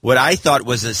what I thought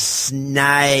was a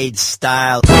snide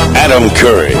style. Adam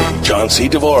Curry, John C.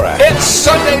 Dvorak. It's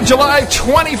Sunday, July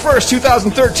 21st,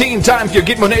 2013. Time for your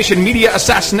Gitmo Nation Media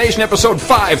Assassination Episode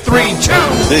 532.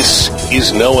 This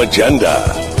is No Agenda.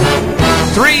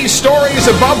 3 stories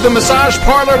above the massage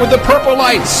parlor with the purple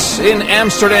lights in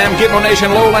Amsterdam. Gitmo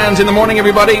Nation Lowlands in the morning,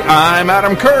 everybody. I'm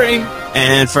Adam Curry.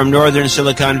 And from northern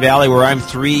Silicon Valley, where I'm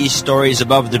 3 stories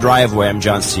above the driveway, I'm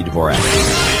John C. Dvorak.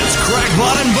 It's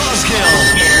Crackpot and Buzzkill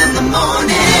in the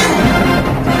morning.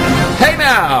 Hey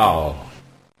now!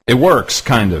 It works,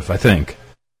 kind of, I think.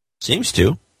 Seems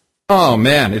to. Oh,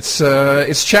 man, it's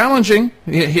challenging.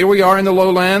 Here we are in the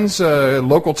lowlands,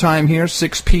 local time here,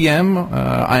 6 p.m.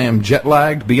 I am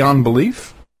jet-lagged beyond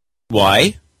belief.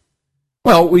 Why?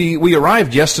 Well, we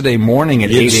arrived yesterday morning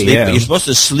at 8 a.m. You're supposed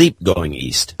to sleep going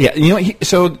east. Yeah, you know,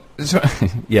 so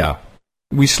yeah.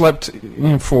 We slept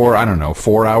for, I don't know,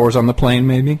 4 hours on the plane,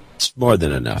 maybe? It's more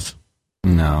than enough.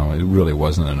 No, it really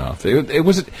wasn't enough. It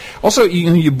was also,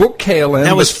 you book KLM.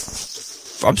 That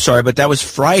was, I'm sorry, but that was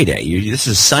Friday. This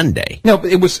is Sunday. No,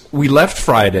 we left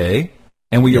Friday,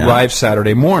 and we arrived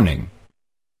Saturday morning.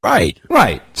 Right.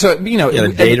 So, you know. You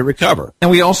had a day to recover.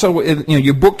 And we also,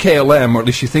 you book KLM, or at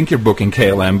least you think you're booking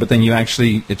KLM, but then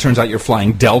it turns out you're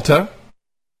flying Delta.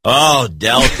 Oh,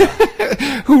 Delta.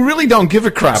 Who really don't give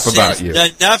a crap about you.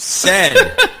 Enough said.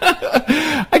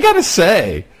 I gotta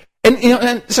say.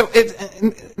 And so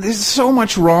there's so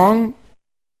much wrong.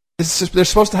 They're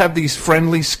supposed to have these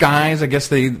friendly skies. I guess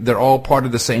they're all part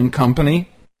of the same company.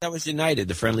 That was United,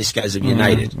 the Friendly Skies of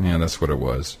United. Yeah, that's what it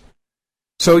was.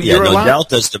 So you're allowed.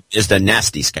 Delta is the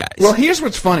nasty skies. Well, here's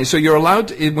what's funny. So you're allowed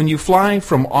to, when you fly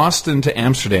from Austin to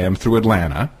Amsterdam through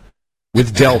Atlanta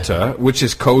with Delta, which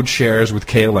is code shares with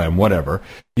KLM, whatever,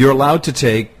 you're allowed to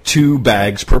take 2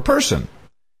 bags per person.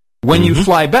 When you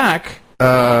fly back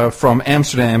from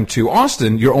Amsterdam to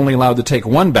Austin, you're only allowed to take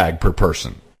 1 bag per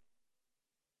person.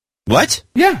 What?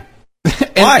 Yeah.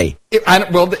 Why?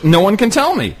 Well, no one can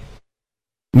tell me.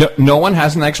 No one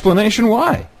has an explanation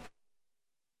why.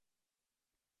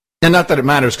 And not that it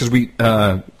matters, because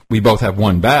we both have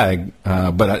 1 bag,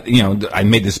 but I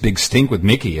made this big stink with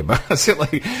Mickey about it.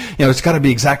 Like, it's got to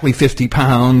be exactly 50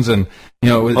 pounds, and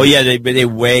Oh yeah, they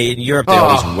weigh in Europe. They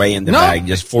always weigh in the bag,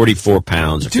 just 44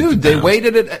 pounds. Or 50 dude, they pounds. weighed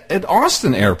it at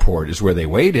Austin Airport is where they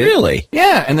weighed it. Really?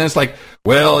 Yeah, and then it's like,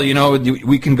 well,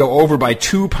 we can go over by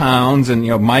 2 pounds, and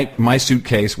my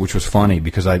suitcase, which was funny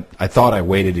because I thought I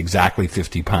weighed it exactly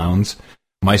 50 pounds.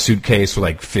 My suitcase was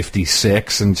like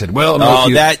 56, and said, "Well, no."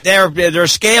 Their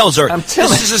scales are.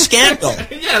 This is a scandal.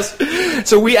 Yes.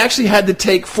 So we actually had to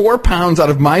take 4 pounds out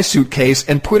of my suitcase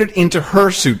and put it into her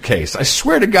suitcase. I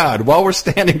swear to God, while we're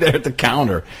standing there at the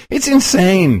counter, it's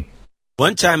insane.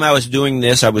 One time I was doing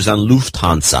this. I was on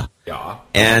Lufthansa. Yeah.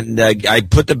 And I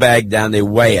put the bag down. They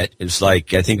weigh it. It's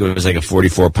like I think it was like a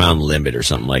 44-pound limit or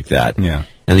something like that. Yeah.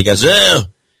 And he goes, "Oh,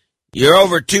 you're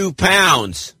over 2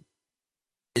 pounds.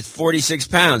 It's 46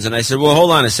 pounds." And I said, well, hold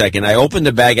on a second. I opened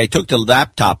the bag. I took the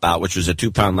laptop out, which was a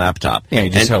 2-pound laptop. Yeah, you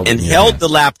just held the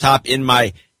laptop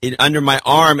under my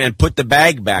arm and put the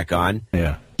bag back on.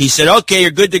 Yeah. He said, okay,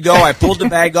 you're good to go. I pulled the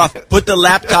bag off, put the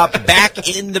laptop back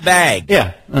in the bag.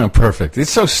 Yeah. Oh, perfect.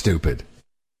 It's so stupid.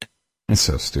 It's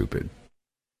so stupid.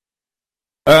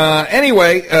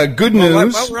 Anyway, good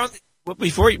news.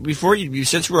 Before you,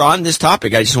 since we're on this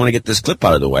topic, I just want to get this clip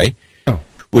out of the way.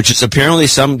 Which is apparently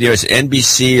it's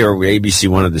NBC or ABC,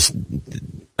 one of this,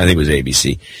 I think it was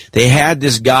ABC. They had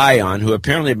this guy on who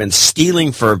apparently had been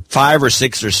stealing for 5 or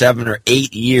 6 or 7 or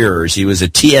 8 years. He was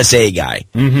a TSA guy.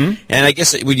 Mm-hmm. And I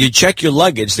guess when you check your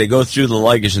luggage, they go through the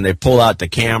luggage and they pull out the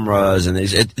cameras. And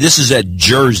this is at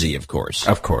Jersey, of course.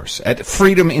 Of course. At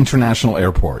Freedom International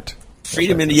Airport.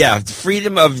 Freedom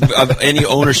of any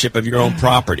ownership of your own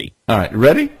property. All right,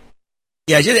 ready?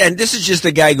 Yeah, and this is just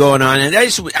the guy going on, and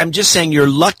I'm just saying you're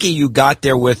lucky you got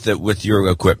there with your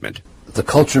equipment. The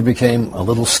culture became a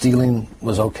little stealing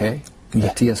was okay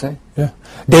at TSA? Yeah.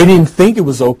 They didn't think it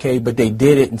was okay, but they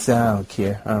did it and said, I don't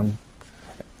care.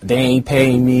 They ain't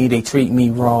paying me, they treat me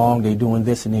wrong, they doing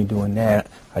this and they doing that.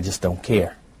 I just don't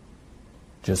care.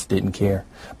 Just didn't care.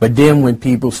 But then when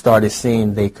people started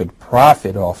seeing they could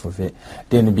profit off of it,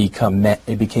 then it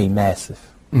became massive.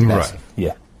 Right.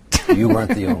 Yeah. You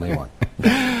weren't the only one.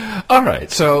 All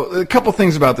right, so a couple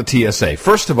things about the TSA.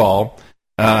 First of all,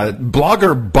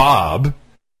 blogger Bob,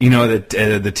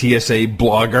 the TSA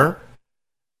blogger.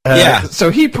 So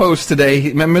he posts today.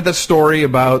 Remember the story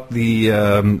about the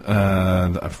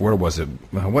where was it?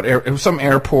 It was some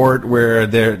airport where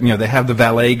they have the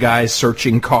valet guys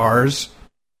searching cars.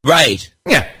 Right.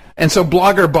 Yeah. And so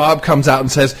Blogger Bob comes out and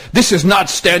says, this is not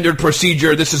standard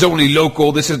procedure. This is only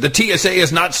local. The TSA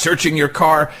is not searching your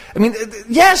car. I mean,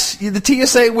 yes, the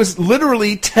TSA was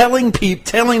literally telling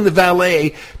the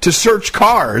valet to search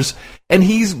cars. And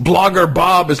Blogger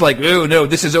Bob is like, oh, no,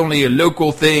 this is only a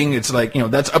local thing. It's like,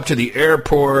 that's up to the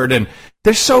airport. And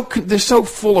they're so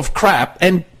full of crap.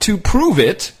 And to prove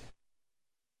it,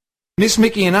 Miss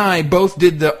Mickey and I both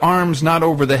did the arms not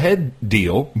over the head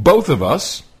deal, both of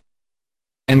us,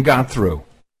 and got through.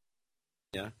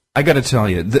 Yeah. I got to tell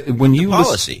you, when you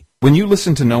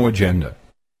listen to No Agenda,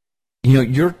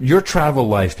 your travel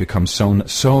life becomes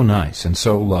so nice and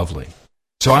so lovely.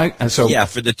 So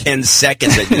for the 10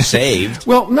 seconds that you saved.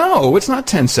 Well, no, it's not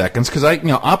 10 seconds because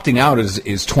opting out is a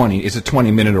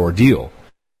 20-minute ordeal.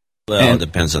 Well, it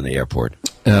depends on the airport.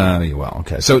 Well,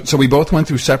 okay. So we both went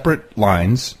through separate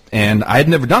lines, and I had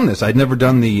never done this. I'd never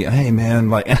done the, hey,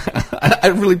 man, like, I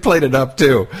really played it up,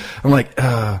 too. I'm like,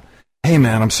 hey,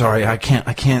 man, I'm sorry. I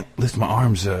can't lift my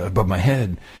arms above my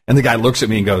head. And the guy looks at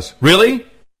me and goes, really?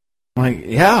 I'm like,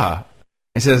 yeah.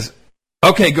 He says,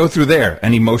 okay, go through there.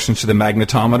 And he motions to the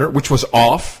magnetometer, which was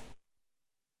off.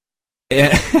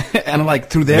 And I'm like,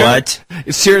 through there? What?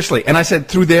 Seriously. And I said,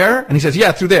 through there? And he says,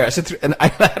 yeah, through there. I said, and I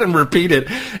had him repeat it.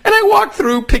 And I walked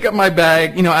through, pick up my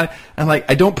bag.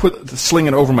 I don't sling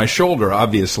it over my shoulder,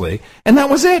 obviously. And that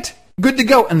was it. Good to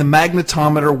go. And the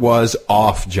magnetometer was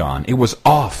off, John. It was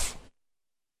off.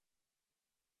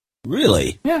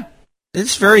 Really? Yeah.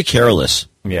 It's very careless.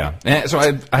 Yeah. And so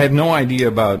I have no idea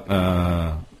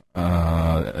about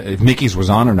if Mickey's was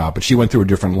on or not, but she went through a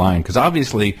different line because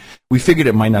obviously we figured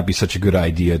it might not be such a good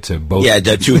idea to both. Yeah,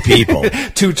 the two people,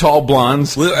 two tall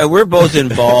blondes. We're both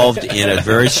involved in a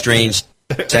very strange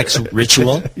sex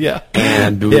ritual. Yeah,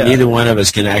 and neither one of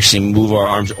us can actually move our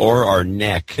arms or our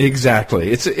neck.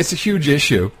 Exactly, it's a huge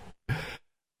issue.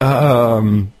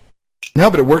 No,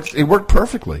 but it worked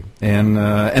perfectly, and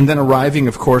then arriving,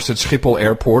 of course, at Schiphol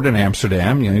Airport in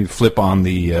Amsterdam. You flip on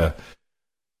the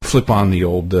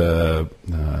old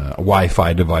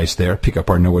Wi-Fi device there, pick up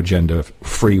our No Agenda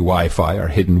free Wi-Fi, our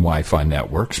hidden Wi-Fi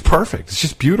networks. Perfect. It's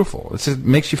just beautiful. It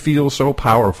makes you feel so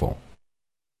powerful.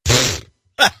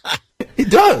 It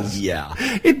does. Yeah.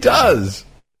 It does.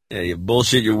 Yeah, you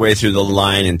bullshit your way through the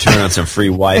line and turn on some free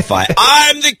Wi-Fi.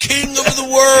 I'm the king of the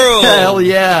world. Hell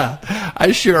yeah.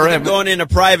 I sure am. Going in a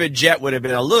private jet would have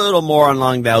been a little more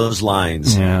along those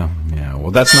lines. Yeah.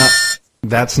 Well, that's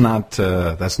not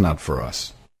for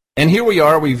us. And here we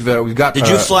are. We've got. Did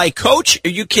you fly coach? Are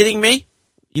you kidding me?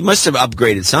 You must have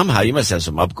upgraded somehow. You must have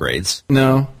some upgrades.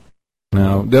 No.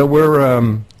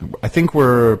 We're. I think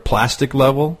we're plastic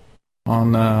level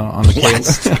on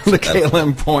the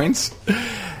KLM points.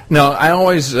 No, I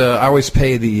always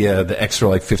pay the extra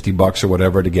like $50 or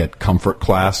whatever to get comfort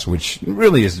class, which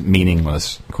really is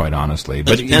meaningless, quite honestly.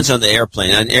 But it depends on the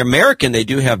airplane. On American, they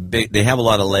have a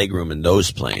lot of leg room in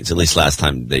those planes. At least last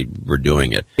time they were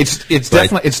doing it. It's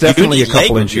definitely a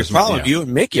couple inches. Your problem, you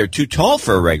and Mickey are too tall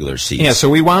for a regular seat. Yeah, so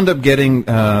we wound up getting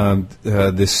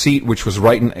the seat, which was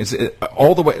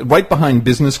all the way right behind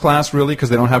business class, really, because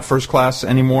they don't have first class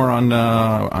anymore on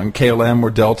KLM or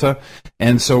Delta,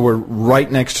 and so we're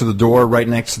right next to the door, right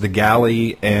next to the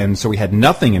galley, and so we had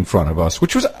nothing in front of us,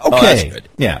 which was okay. Oh, that's good.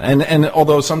 Yeah, and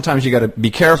although sometimes you got to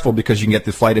be careful because you can get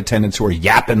the flight attendants who are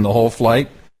yapping the whole flight,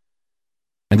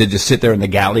 and they just sit there in the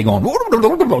galley going. So we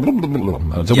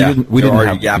didn't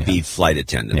have yappy flight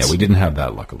attendants. Yeah, we didn't have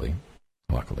that, luckily.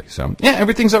 So yeah,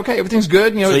 everything's okay. Everything's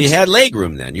good. So you had leg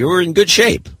room then. You were in good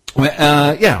shape.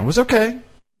 Yeah, it was okay.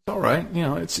 It's all right.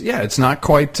 It's not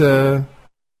quite.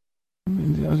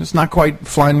 It's not quite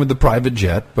flying with the private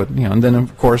jet, but and then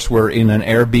of course we're in an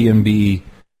Airbnb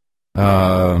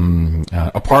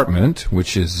apartment,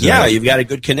 which is you've got a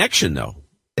good connection though.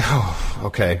 Oh,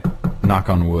 okay. Knock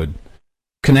on wood.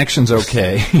 Connection's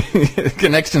okay.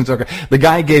 Connection's okay. The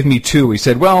guy gave me 2. He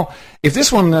said, "Well, if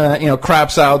this one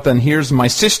craps out, then here's my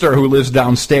sister who lives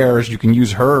downstairs. You can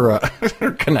use her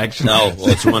her connection." No, well,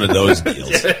 it's one of those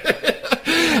deals.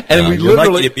 And we you're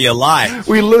literally lucky to be alive.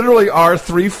 We literally are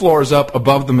 3 floors up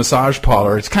above the massage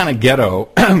parlor. It's kind of ghetto,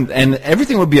 and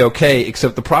everything would be okay,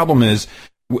 except the problem is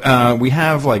we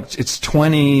have it's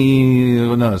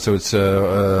 20. No, so it's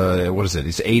what is it?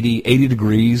 It's 80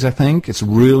 degrees, I think. It's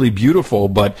really beautiful,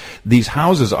 but these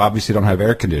houses obviously don't have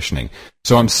air conditioning.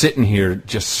 So I'm sitting here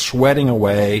just sweating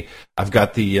away. I've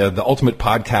got the ultimate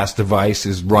podcast device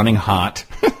is running hot.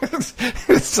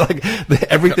 It's like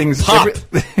everything's.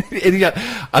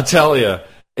 I'll tell you.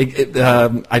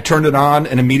 I turned it on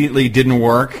and immediately it didn't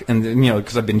work, and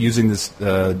because I've been using this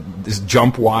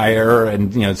jump wire,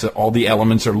 and so all the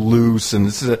elements are loose,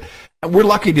 and we're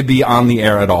lucky to be on the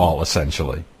air at all,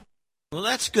 essentially. Well,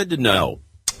 that's good to know.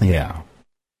 Yeah.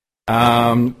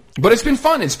 But it's been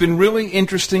fun. It's been really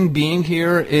interesting being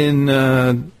here in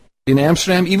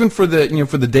Amsterdam, even for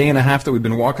the day and a half that we've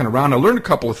been walking around. I learned a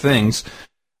couple of things.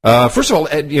 First of all,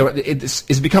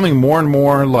 it's becoming more and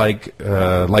more like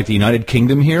the United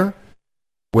Kingdom here,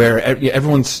 where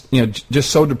everyone's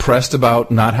just so depressed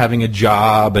about not having a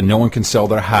job and no one can sell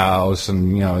their house,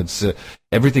 and it's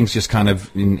everything's just kind of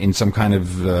in some kind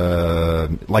of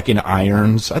like in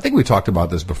irons. I think we talked about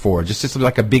this before. Just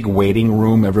like a big waiting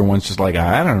room. Everyone's just like,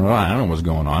 I don't know what's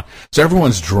going on. So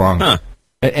everyone's drunk,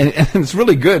 and it's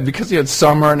really good because it's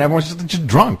summer and everyone's just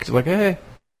drunk. It's like, hey,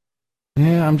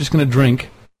 yeah, I'm just gonna drink.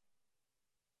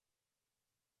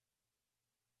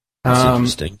 That's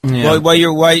interesting. Yeah.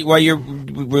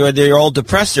 While they're all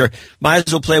depressed, there might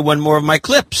as well play one more of my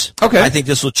clips. Okay. I think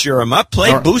this will cheer them up.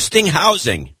 Play Boosting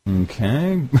Housing.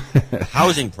 Okay.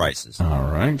 Housing prices. All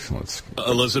right. Let's.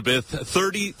 Elizabeth,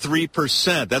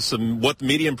 33%. That's what the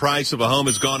median price of a home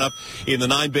has gone up in the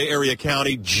 9 Bay Area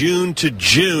County, June to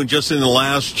June, just in the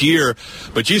last year.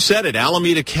 But you said it,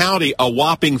 Alameda County, a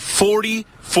whopping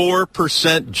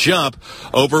 44% jump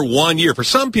over 1 year. For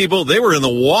some people, they were in the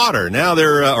water. Now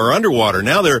they're or underwater.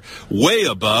 Now they're way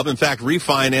above. In fact,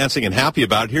 refinancing and happy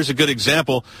about it. Here's a good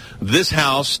example. This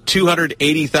house,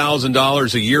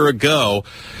 $280,000 a year ago,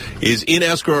 is in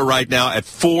escrow right now at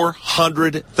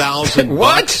 $400,000.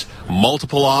 What?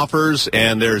 Multiple offers,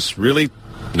 and there's really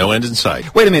no end in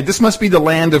sight. Wait a minute. This must be the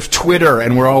land of Twitter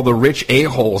and where all the rich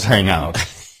a-holes hang out.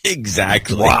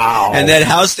 Exactly. Wow. And that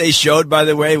house they showed, by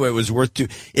the way, where it was worth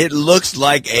it looks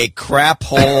like a crap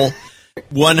hole,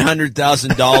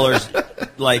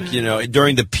 $100,000, like,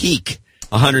 during the peak,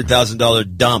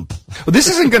 $100,000 dump. Well, this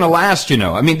isn't going to last,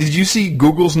 I mean, did you see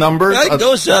Google's numbers? It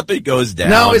goes up, it goes down.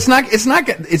 No, it's not. It's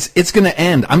going to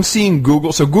end. I'm seeing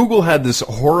Google. So Google had this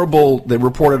they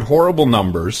reported horrible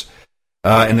numbers.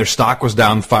 And their stock was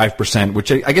down 5%,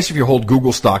 which I guess if you hold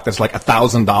Google stock, that's like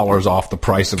 $1,000 off the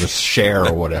price of a share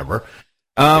or whatever.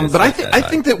 But I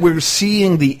think that we're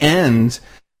seeing the end.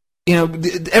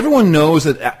 Everyone knows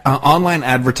that online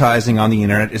advertising on the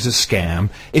internet is a scam.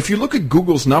 If you look at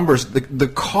Google's numbers, the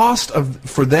cost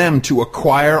for them to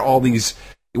acquire all these,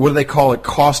 what do they call it?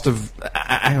 Cost of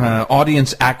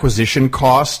audience acquisition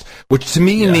cost, which to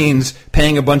me means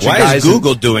paying a bunch of guys. Why is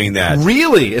Google doing that?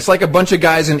 Really? It's like a bunch of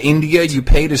guys in India you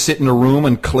pay to sit in a room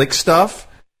and click stuff.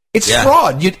 It's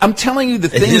fraud. I'm telling you, the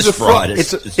things are fraud.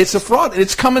 It's a fraud.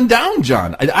 It's coming down,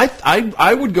 John.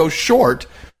 I would go short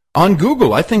on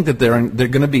Google. I think that they're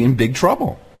going to be in big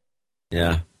trouble.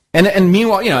 Yeah. And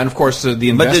meanwhile, and of course the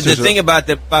investors. But the thing about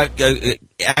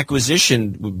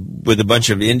acquisition with a bunch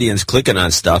of Indians clicking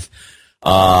on stuff,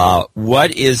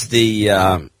 what is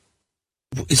the?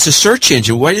 It's a search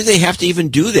engine. Why do they have to even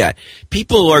do that?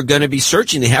 People are going to be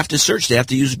searching. They have to search. They have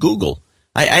to use Google.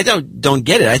 I don't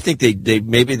get it. I think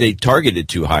maybe they targeted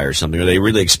too high or something, or they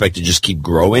really expect to just keep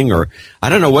growing, or I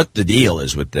don't know what the deal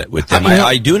is with them.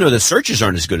 I do know the searches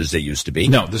aren't as good as they used to be.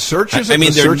 No, the searches.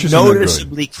 They're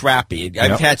noticeably crappy.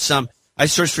 I've had some. I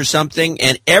searched for something,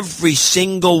 and every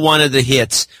single one of the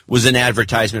hits was an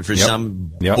advertisement for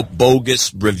some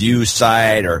bogus review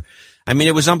site,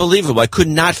 it was unbelievable. I could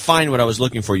not find what I was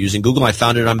looking for using Google. I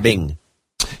found it on Bing.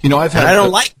 I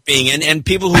don't like Bing, and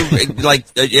people who like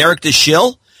Eric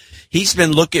DeShill, he's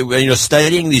been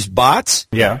studying these bots.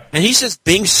 Yeah, and he says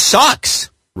Bing sucks.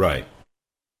 Right.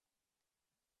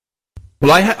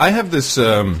 Well, I have this.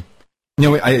 I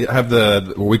have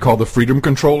what we call the Freedom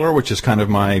Controller, which is kind of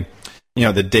my,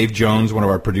 that Dave Jones, one of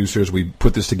our producers, we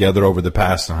put this together over the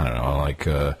past, I don't know, like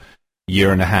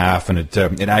year and a half, and it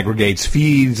aggregates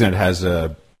feeds, and it has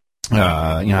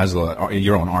has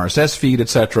your own RSS feed,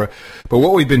 etc. But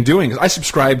what we've been doing is I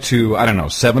subscribe to,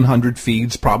 700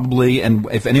 feeds probably, and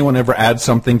if anyone ever adds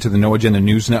something to the No Agenda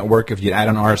News Network, if you add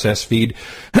an RSS feed,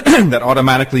 that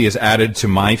automatically is added to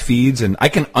my feeds, and I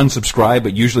can unsubscribe,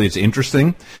 but usually it's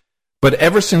interesting. But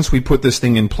ever since we put this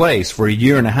thing in place for a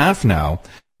year and a half now,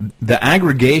 the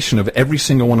aggregation of every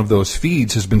single one of those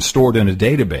feeds has been stored in a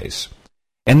database.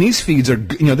 And these feeds are,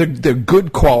 they're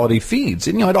good quality feeds.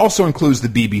 And, it also includes the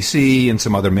BBC and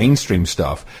some other mainstream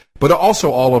stuff, but also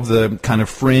all of the kind of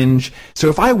fringe. So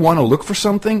if I want to look for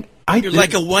something, You're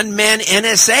like a one-man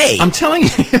NSA. I'm telling you,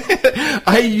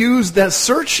 I use that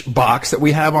search box that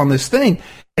we have on this thing,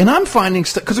 and I'm finding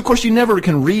stuff, because of course you never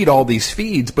can read all these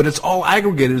feeds, but it's all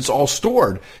aggregated, it's all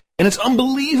stored. And it's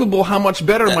unbelievable how much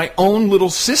better my own little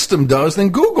system does than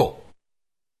Google.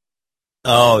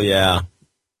 Oh, yeah.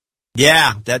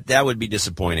 Yeah, that would be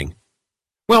disappointing.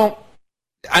 Well,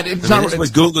 It's This is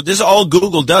what Google. This is all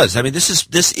Google does. I mean, this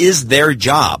is their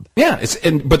job. Yeah,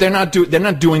 but they're not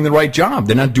doing the right job.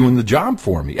 They're not doing the job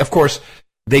for me. Of course,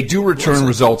 they do return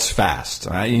results fast.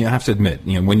 You have to admit,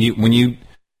 when you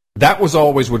that was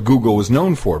always what Google was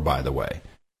known for. By the way,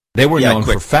 they were known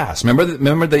for fast. Remember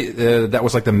that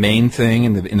was like the main thing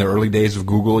in the early days of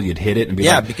Google. You'd hit it and be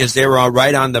because they were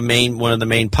right on one of the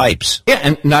main pipes. Yeah,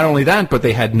 and not only that, but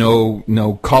they had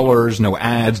no colors, no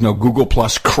ads, no Google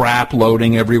Plus crap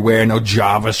loading everywhere, no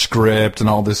JavaScript and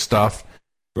all this stuff.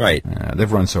 Right.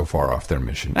 They've run so far off their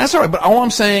mission. That's all right, but all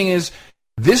I'm saying is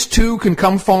this too can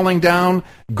come falling down.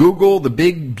 Google, the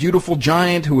big, beautiful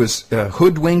giant who has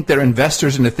hoodwinked their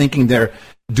investors into thinking they're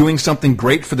doing something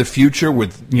great for the future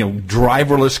with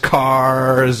driverless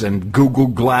cars and Google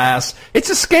Glass. It's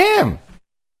a scam.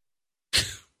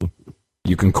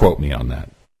 You can quote me on that.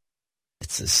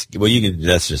 That's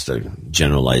just a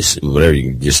generalized whatever.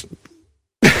 You can just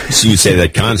you say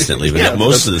that constantly, but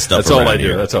most of the stuff. That's all I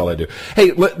do. That's all I do.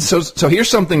 Hey, so here's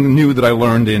something new that I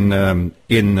learned in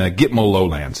Gitmo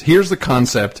Lowlands. Here's the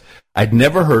concept. I'd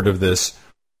never heard of this.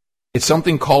 It's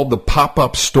something called the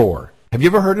pop-up store. Have you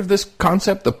ever heard of this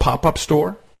concept, the pop-up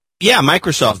store? Yeah,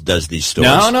 Microsoft does these stores.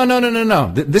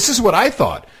 No. This is what I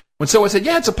thought. When someone said,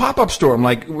 "Yeah, it's a pop-up store," I'm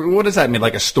like, "What does that mean?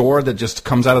 Like a store that just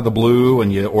comes out of the blue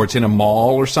or it's in a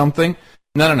mall or something?"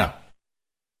 No.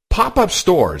 Pop-up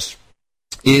stores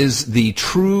is the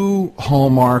true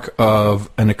hallmark of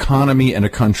an economy and a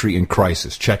country in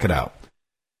crisis. Check it out.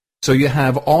 So you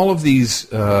have all of these,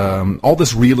 all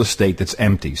this real estate that's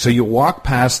empty. So you walk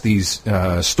past these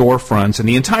storefronts, and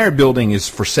the entire building is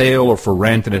for sale or for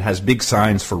rent, and it has big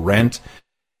signs for rent.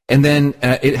 And then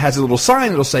it has a little sign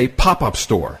that'll say pop-up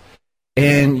store.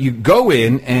 And you go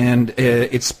in, and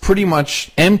it's pretty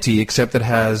much empty, except it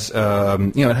has,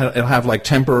 it'll have like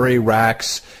temporary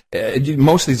racks.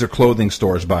 Most of these are clothing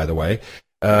stores, by the way.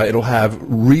 It'll have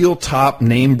real top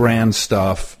name brand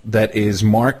stuff that is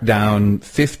marked down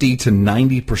 50 to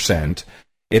 90%.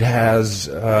 It has,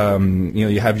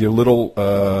 you have your little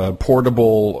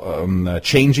portable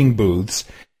changing booths.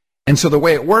 And so the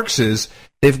way it works is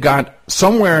they've got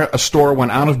somewhere a store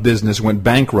went out of business, went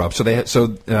bankrupt. So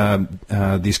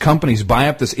these companies buy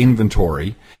up this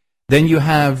inventory. Then you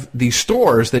have these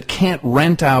stores that can't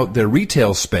rent out their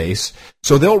retail space,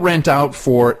 so they'll rent out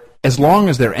for as long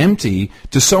as they're empty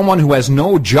to someone who has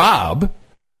no job,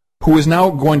 who is now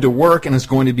going to work and is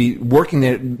going to be working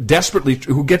there desperately,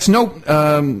 who gets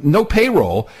no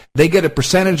payroll. They get a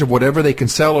percentage of whatever they can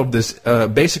sell of this,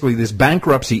 basically this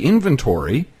bankruptcy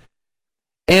inventory.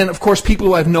 And, of course, people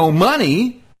who have no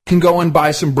money can go and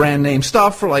buy some brand name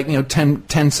stuff for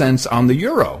 10 cents on the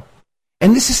euro.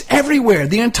 And this is everywhere.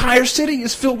 The entire city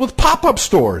is filled with pop-up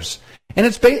stores. And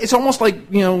it's almost like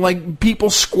like people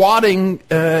squatting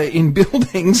in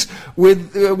buildings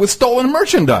with stolen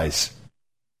merchandise.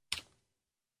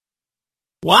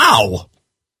 Wow,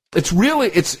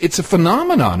 it's a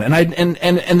phenomenon,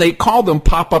 and they call them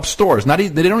pop-up stores. They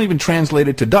don't even translate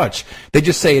it to Dutch. They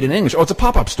just say it in English. Oh, it's a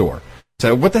pop-up store.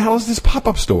 So what the hell is this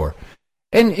pop-up store?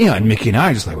 And and Mickey and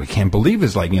I are just like, we can't believe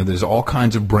this. Like there's all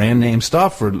kinds of brand name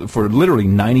stuff for literally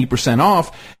 90%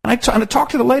 off. And I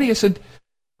talked to the lady. I said,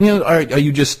 are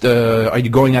you just are you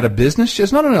going out of business? She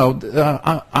says,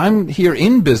 no. I'm here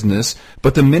in business,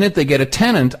 but the minute they get a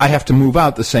tenant, I have to move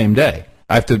out the same day.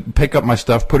 I have to pick up my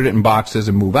stuff, put it in boxes,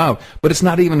 and move out. But it's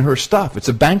not even her stuff. It's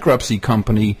a bankruptcy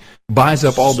company buys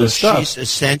up all this stuff. She's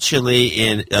essentially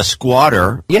in a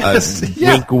squatter. Yes.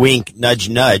 Wink, wink, nudge,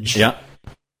 nudge. Yeah.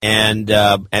 And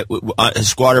a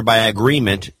squatter by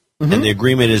agreement. Mm-hmm. And the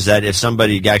agreement is that if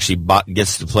somebody actually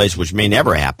gets the place, which may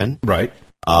never happen, right?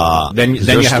 Then you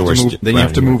have to move. Then you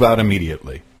have to move out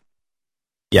immediately.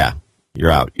 Yeah,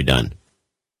 you're out. You're done.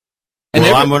 And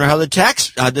I wonder how the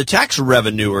tax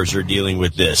revenuers are dealing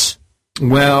with this.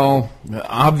 Well,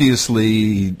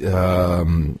 obviously,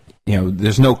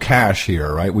 there's no cash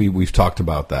here, right? We've talked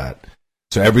about that.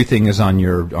 So everything is on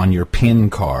your PIN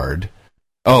card.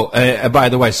 Oh, by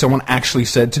the way, someone actually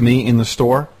said to me in the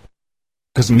store,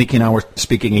 because Mickey and I were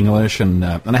speaking English, and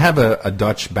I have a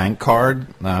Dutch bank card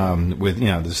with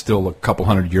there's still a couple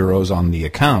 €100 on the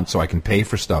account, so I can pay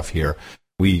for stuff here.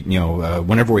 We,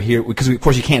 whenever we're here, because of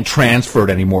course you can't transfer it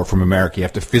anymore from America. You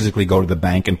have to physically go to the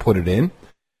bank and put it in.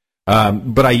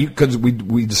 But because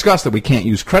we discussed that we can't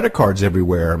use credit cards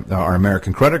everywhere, our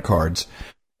American credit cards.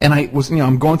 And I was,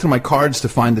 I'm going through my cards to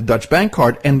find the Dutch bank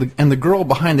card, and the girl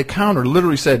behind the counter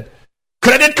literally said,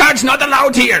 "Credit cards not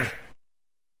allowed here."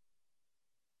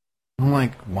 I'm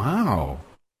like, wow.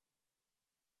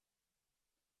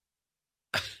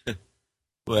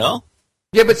 Well,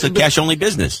 Yeah, but it's a cash-only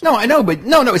business. No, I know, but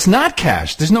no, it's not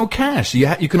cash. There's no cash.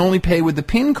 You can only pay with the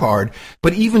PIN card.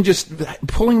 But even just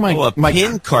pulling my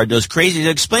PIN card, those crazy.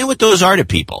 Explain what those are to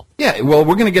people. Yeah, well,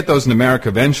 we're going to get those in America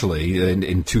eventually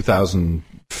in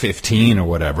 2015 or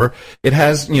whatever. It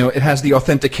has the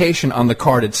authentication on the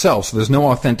card itself. So there's no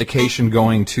authentication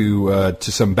going to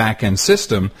some back-end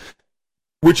system,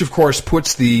 which of course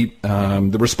puts the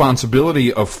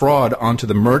responsibility of fraud onto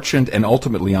the merchant and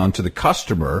ultimately onto the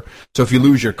customer. So if you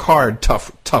lose your card,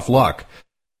 tough luck.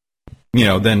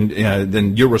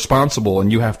 Then you're responsible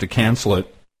and you have to cancel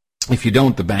it. If you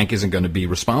don't, the bank isn't going to be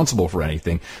responsible for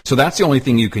anything. So that's the only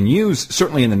thing you can use.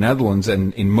 Certainly in the Netherlands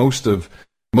and in most of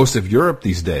Europe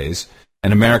these days,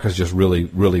 and America's just really,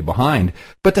 really behind.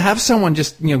 But to have someone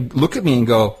just look at me and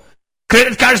go,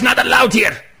 "Credit card's not allowed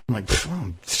here." I'm like,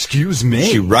 excuse me. Is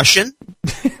she Russian?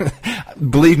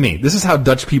 Believe me, this is how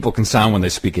Dutch people can sound when they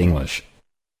speak English.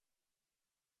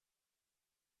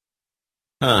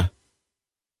 Huh.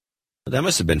 Well, that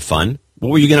must have been fun.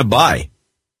 What were you going to buy?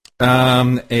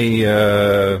 What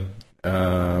do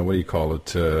you call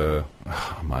it?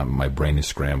 My brain is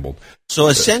scrambled. So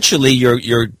essentially,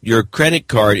 your credit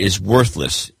card is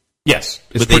worthless. Yes.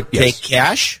 Would they take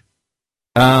cash?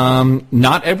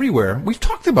 Not everywhere. We've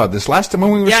talked about this last time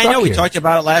when we were stuck I know. here. We talked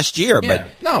about it last year, Yeah.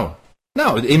 but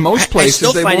no. In most places, I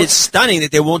still they find won't. it stunning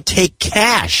that they won't take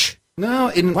cash.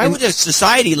 No. Why would a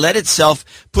society let itself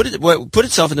put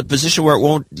itself in a position where it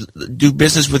won't do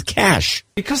business with cash?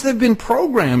 Because they've been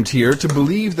programmed here to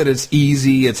believe that it's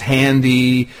easy, it's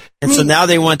handy, and so now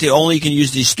they want to only can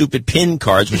use these stupid PIN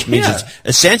cards, which means it's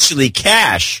essentially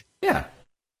cash. Yeah.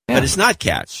 But it's not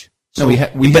cash. So,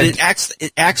 it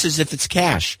acts as if it's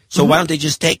cash. So why don't they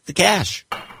just take the cash?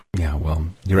 Yeah, well,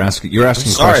 you're asking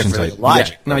questions. For the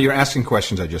logic. You're asking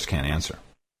questions I just can't answer.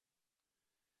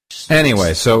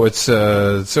 Anyway, so it's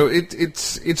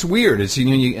weird. It's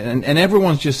and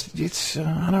everyone's just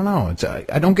I don't know.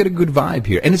 I don't get a good vibe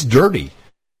here, and it's dirty.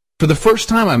 For the first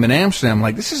time, I'm in Amsterdam. I'm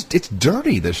like, it's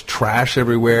dirty. There's trash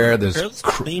everywhere. There's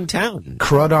clean town.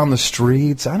 Crud on the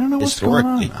streets. I don't know what's going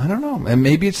on. I don't know. And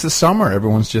maybe it's the summer.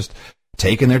 Everyone's just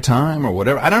taking their time or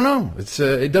whatever. I don't know. It's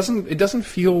it doesn't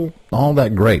feel all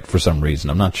that great for some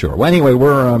reason. I'm not sure. Well, anyway,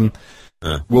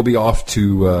 we'll be off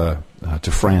to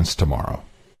France tomorrow.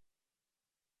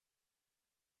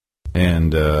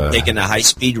 And taking a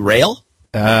high-speed rail?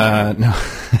 No.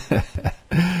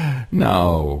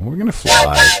 No, we're gonna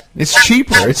fly. It's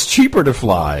cheaper. It's cheaper to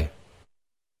fly.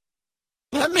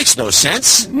 Well, that makes no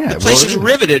sense. Yeah, the place is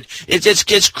riveted.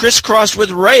 It's crisscrossed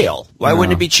with rail. Why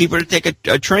wouldn't it be cheaper to take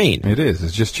a train? It is.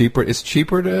 It's just cheaper. It's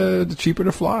cheaper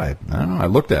to fly. I don't know. I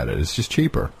looked at it. It's just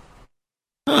cheaper.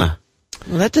 Huh.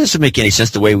 Well, that doesn't make any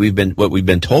sense the way we've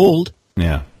been told.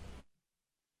 Yeah.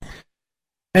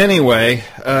 Anyway,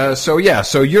 so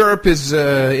Europe is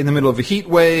in the middle of a heat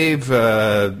wave.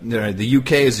 The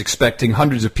UK is expecting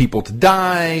hundreds of people to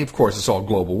die. Of course, it's all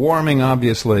global warming,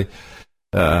 obviously.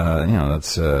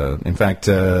 That's in fact,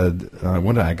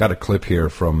 I got a clip here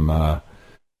from.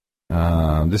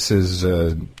 This is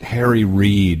Harry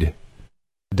Reid,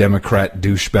 Democrat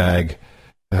douchebag.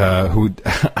 Who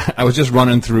I was just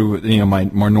running through, my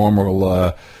more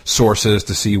normal sources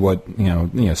to see what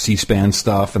C-SPAN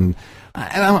stuff, and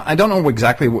I don't know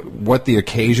exactly what the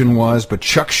occasion was, but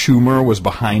Chuck Schumer was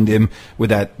behind him with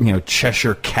that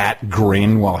Cheshire cat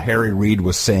grin while Harry Reid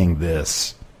was saying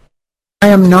this. I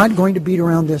am not going to beat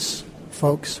around this,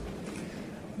 folks.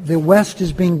 The West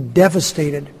is being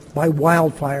devastated by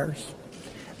wildfires.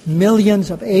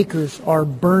 Millions of acres are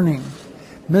burning.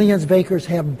 Millions of acres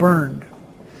have burned.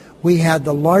 We had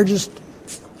the largest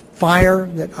fire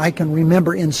that I can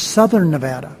remember in southern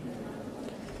Nevada.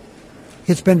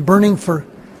 It's been burning for,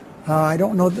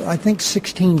 I think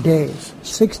 16 days.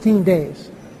 16 days.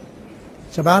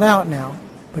 It's about out now,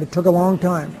 but it took a long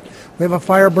time. We have a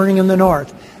fire burning in the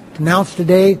north. Announced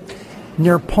today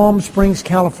near Palm Springs,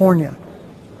 California,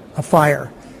 a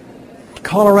fire.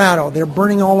 Colorado, they're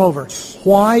burning all over.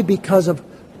 Why? Because of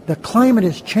the climate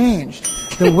has changed.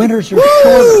 The winters are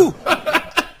shorter.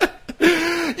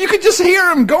 You could just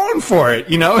hear him going for it,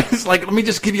 It's like, let me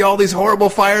just give you all these horrible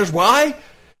fires. Why?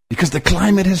 Because the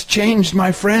climate has changed,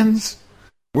 my friends.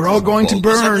 We're all going to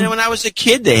burn. When I was a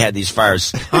kid, they had these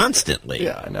fires constantly.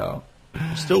 Yeah, I know.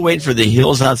 I'm still waiting for the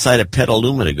hills outside of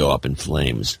Petaluma to go up in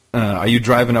flames. Are you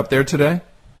driving up there today?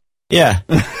 Yeah.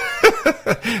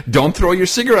 Don't throw your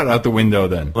cigarette out the window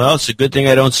then. Well, it's a good thing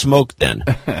I don't smoke then.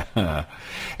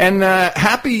 And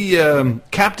happy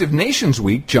Captive Nations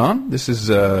Week, John. This is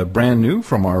brand new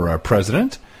from our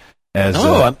president.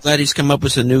 I'm glad he's come up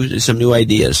with some new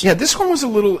ideas. Yeah, this one was a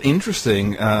little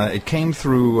interesting. It came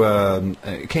through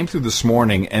this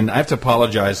morning, and I have to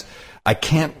apologize. I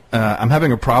can't. I'm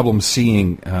having a problem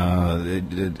seeing. I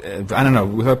don't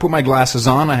know. If I put my glasses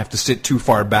on, I have to sit too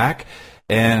far back,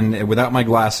 and without my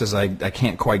glasses, I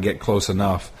can't quite get close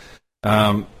enough.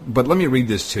 But let me read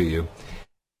this to you.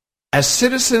 As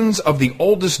citizens of the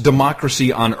oldest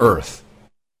democracy on Earth,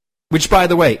 which, by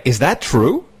the way, is that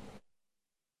true?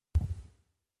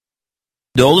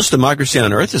 The oldest democracy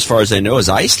on Earth, as far as I know, is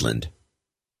Iceland.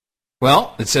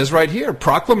 Well, it says right here,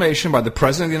 proclamation by the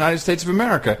President of the United States of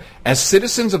America, as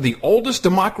citizens of the oldest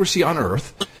democracy on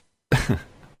Earth,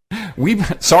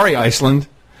 sorry, Iceland,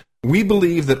 we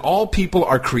believe that all people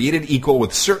are created equal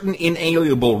with certain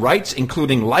inalienable rights,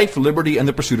 including life, liberty, and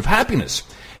the pursuit of happiness.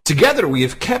 Together, we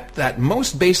have kept that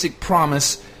most basic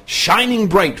promise shining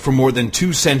bright for more than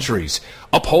 2 centuries,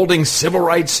 upholding civil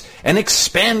rights and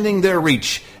expanding their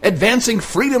reach, advancing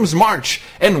freedom's march,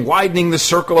 and widening the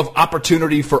circle of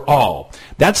opportunity for all.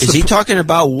 Is he talking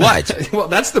about what? Well,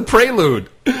 that's the prelude.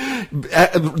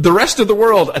 The rest of the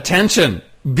world, attention,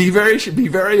 be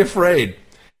very afraid.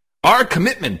 Our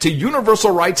commitment to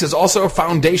universal rights is also a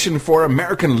foundation for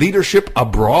American leadership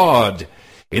abroad.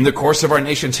 In the course of our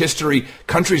nation's history,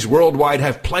 countries worldwide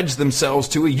have pledged themselves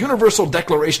to a universal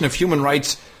declaration of human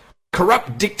rights.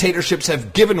 Corrupt dictatorships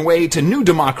have given way to new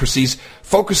democracies,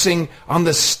 focusing on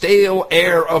the stale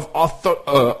air of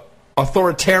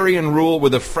authoritarian rule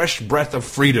with a fresh breath of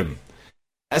freedom.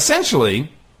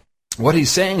 Essentially, what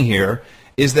he's saying here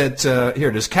is that, here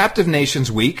it is, Captive Nations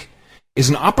Week is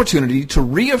an opportunity to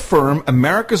reaffirm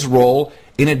America's role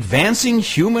in advancing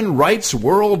human rights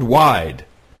worldwide.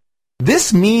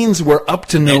 This means we're up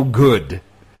to no good.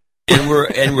 And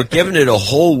we're giving it a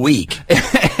whole week.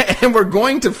 And we're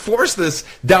going to force this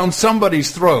down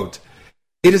somebody's throat.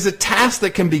 It is a task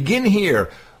that can begin here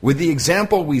with the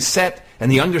example we set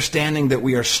and the understanding that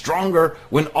we are stronger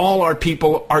when all our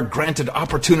people are granted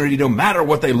opportunity no matter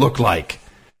what they look like.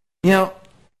 You know,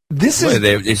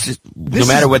 no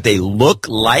matter what they look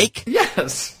like?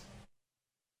 Yes.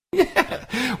 Yeah.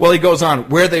 Well, he goes on,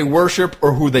 where they worship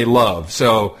or who they love.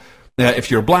 So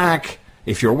if you're black,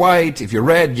 if you're white, if you're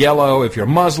red, yellow, if you're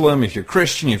Muslim, if you're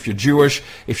Christian, if you're Jewish,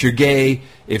 if you're gay,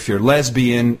 if you're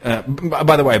lesbian.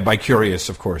 By the way, bicurious,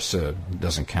 of course,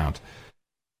 doesn't count.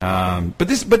 But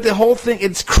the whole thing,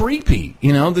 it's creepy.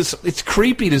 You know, it's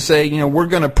creepy to say, you know, we're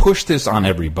going to push this on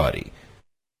everybody.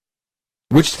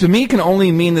 Which to me can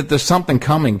only mean that there's something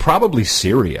coming, probably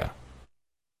Syria.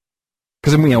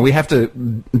 Because, you know, we have to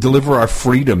deliver our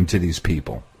freedom to these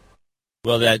people.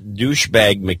 Well, that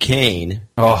douchebag McCain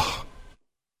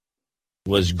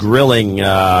was grilling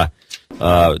or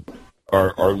the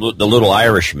little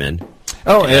Irishman.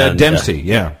 Oh, Dempsey,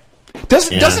 yeah.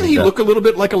 Doesn't he look a little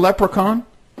bit like a leprechaun?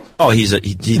 Oh, he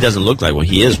doesn't look like one.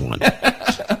 He is one.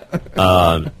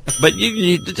 But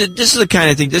this is the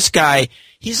kind of thing. This guy,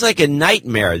 he's like a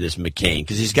nightmare. This McCain,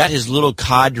 because he's got his little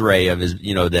cadre of his,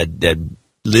 you know, that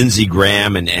Lindsey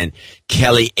Graham and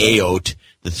Kelly Ayotte.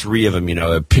 The three of them, you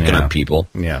know, picking up people.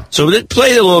 Yeah. So let's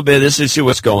play a little bit of this and see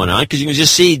what's going on, because you can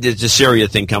just see the Syria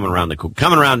thing coming around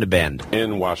the bend.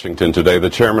 In Washington today, the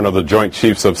chairman of the Joint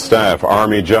Chiefs of Staff,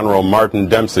 Army General Martin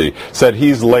Dempsey, said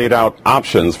he's laid out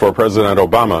options for President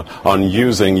Obama on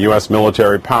using U.S.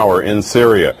 military power in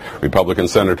Syria. Republican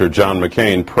Senator John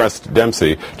McCain pressed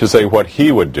Dempsey to say what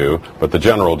he would do, but the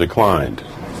general declined.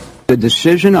 The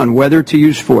decision on whether to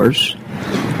use force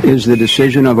is the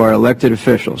decision of our elected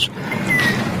officials.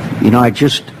 You know,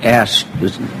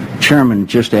 the chairman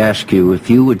just asked you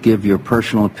if you would give your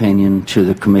personal opinion to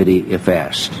the committee if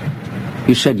asked.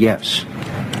 You said yes.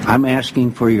 I'm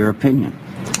asking for your opinion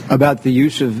about the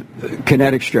use of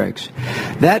kinetic strikes.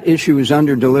 That issue is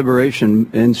under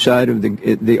deliberation inside of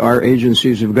our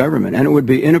agencies of government, and it would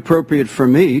be inappropriate for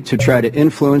me to try to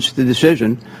influence the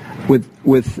decision with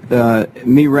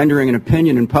me rendering an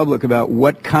opinion in public about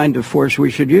what kind of force we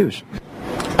should use.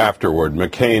 Afterward,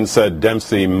 McCain said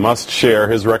Dempsey must share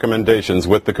his recommendations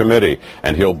with the committee,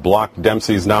 and he'll block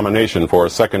Dempsey's nomination for a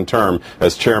second term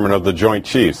as chairman of the Joint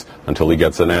Chiefs until he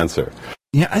gets an answer.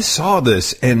 Yeah, I saw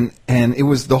this, and it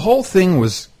was, the whole thing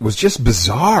was just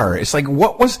bizarre. It's like,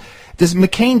 does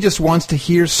McCain just wants to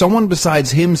hear someone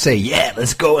besides him say, yeah,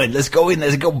 let's go in, let's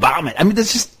go bomb it. I mean,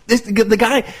 the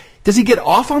guy, does he get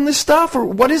off on this stuff, or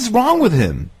what is wrong with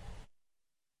him?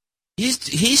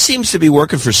 He seems to be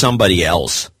working for somebody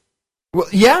else. Well,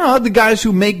 yeah, the guys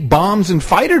who make bombs and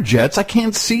fighter jets. I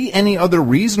can't see any other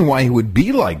reason why he would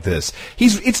be like this.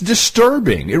 It's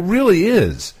disturbing. It really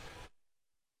is.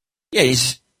 Yeah,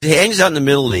 he hangs out in the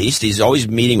Middle East. He's always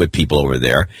meeting with people over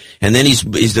there, and then he's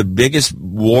the biggest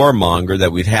warmonger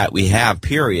that we have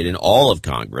period in all of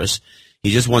Congress.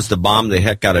 He just wants to bomb the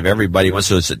heck out of everybody. He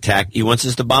wants us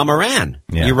to bomb Iran,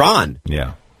 Iran.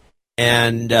 Yeah.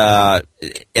 And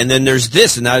then there's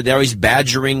this, and now he's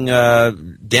badgering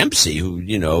Dempsey,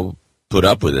 who put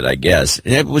up with it, I guess.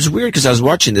 And it was weird because I was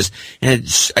watching this, and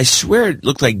I swear it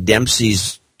looked like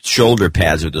Dempsey's shoulder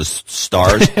pads with those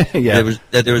stars. Yeah.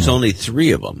 There was only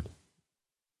 3 of them.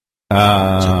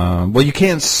 Well, you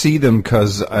can't see them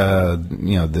because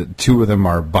the 2 of them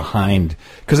are behind.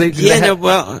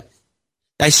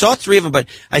 I saw 3 of them, but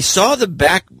I saw the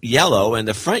back yellow and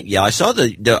the front yellow. I saw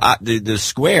the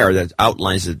square that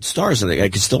outlines the stars, and I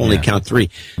could still only count 3.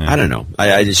 Yeah. I don't know.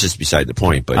 It's just beside the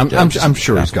point. But I'm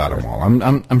sure he's got them all.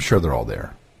 I'm sure they're all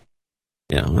there.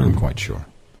 Yeah, I'm quite sure.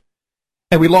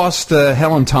 Hey, we lost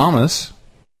Helen Thomas.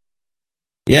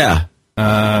 Yeah.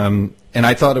 And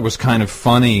I thought it was kind of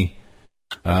funny.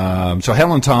 So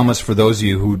Helen Thomas, for those of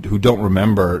you who don't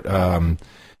remember.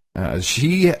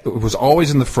 She was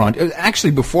always in the front.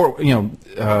 Actually, before,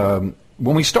 when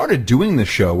we started doing the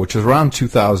show, which was around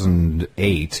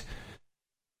 2008,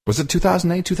 was it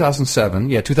 2008, 2007?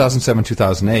 Yeah, 2007,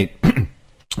 2008.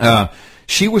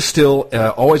 She was still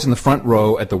always in the front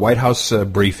row at the White House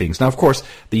briefings. Now, of course,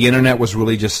 the Internet was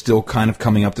really just still kind of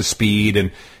coming up to speed,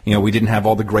 and we didn't have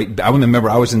all the great. I remember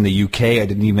I was in the UK. I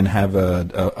didn't even have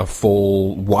a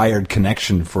full wired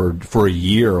connection for a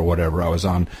year or whatever. I was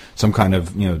on some kind of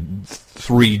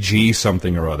 3G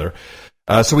something or other,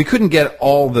 so we couldn't get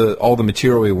all the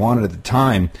material we wanted at the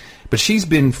time. But she's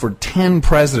been for 10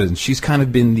 presidents. She's kind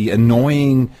of been the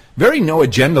annoying, very no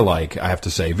agenda-like, I have to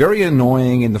say, very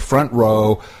annoying in the front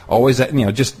row, always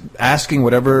just asking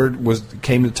whatever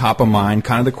came to the top of mind,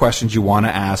 kind of the questions you want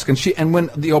to ask. And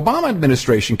when the Obama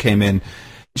administration came in,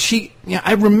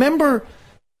 I remember.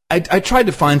 I tried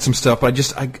to find some stuff, but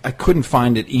I couldn't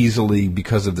find it easily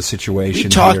because of the situation. We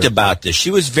talked about this.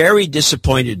 She was very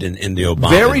disappointed in the Obama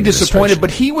Very disappointed,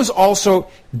 but he was also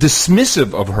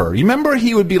dismissive of her. You remember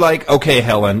he would be like, "Okay,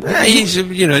 Helen." He's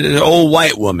an old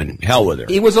white woman. Hell with her.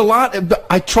 He was a lot.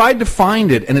 I tried to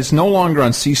find it, and it's no longer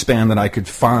on C-SPAN that I could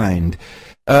find.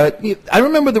 I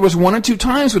remember there was 1 or 2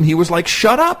 times when he was like,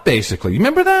 "Shut up," basically. You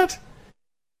remember that?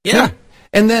 Yeah.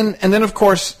 And then, of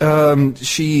course,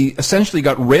 she essentially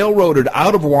got railroaded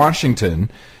out of Washington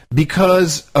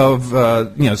because of,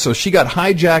 so she got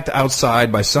hijacked outside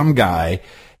by some guy,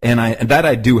 and that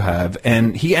I do have,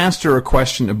 and he asked her a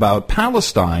question about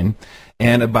Palestine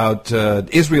and about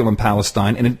Israel and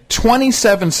Palestine, and in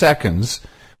 27 seconds,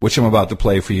 which I'm about to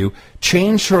play for you,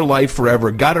 changed her life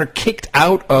forever, got her kicked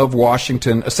out of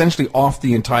Washington, essentially off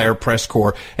the entire press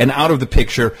corps and out of the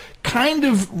picture, kind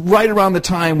of right around the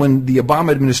time when the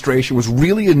Obama administration was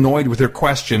really annoyed with her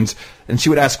questions, and she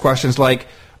would ask questions like,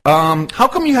 how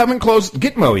come you haven't closed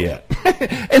Gitmo yet?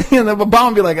 And Obama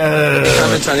would be like,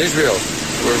 Comments on Israel.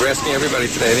 We're asking everybody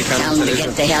today. Any comments on Israel? Tell them to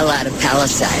get the hell out of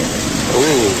Palestine.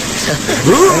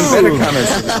 Better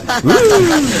comments.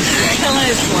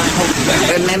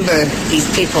 Remember, these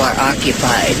people are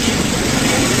occupied,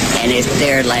 and it's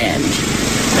their land.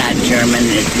 It's not German,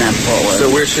 it's not Poland.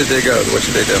 So where should they go? What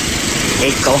should they do?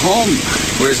 They go home.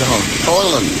 Where's the home?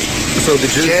 Poland. So the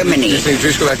Jews, Germany. You think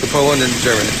Jews go back to Poland and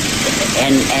Germany?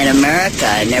 And America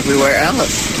and everywhere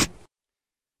else.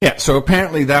 Yeah, so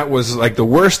apparently that was like the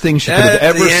worst thing she could have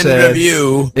ever said.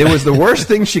 It was the worst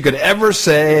thing she could ever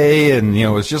say, and it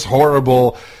was just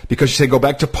horrible because she said go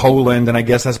back to Poland, and I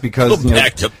guess that's because go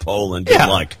back to Poland. Good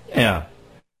luck. Yeah.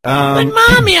 But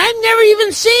Mommy, I've never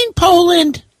even seen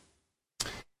Poland.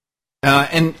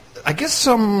 And I guess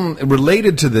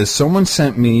related to this, someone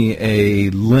sent me a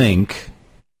link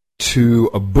to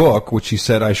a book, which he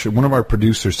said I should. One of our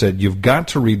producers said you've got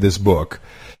to read this book.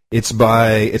 It's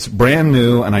brand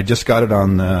new, and I just got it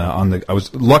on the.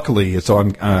 Luckily it's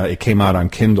on. It came out on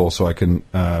Kindle, so I can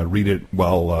read it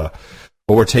while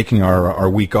we're taking our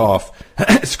week off.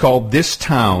 It's called This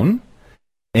Town,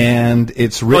 and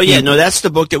it's written. Oh yeah, no, that's the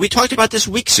book that we talked about this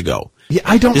weeks ago. Yeah,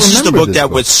 I don't. This remember is the book this that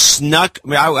was snuck.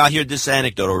 I'll hear this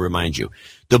anecdote. Will remind you.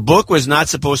 The book was not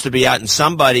supposed to be out, and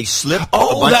somebody slipped a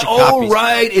bunch of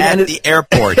copies at the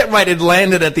airport. Right, it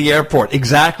landed at the airport.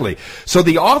 Exactly. So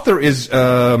the author is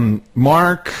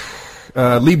Mark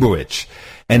Leibowitz,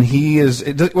 and he is,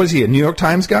 what is he, a New York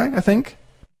Times guy, I think?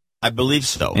 I believe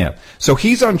so. Yeah. So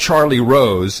he's on Charlie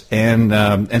Rose, and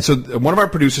so one of our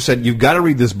producers said, "You've got to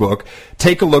read this book.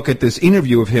 Take a look at this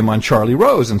interview of him on Charlie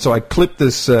Rose." And so I clipped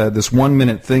this 1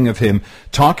 minute thing of him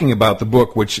talking about the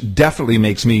book, which definitely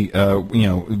makes me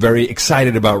very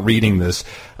excited about reading this.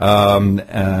 He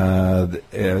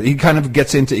kind of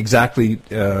gets into exactly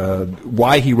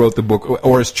why he wrote the book,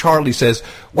 or as Charlie says,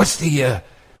 what's the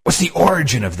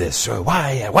origin of this? Or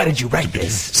why did you write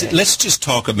this? Let's just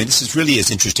talk. I mean, this really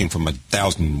is interesting from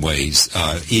 1,000 ways.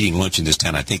 Eating lunch in this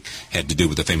town, I think, had to do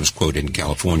with the famous quote in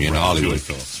California and Hollywood. Julie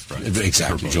Phillips, right.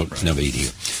 Exactly.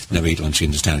 Never eat lunch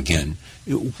in this town again.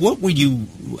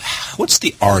 What's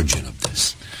the origin of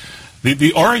this?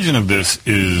 The origin of this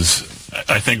is,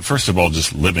 I think, first of all,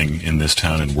 just living in this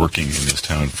town and working in this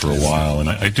town for a while. And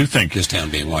I do think this town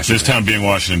being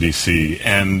Washington, D.C.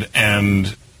 And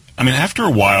I mean, after a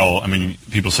while, I mean,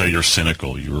 people say you're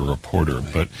cynical, you're a reporter,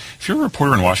 right. But if you're a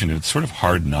reporter in Washington, it's sort of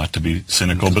hard not to be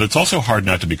cynical, but it's also hard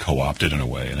not to be co-opted in a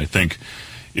way. And I think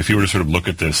if you were to sort of look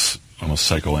at this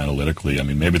almost psychoanalytically, I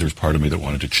mean, maybe there's part of me that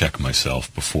wanted to check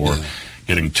myself before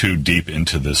getting too deep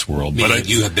into this world. But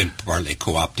you have been partly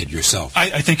co-opted yourself.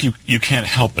 I think you can't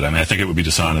help it. I mean, I think it would be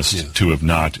dishonest to have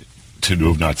not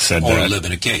said that. Or live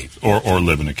in a cave. Or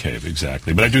live in a cave,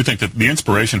 exactly. But I do think that the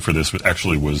inspiration for this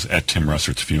actually was at Tim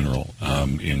Russert's funeral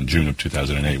in June of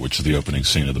 2008, which is the opening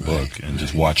scene of the book, and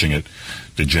just watching it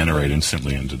degenerate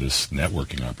instantly into this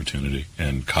networking opportunity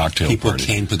and cocktail People party.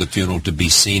 Came to the funeral to be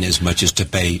seen as much as to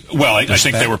pay Well, I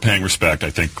think they were paying respect, I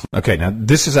think. Okay, now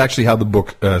this is actually how the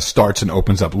book starts and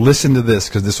opens up. Listen to this,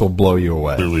 because this will blow you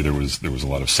away. Clearly there was a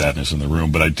lot of sadness in the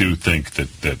room, but I do think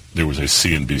that there was a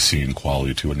see and be seen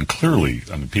quality to it, and clearly,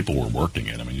 I mean, people were working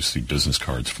it. I mean, you see business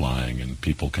cards flying and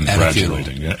people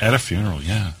congratulating. At a funeral,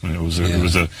 yeah. I mean, it was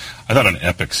I thought, an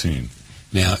epic scene.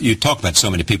 Now, you talk about so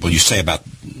many people. You say about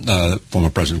former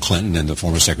President Clinton and the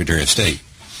former Secretary of State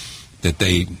that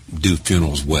they do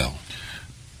funerals well.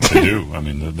 They do. I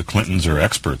mean, the Clintons are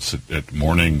experts at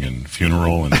mourning and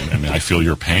funeral, and I mean, I feel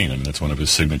your pain. I mean, that's one of his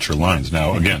signature lines.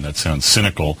 Now, again, that sounds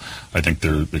cynical. I think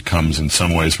it comes in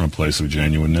some ways from a place of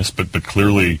genuineness, but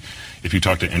clearly, if you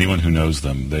talk to anyone who knows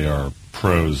them, they are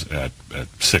pros at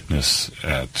sickness,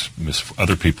 at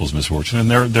other people's misfortune,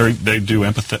 and they do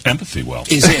empathy well.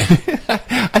 Is it?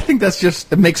 I think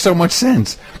it makes so much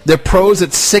sense. They're pros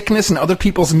at sickness and other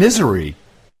people's misery.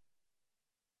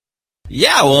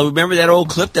 Yeah, well, remember that old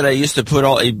clip that I used to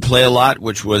play a lot,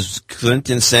 which was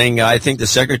Clinton saying, "I think the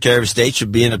Secretary of State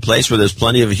should be in a place where there's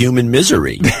plenty of human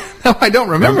misery." No, I don't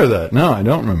remember that. No, I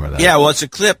don't remember that. Yeah, well, it's a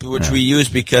clip which we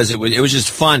used because it was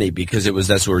just funny, because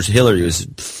that's where Hillary was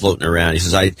floating around. He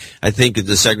says, I think that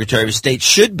the Secretary of State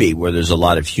should be where there's a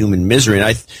lot of human misery, and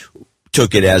I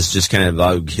took it as just kind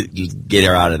of get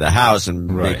her out of the house and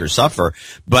make her suffer.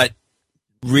 But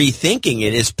rethinking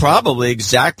it is probably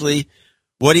exactly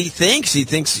what he thinks. He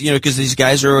thinks, because these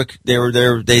guys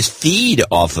they feed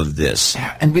off of this.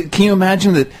 Yeah, and can you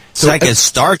imagine that? It's like a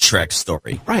Star Trek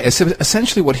story. Right.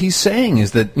 Essentially what he's saying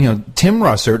is that, Tim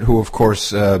Russert, who of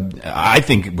course I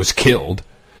think was killed,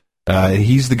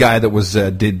 he's the guy that was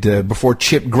before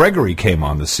Chip Gregory came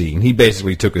on the scene. He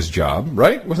basically took his job,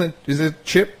 right? Is it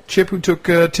Chip who took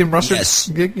Tim Russert's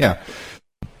gig? Yeah.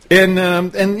 And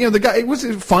the guy, it was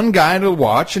a fun guy to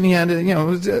watch, and he had it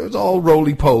was all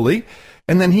roly-poly.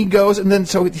 And then he goes, and then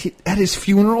at his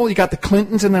funeral, you got the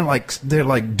Clintons, and they're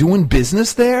like doing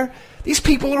business there. These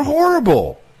people are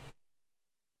horrible.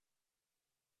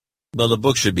 Well, the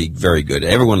book should be very good.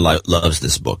 Everyone loves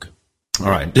this book. All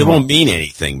right. It won't mean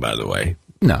anything, by the way.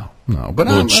 No, but it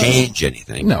won't change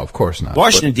anything. No, of course not.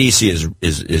 Washington D.C.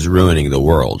 is ruining the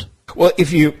world. Well,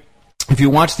 if you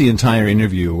watch the entire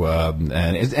interview,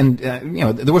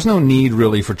 there was no need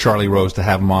really for Charlie Rose to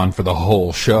have him on for the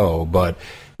whole show, but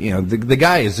the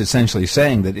guy is essentially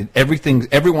saying that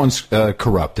everyone's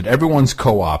corrupted, everyone's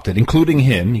co-opted, including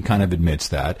him. He kind of admits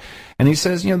that, and he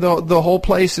says, the whole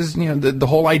place is, the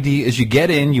whole idea is you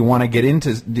get in, you want to get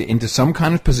into some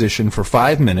kind of position for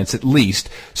 5 minutes at least,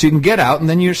 so you can get out, and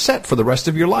then you're set for the rest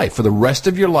of your life. For the rest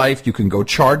of your life, you can go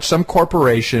charge some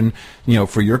corporation,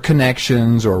 for your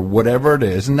connections or whatever it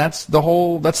is, and that's the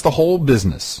whole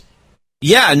business.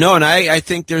 Yeah, no, and I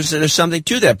think there's something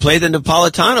to that. Play the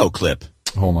Napolitano clip.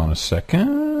 Hold on a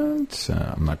second.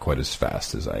 I'm not quite as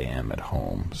fast as I am at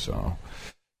home, so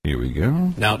here we go.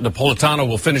 Now, Napolitano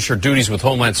will finish her duties with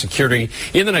Homeland Security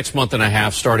in the next month and a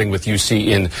half, starting with UC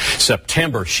in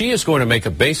September. She is going to make a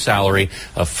base salary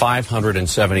of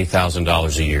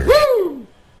 $570,000 a year. Woo!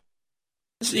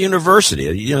 It's a university.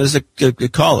 It's a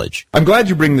college. I'm glad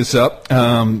you bring this up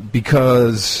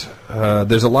because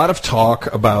there's a lot of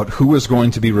talk about who is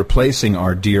going to be replacing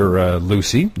our dear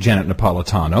Lucy, Janet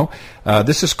Napolitano.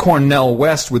 This is Cornel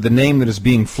West with the name that is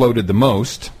being floated the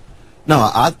most.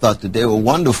 No, I thought that they were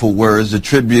wonderful words, a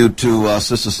tribute to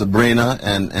Sister Sabrina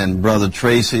and Brother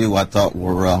Tracy, who I thought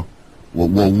were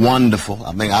wonderful.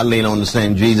 I mean, I lean on the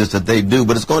same Jesus that they do,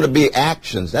 but it's going to be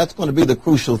actions. That's going to be the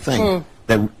crucial thing.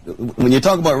 That when you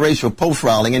talk about racial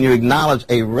profiling and you acknowledge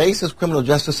a racist criminal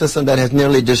justice system that has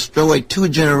nearly destroyed 2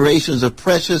 generations of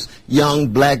precious young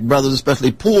black brothers,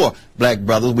 especially poor black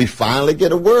brothers, we finally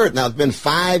get a word. Now, it's been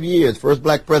 5 years. First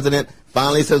black president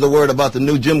finally says a word about the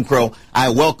new Jim Crow. I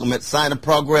welcome it. Sign of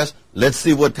progress. Let's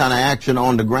see what kind of action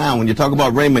on the ground. When you talk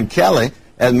about Raymond Kelly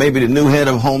as maybe the new head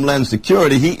of Homeland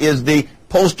Security, he is the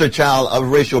poster child of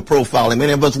racial profiling.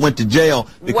 Many of us went to jail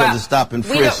because of stop and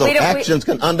frisk. So actions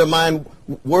can undermine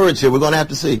words here. We're going to have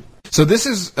to see. So this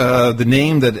is the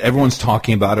name that everyone's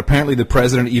talking about. Apparently the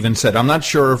president even said, I'm not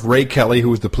sure if Ray Kelly, who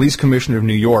was the police commissioner of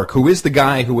New York, who is the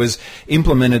guy who has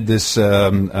implemented this,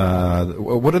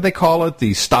 what do they call it?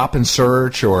 The stop and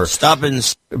search or... Stop and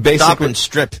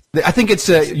strip. I think it's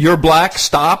you're black,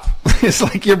 stop. It's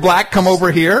like you're black, come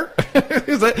over here.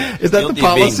 Is that the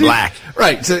policy? Being black.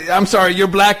 Right. So, I'm sorry, you're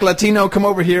black, Latino, come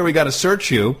over here, we got to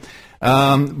search you.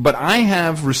 But I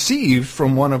have received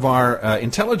from one of our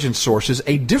intelligence sources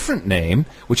a different name,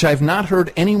 which I've not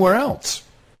heard anywhere else.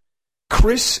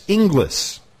 Chris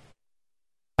Inglis.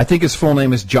 I think his full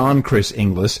name is John Chris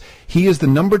Inglis. He is the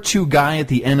number 2 guy at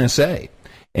the NSA.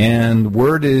 And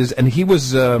word is, and he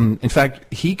was, in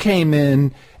fact, he came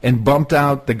in and bumped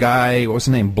out the guy, what was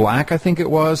his name, Black, I think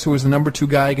it was, who was the number 2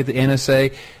 guy at the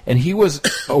NSA. And he was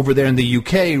over there in the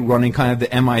UK running kind of the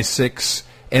MI6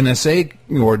 NSA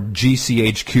or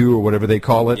GCHQ or whatever they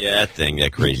call it. Yeah,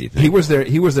 that crazy thing. He was their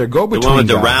go-between. The one with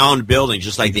the guy. Round building,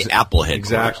 just like the Apple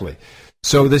headquarters. Exactly.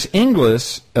 So this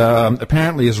Inglis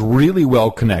apparently is really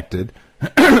well connected,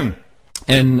 and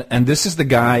this is the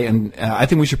guy, and I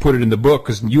think we should put it in the book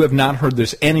because you have not heard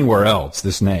this anywhere else.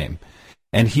 This name,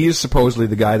 and he is supposedly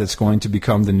the guy that's going to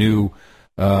become the new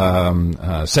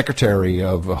Secretary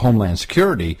of Homeland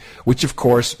Security, which of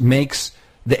course makes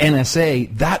the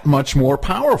NSA that much more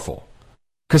powerful,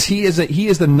 because he is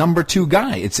the number 2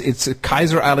 guy. It's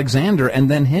Kaiser Alexander and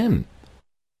then him.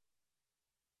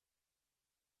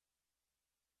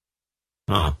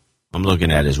 Huh. I'm looking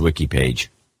at his wiki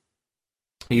page.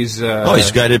 He's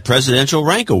he's got a Presidential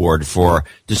Rank Award for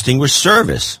distinguished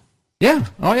service. Yeah.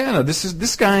 Oh yeah. No,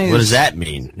 this guy. What does that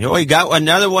mean? He got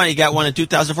another one. He got one in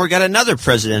 2004. He got another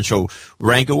Presidential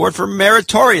Rank Award for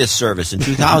meritorious service in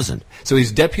 2000. So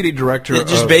he's deputy director. They're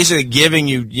just basically giving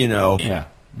you, Yeah.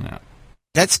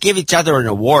 Let's give each other an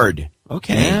award.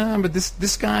 Okay. Yeah, but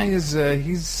this guy is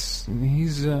he's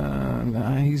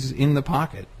in the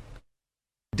pocket.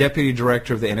 Deputy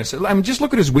director of the NSA. I mean, just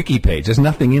look at his wiki page. There's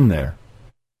nothing in there.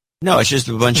 No, it's just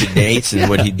a bunch of dates and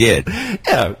what he did.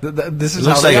 Yeah, this is it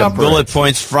looks how they like operate. bullet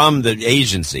points from the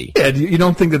agency. Yeah, you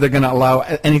don't think that they're going to allow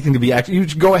anything to be active? You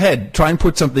go ahead, try and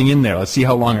put something in there. Let's see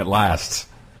how long it lasts.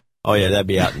 Oh yeah, that'd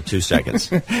be out in 2 seconds.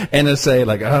 NSA,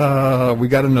 like, we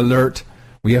got an alert.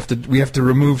 We have to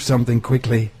remove something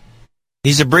quickly.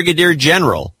 He's a brigadier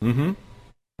general. Mm-hmm.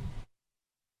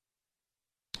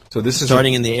 So this is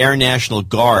starting in the Air National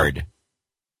Guard.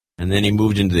 And then he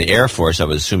moved into the Air Force. I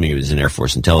was assuming he was in Air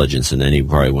Force Intelligence, and then he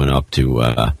probably went up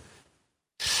to...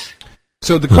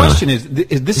 So the question is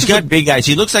this he's got big eyes.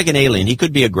 He looks like an alien. He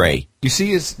could be a gray. You see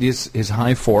his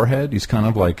high forehead? He's kind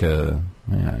of like a...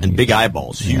 and big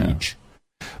eyeballs, huge.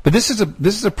 Yeah. But this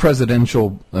is a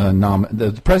presidential...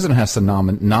 the president has to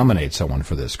nominate someone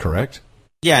for this, correct?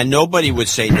 Yeah, nobody would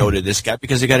say no to this guy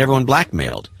because they got everyone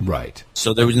blackmailed. Right.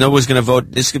 So no one's going to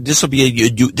vote. This will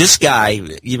be this guy,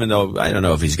 even though I don't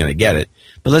know if he's going to get it.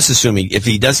 But let's assume if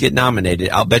he does get nominated,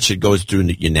 I'll bet you it goes through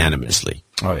unanimously.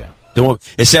 Oh, yeah.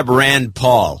 Except Rand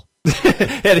Paul.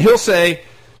 And he'll say,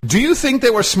 do you think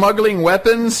they were smuggling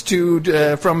weapons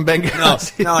from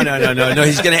Benghazi? No.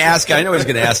 He's going to ask. I know he's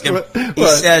going to ask him. He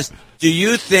says, do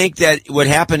you think that what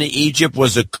happened in Egypt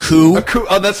was a coup? A coup?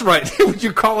 Oh, that's right. Would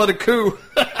you call it a coup?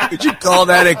 Would you call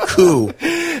that a coup?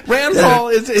 Rand Paul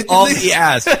is all he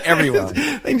asks everyone.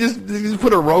 They just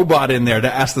put a robot in there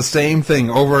to ask the same thing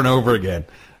over and over again.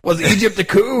 Was Egypt a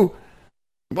coup?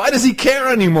 Why does he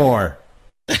care anymore?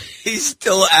 He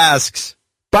still asks.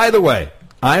 By the way,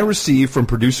 I received from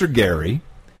producer Gary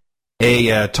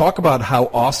a talk about how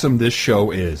awesome this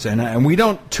show is, and we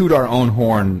don't toot our own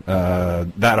horn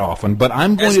that often, but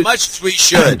I'm going as much as we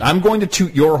should. I'm going to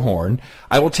toot your horn.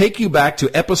 I will take you back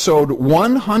to episode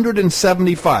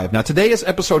 175. Now today is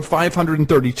episode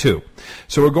 532,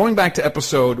 so we're going back to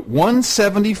episode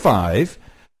 175.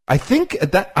 I think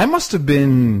that I must have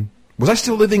been Was I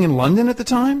still living in London at the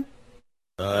time?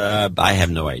 I have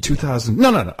no idea. 2000.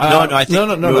 No. I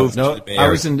think No. I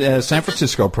was in San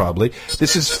Francisco probably.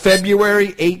 This is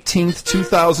February 18th,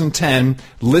 2010.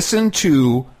 Listen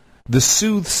to the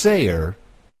soothsayer,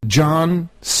 John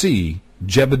C.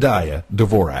 Jebediah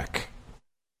Dvorak.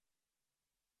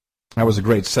 That was a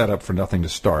great setup for nothing to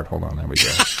start. Hold on, there we go.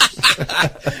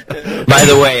 By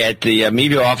the way, at the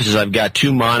media offices, I've got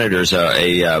two monitors.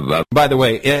 By the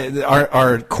way,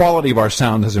 our quality of our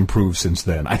sound has improved since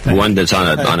then, I think. One that's on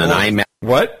an iMac.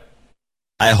 What?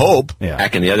 I hope. Yeah.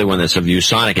 Back and the other one that's a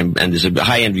ViewSonic, and there's a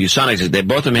high-end ViewSonic. They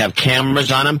both of them have cameras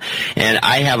on them, and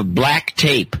I have black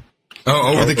tape.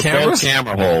 Oh, over the cameras?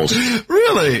 Camera holes.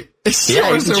 Really? Yeah,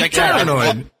 you can so check it out.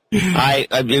 paranoid.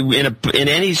 In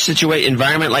any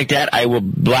environment like that, I will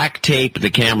black tape the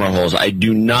camera holes. I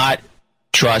do not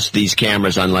trust these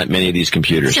cameras, unlike many of these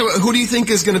computers. Okay, well, who do you think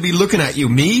is going to be looking at you?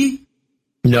 Me?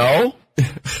 No.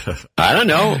 I don't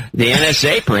know. The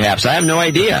NSA, perhaps. I have no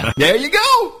idea. There you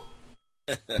go.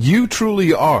 You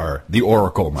truly are the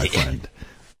Oracle, my friend.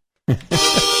 The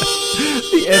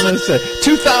NSA.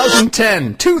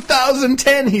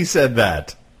 2010, he said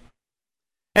that.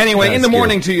 Anyway, That's in the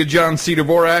morning good. to you, John C.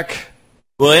 Dvorak.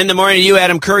 Well, in the morning to you,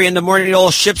 Adam Curry. In the morning to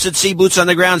all ships at sea, boots on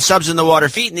the ground, subs in the water,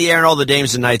 feet in the air, and all the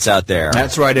dames and knights out there.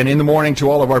 That's right. And in the morning to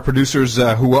all of our producers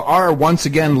who are once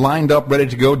again lined up, ready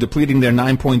to go, depleting their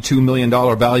 $9.2 million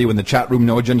value in the chat room,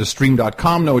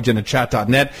 noagendastream.com,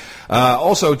 noagendachat.net.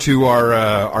 Also to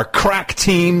our crack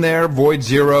team there, Void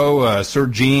Zero, Sir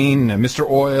Gene, Mr.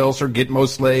 Oil, Sir Gitmo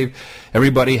Slave,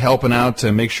 everybody helping out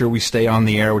to make sure we stay on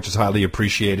the air, which is highly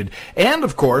appreciated. And,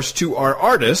 of course, to our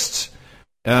artists.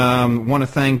 Want to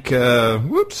thank,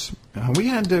 we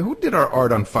had, who did our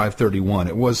art on 531?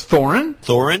 It was Thorin.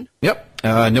 Thorin? Yep.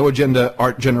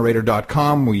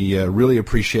 NoAgendaArtGenerator.com. We really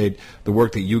appreciate the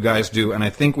work that you guys do, and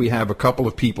I think we have a couple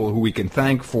of people who we can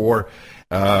thank for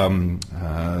helping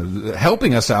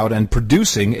us out and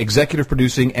producing, executive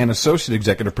producing and associate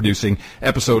executive producing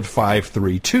episode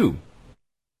 532.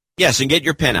 Yes, and get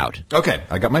your pen out. Okay,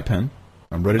 I got my pen.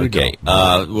 I'm ready to go.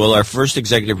 Well, our first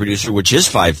executive producer, which is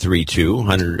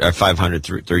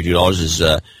 $532, is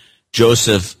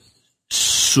Joseph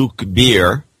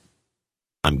Sukbir,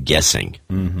 I'm guessing.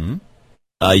 Mm-hmm.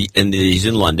 And he's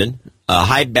in London.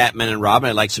 Hi, Batman and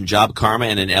Robin. I'd like some job karma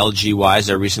and an LG wise.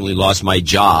 I recently lost my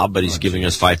job, but he's giving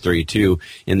us $532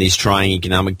 in these trying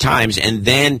economic times. And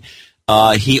then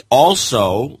he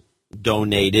also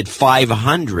donated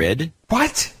 $500.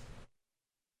 What?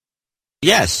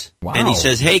 Yes. Wow. And he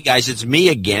says, hey, guys, it's me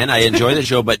again. I enjoy the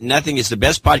show, but nothing is the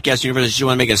best podcast in the universe. I just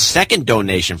want to make a second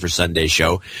donation for Sunday's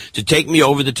show to take me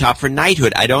over the top for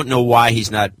knighthood. I don't know why he's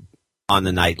not on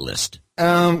the knight list.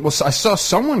 Well, so I saw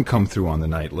someone come through on the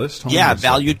knight list. Hold on a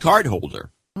valued card holder.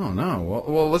 Oh, no.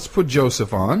 Well, let's put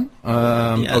Joseph on.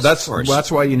 Yes, that's of course.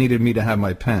 that's why you needed me to have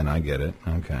my pen. I get it.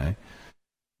 Okay.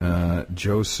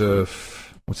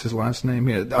 Joseph, what's his last name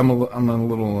here? I'm a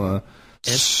little...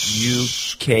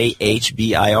 Sukhbir.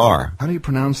 How do you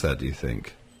pronounce that, do you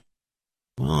think?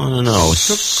 Well, I don't know.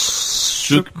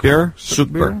 Sukbir?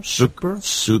 Sukbir.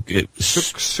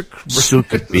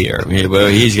 Well,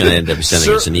 he's going to end up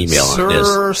sending us an email on this.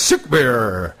 Sir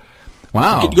Sukbir.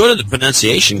 Wow. You could go to the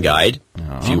pronunciation guide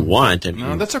if you want.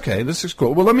 No, that's okay. This is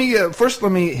cool. Well, let me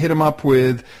hit him up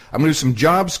with, I'm going to do some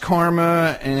jobs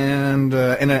karma and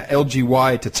an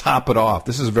LGY to top it off.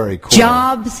 This is very cool.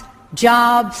 Jobs,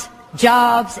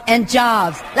 and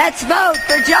jobs. Let's vote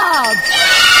for jobs.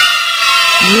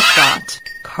 You've got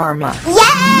karma.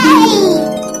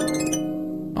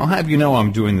 I'll have you know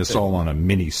I'm doing this all on a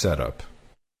mini setup.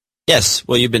 Yes.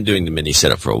 Well, you've been doing the mini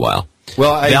setup for a while.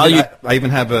 Well, I even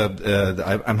have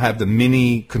I have the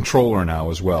mini controller now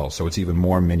as well, so it's even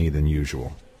more mini than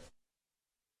usual.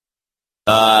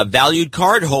 Valued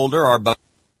card holder, our buddy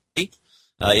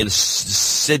in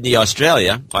Sydney,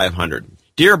 Australia, 500.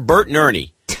 Dear Bert and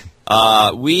Ernie,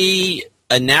 we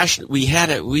a national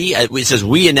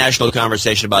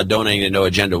conversation about donating to No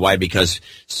Agenda. Why? Because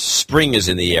spring is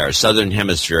in the air, southern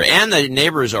hemisphere, and the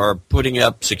neighbors are putting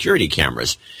up security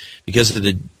cameras because of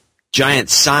the giant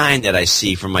sign that I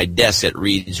see from my desk that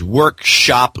reads "Work,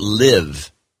 Shop,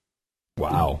 Live."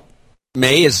 Wow.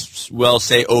 May as well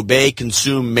say obey,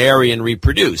 consume, marry, and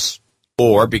reproduce.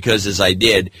 Or, because as I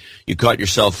did, you caught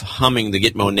yourself humming the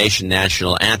Gitmo Nation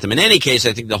national anthem. In any case,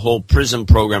 I think the whole PRISM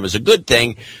program is a good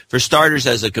thing. For starters,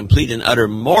 as a complete and utter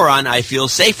moron, I feel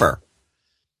safer.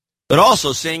 But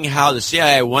also, seeing how the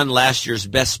CIA won last year's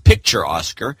Best Picture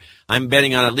Oscar, I'm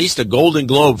betting on at least a Golden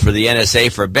Globe for the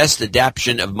NSA for best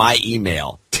adaptation of my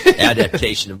email.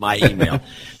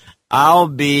 I'll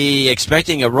be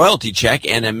expecting a royalty check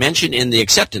and a mention in the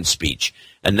acceptance speech.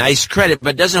 A nice credit,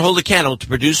 but doesn't hold a candle to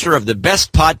producer of the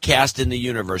best podcast in the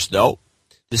universe, though.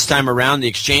 This time around, the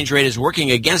exchange rate is working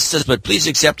against us, but please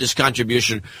accept his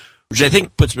contribution, which I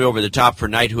think puts me over the top for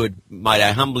knighthood. Might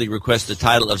I humbly request the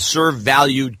title of Sir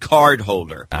Valued Card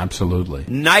Holder. Absolutely.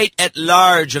 Knight at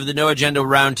large of the No Agenda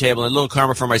Roundtable, and a little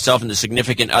karma for myself and the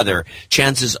significant other.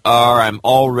 Chances are I'm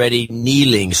already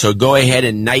kneeling, so go ahead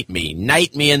and knight me.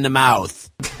 Knight me in the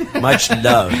mouth. Much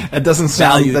love. That doesn't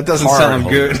sound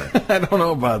good. I don't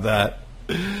know about that.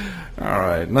 All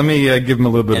right, let me give him a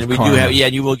little bit of karma.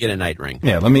 You will get a night ring.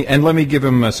 Yeah, let me give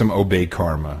him some obey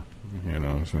karma. You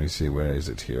know, let me see, where is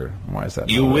it here? Why is that?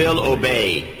 You will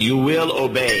obey. You will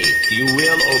obey. You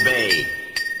will obey.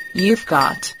 You've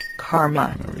got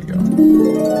karma. There we go.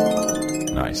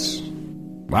 Nice.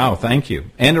 Wow, thank you.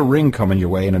 And a ring coming your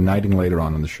way and a knighting later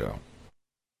on in the show.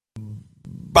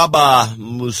 Baba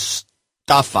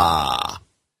Mustafa.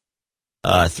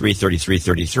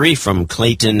 33333 from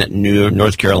Clayton,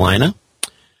 North Carolina.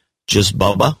 Just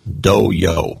Bubba,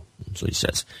 do-yo. That's what he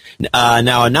says.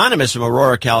 Now, Anonymous from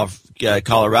Aurora,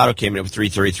 Colorado came in with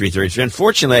 33333.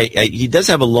 Unfortunately, he does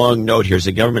have a long note here as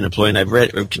a government employee, and I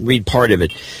can read part of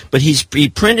it. But he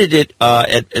printed it,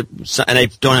 and I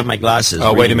don't have my glasses.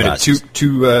 Oh, wait a minute.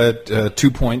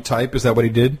 2-point type, is that what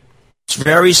he did? It's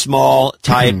very small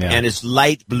type, and it's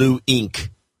light blue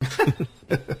ink.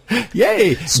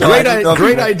 Yay! So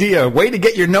great idea. Way to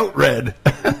get your note read.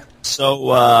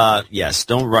 So, yes,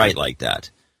 don't write like that.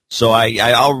 So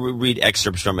I'll read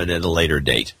excerpts from it at a later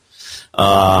date.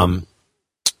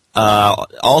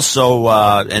 Also,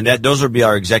 and those will be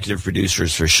our executive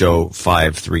producers for show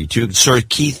 532. Sir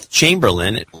Keith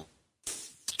Chamberlain,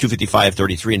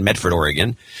 25533 in Medford,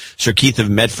 Oregon. Sir Keith of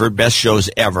Medford, best shows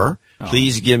ever. Oh.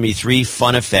 Please give me 3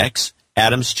 fun effects.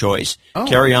 Adam's Choice. Oh.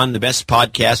 Carry on, the best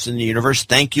podcast in the universe.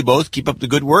 Thank you both. Keep up the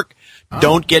good work. Oh.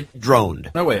 Don't get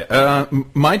droned. No, wait.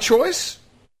 My choice?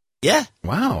 Yeah.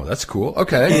 Wow, that's cool.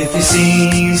 Okay. If you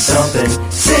see something,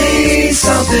 say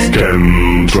something.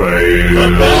 Chemtrail. The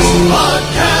best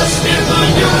podcast in the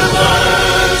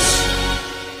universe.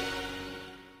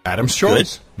 Adam's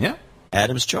Choice. Good. Yeah.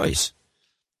 Adam's Choice.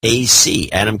 AC.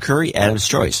 Adam Curry. Adam's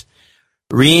Choice.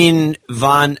 Rien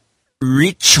van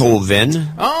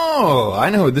Richthofen. Oh,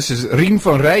 I know. This is Rien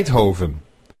van Richthofen.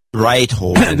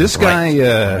 Richthofen. This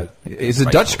guy is a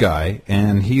Dutch guy,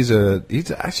 and he's a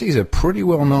pretty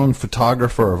well-known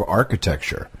photographer of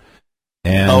architecture.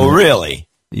 And oh, really?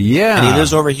 Yeah. And he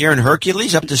lives over here in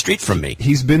Hercules, up the street from me.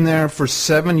 He's been there for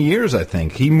 7 years, I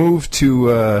think. He moved to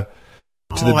the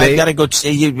Bay. I gotta go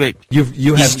see you.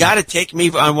 He's got to take me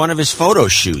on one of his photo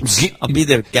shoots. I'll be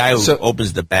the guy who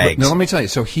opens the bags. No, let me tell you.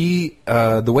 So he,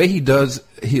 the way he does,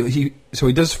 he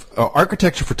does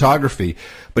architecture photography,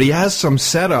 but he has some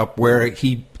setup where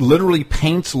he literally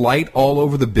paints light all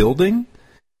over the building.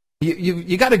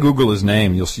 You got to Google his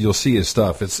name. You'll see his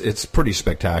stuff. It's pretty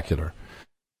spectacular.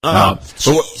 But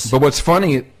what's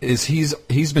funny is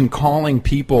he's been calling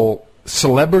people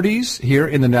celebrities here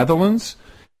in the Netherlands.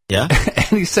 Yeah, and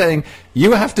he's saying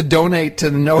you have to donate to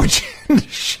the No Agenda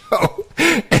show,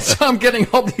 and so I'm getting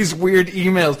all these weird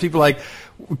emails. People like,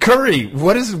 Curry,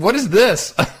 what is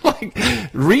this? I'm like,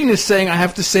 Reen is saying I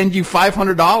have to send you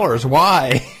 $500.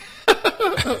 Why?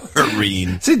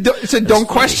 Reen said don't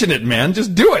question it, man.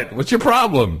 Just do it. What's your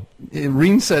problem?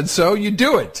 Reen said so. You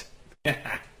do it.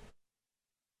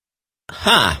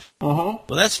 Huh. Uh-huh.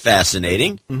 Well, that's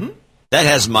fascinating. Mm-hmm. That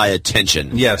has my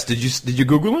attention. Yes. Did you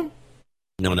Google him?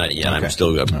 No, not yet. Okay. I'm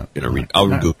still going to read. I'll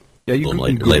Google him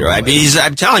later. Google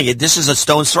I'm telling you, this is a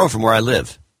stone's throw from where I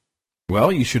live.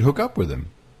 Well, you should hook up with him.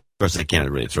 Of course, I can't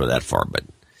really throw that far, but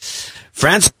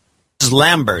Francis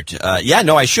Lambert.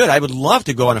 I should. I would love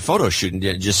to go on a photo shoot and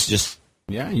just.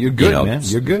 Yeah, you're good, man.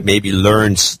 You're good. Maybe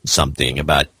learn something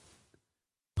about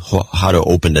how to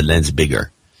open the lens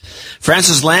bigger.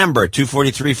 Francis Lambert,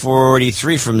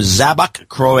 24343 from Zabak,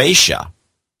 Croatia,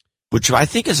 which I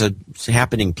think is a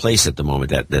happening place at the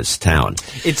moment, this town.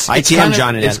 It's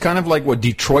kind of like what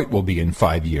Detroit will be in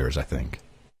 5 years, I think.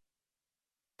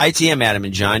 ITM, Adam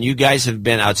and John, you guys have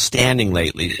been outstanding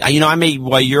lately.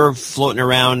 While you're floating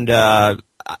around,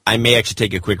 I may actually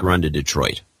take a quick run to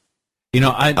Detroit.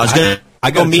 I was going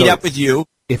to meet up with you.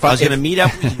 I was going to meet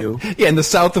up with you. Yeah, in the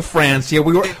south of France. Yeah,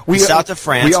 south of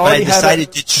France, but I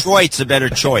decided Detroit's a better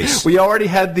choice. We already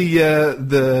had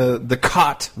the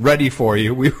cot ready for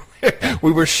you.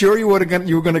 We were sure you were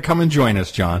going to come and join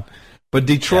us, John. But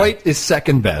Detroit is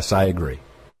second best. I agree.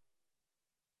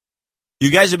 You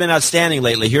guys have been outstanding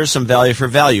lately. Here's some value for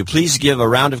value. Please give a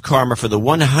round of karma for the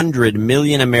 100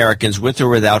 million Americans with or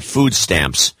without food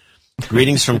stamps.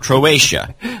 Greetings from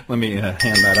Croatia. Let me hand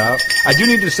that out. I do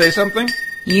need to say something.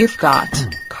 You've got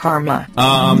karma.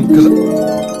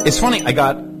 Because it's funny, I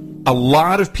got a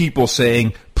lot of people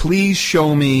saying, please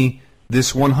show me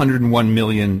this 101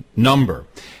 million number.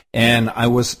 And I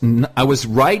was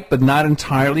right, but not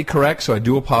entirely correct, so I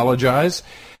do apologize.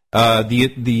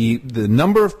 The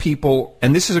number of people,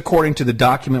 and this is according to the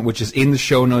document which is in the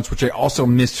show notes, which I also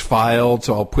misfiled,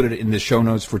 so I'll put it in the show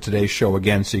notes for today's show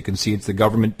again, so you can see it's the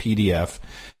government PDF,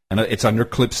 and it's under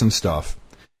clips and stuff.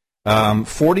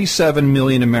 47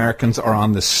 million Americans are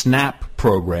on the SNAP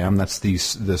program. That's the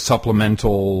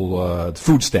supplemental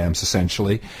food stamps,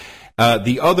 essentially.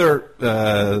 The other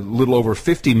little over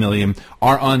 50 million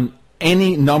are on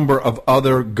any number of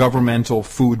other governmental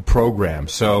food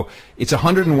programs. So it's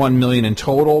 101 million in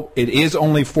total. It is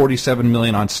only 47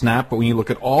 million on SNAP, but when you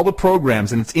look at all the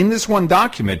programs, and it's in this one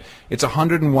document, it's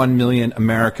 101 million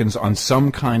Americans on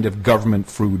some kind of government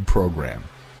food program.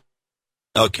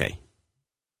 Okay.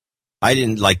 I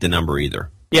didn't like the number either.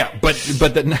 Yeah, but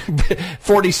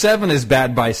 47 is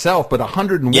bad by itself, but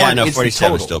 101 is 47 the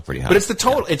total. is still pretty high. But it's the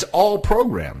total. Yeah. It's all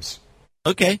programs.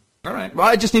 Okay. All right. Well,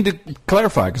 I just need to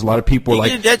clarify because a lot of people are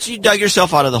like, you dug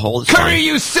yourself out of the hole. It's Curry, fine.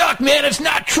 you suck, man. It's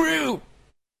not true.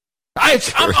 I'm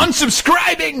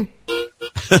unsubscribing.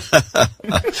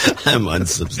 I'm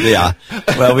unsubscribed. Yeah.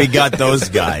 Well, we got those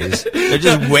guys. They're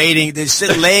just waiting. They're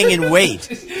laying in wait.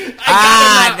 They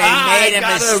made a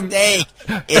mistake.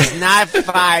 It's not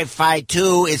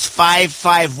 552. It's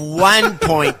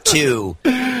 551.2.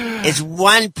 It's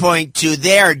 1.2.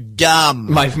 They're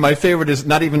dumb. My favorite is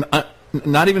not even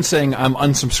saying I'm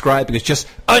unsubscribing. It's just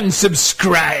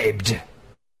unsubscribed.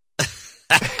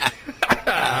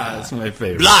 That's my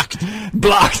favorite.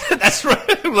 Blocked. That's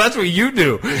right. Well, that's what you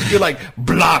do. You're like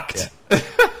blocked.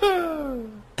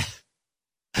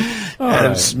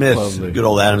 Adam Smith, lovely. Good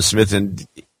old Adam Smith, and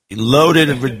loaded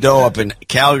Rideau up in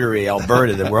Calgary,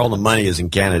 Alberta, where all the money is in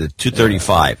Canada.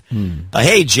 235.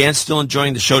 Hey, Jan, still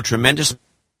enjoying the show tremendously,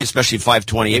 especially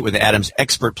 528 with Adam's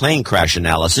expert plane crash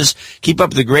analysis. Keep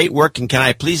up the great work, and can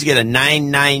I please get a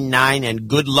 999 and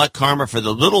good luck karma for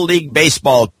the Little League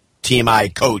Baseball team I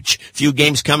coach? Few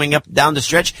games coming up down the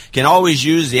stretch. Can always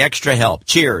use the extra help.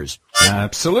 Cheers.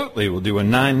 Absolutely. We'll do a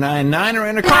 999er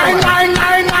and a karma.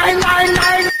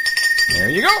 99999. There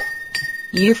you go.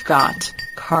 You've got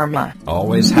karma.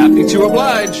 Always happy to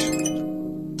oblige.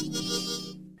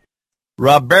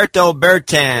 Roberto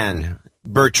Bertrand,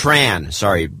 Roberto,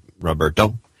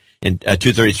 in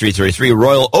 23333,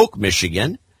 Royal Oak,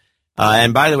 Michigan.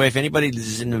 And by the way, if anybody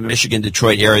is in the Michigan,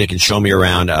 Detroit area can show me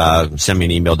around, send me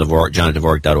an email,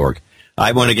 john@dvorak.org.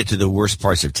 I want to get to the worst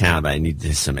parts of town, but I need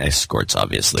some escorts,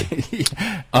 obviously.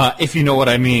 If you know what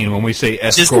I mean when we say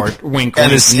escort, just wink,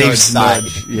 and a safe side.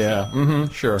 Yeah,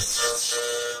 sure.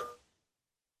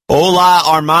 Hola,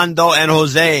 Armando and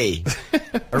Jose.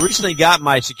 I recently got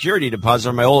my security deposit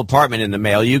on my old apartment in the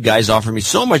mail. You guys offer me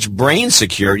so much brain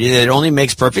security that it only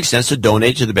makes perfect sense to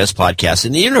donate to the best podcast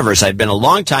in the universe. I've been a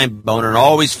long-time boner and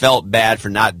always felt bad for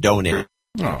not donating.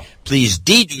 Oh. Please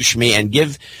de-douche me and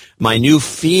give my new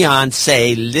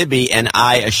fiancée, Libby, and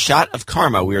I a shot of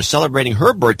karma. We are celebrating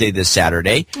her birthday this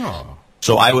Saturday. Oh.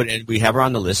 So we have her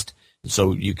on the list.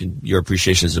 So your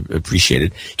appreciation is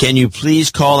appreciated. Can you please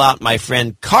call out my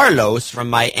friend Carlos from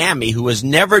Miami, who has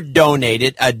never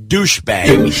donated a douchebag?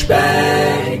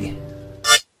 Douchebag.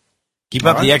 Keep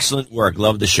up the excellent work.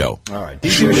 Love the show. All right.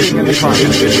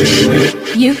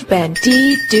 You've been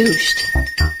de-douched.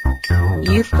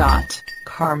 You've got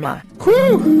karma.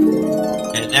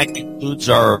 And that concludes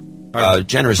our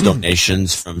generous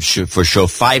donations for show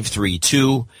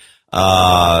 532.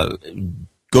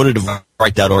 Go to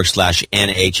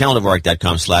Dvorak.org/NA,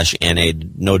 channeldvorak.com/NA,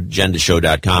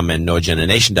 noagendashow.com, and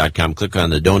noagendanation.com. Click on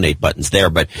the donate buttons there.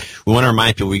 But we want to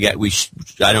remind people, I don't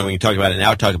know if we can talk about it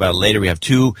now, talk about it later. We have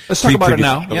two. Let's talk about it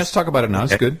now. Yeah, let's talk about it now.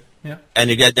 It's good. Yeah. And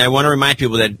again, I want to remind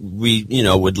people that we,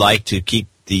 would like to keep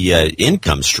the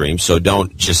income stream, so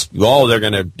don't just, they're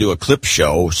going to do a clip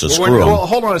show, so screw them. Well,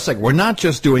 hold on a second. We're not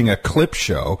just doing a clip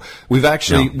show. We've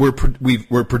actually, we're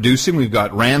producing. We've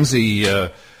got Ramsey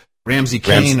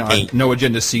Kane on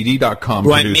noagendacd.com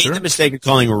Well, producer. I made the mistake of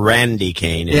calling Randy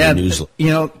Kane in the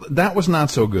newsletter. That was not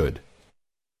so good.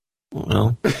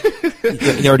 Well,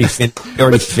 he already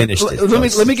finished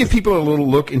it. Let me give people a little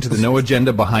look into the No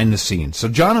Agenda behind the scenes. So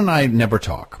John and I never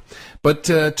talk, but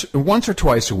once or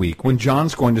twice a week, when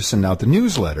John's going to send out the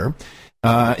newsletter,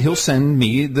 he'll send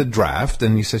me the draft,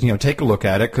 and he says, take a look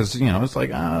at it, because, it's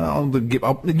like,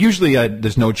 usually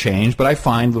there's no change, but I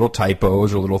find little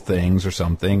typos or little things or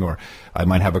something, or I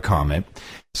might have a comment.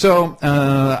 So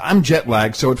I'm jet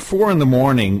lagged, so at 4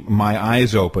 a.m, my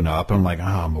eyes open up, and I'm like,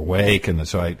 I'm awake, and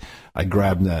so I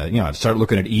grab I start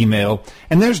looking at email,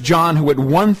 and there's John, who at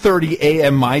 1:30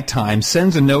 a.m. my time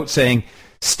sends a note saying,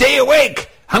 "Stay awake!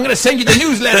 I'm going to send you the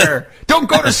newsletter! Don't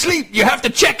go to sleep! You have to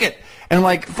check it!" And I'm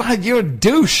like, "Fuck, you're a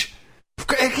douche."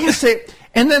 I can't say.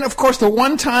 And then, of course, the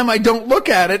one time I don't look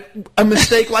at it, a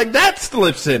mistake like that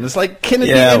slips in. It's like, can it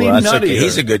be any nuttier? Okay.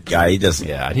 He's a good guy. He doesn't.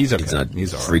 Yeah, he's okay. He's not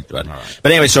he's freaked out. Right.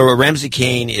 But anyway, so Ramsey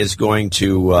Kane is going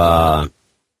to.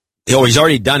 He's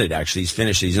already done it. Actually, he's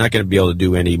finished it. He's not going to be able to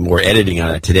do any more editing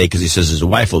on it today because he says his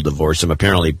wife will divorce him.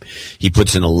 Apparently, he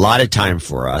puts in a lot of time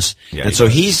for us, and so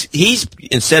he's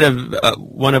instead of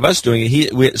one of us doing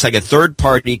it, it's like a third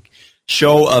party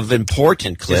show of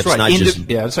important clips, right. not just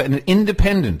it's an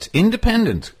independent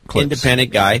clips.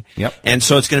 Independent guy. Yep. And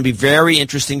so it's going to be a very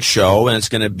interesting show, and it's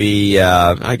going to be,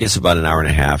 I guess, about an hour and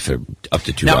a half, up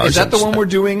to 2 hours. Now, is that the one we're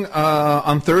doing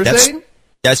on Thursday?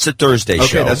 That's the Thursday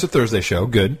show. Okay, that's the Thursday show.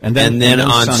 Good. And then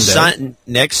on Sunday.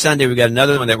 Next Sunday, we got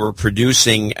another one that we're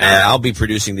producing. I'll be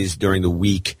producing these during the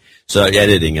week. So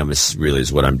editing them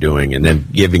is what I'm doing, and then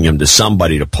giving them to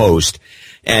somebody to post.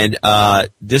 And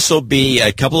this will be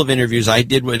a couple of interviews. I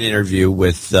did an interview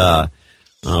with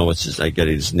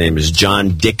his name is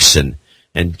John Dixon.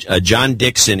 And John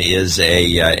Dixon is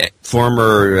a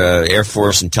former Air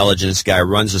Force intelligence guy,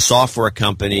 runs a software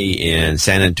company in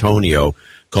San Antonio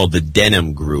called the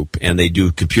Denim Group, and they do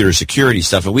computer security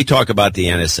stuff. And we talk about the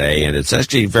NSA, and it's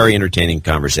actually a very entertaining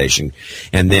conversation.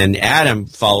 And then Adam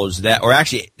follows that, or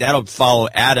actually that'll follow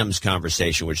Adam's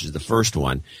conversation, which is the first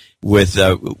one, with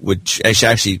which is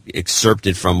actually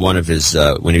excerpted from one of his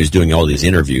when he was doing all these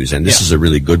interviews. And this is a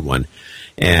really good one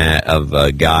of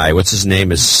a guy. What's his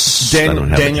name? Is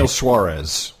Daniel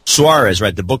Suarez. Suarez,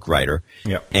 right? The book writer.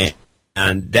 Yeah.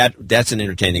 And that's an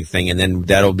entertaining thing, and then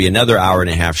that'll be another hour and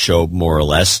a half show, more or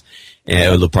less.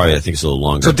 And it'll probably, I think, it's a little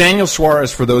longer. So Daniel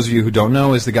Suarez, for those of you who don't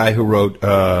know, is the guy who wrote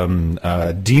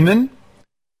Demon,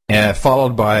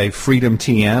 followed by Freedom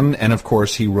TM, and of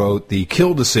course he wrote The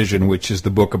Kill Decision, which is the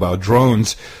book about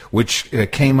drones, which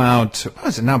came out. What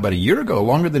is it now? About a year ago,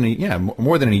 more than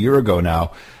a year ago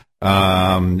now.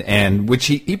 And which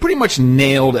he pretty much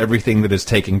nailed everything that is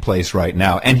taking place right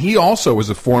now. And he also was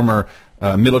a former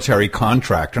military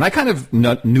contractor, and I kind of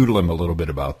noodle him a little bit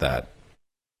about that.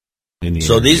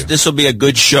 So this will be a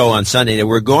good show on Sunday.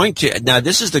 We're going to now.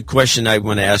 This is the question I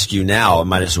want to ask you now. I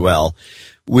might as well.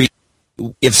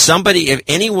 If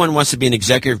anyone wants to be an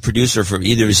executive producer for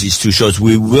either of these two shows,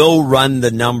 we will run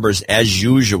the numbers as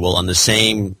usual on the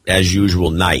same as usual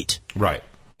night. Right.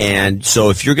 And so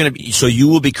if you're going to be, so you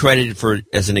will be credited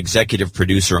as an executive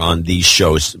producer on these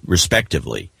shows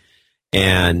respectively.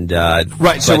 And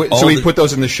right, so we put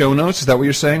those in the show notes. Is that what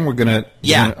you're saying? We're gonna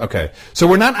okay. So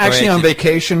we're not actually on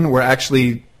vacation. We're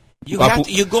actually you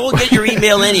go and get your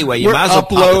email anyway. You we're might as well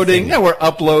uploading. Yeah, we're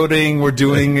uploading. We're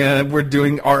doing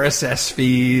RSS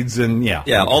feeds and yeah.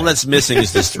 All that's missing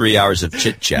is this 3 hours of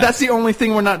chit chat. That's the only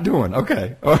thing we're not doing.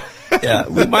 Okay. Yeah,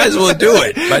 we might as well do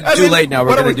it. But too late now.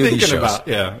 We're going to do these shows. About?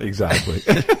 Yeah, exactly.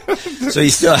 So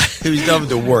he's still have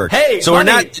to work. Hey, so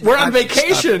we're on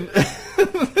vacation.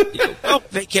 Well,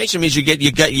 vacation means you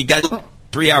got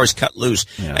 3 hours cut loose.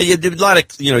 Yeah. You did a lot of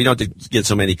you don't have to get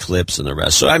so many clips and the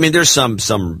rest. So I mean, there's some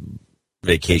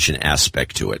vacation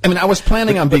aspect to it. I mean, I was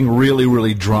planning on being really,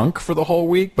 really drunk for the whole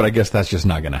week, but I guess that's just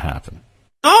not going to happen.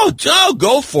 Oh,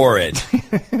 go for it.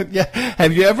 Yeah.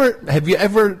 Have you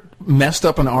ever messed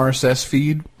up an RSS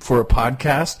feed for a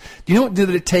podcast? Do you know that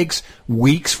it takes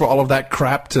weeks for all of that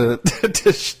crap to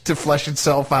flesh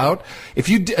itself out? If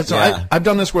you I've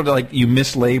done this where you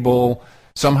mislabel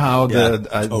somehow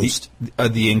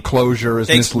the enclosure is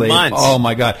mislabeled. Months. Oh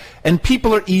my God! And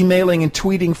people are emailing and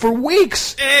tweeting for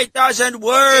weeks. It doesn't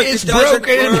work. It's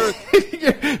broken.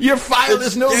 Your file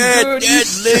is no good.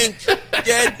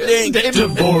 Dead link.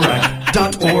 Dvorak.org/NA.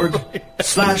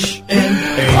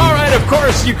 All right, of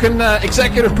course, you can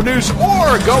executive produce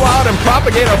or go out and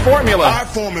propagate our formula. Our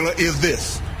formula is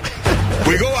this.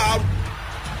 We go out,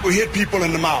 we hit people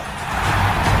in the mouth.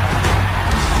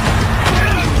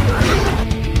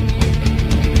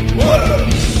 Order!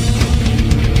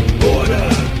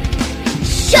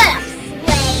 Shut up,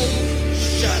 slave.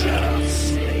 Shut up,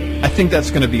 slave. I think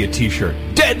that's going to be a T-shirt.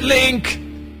 Dead link!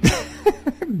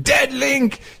 Dead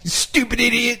link! You stupid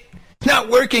idiot! It's not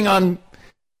working on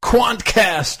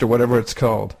Quantcast or whatever it's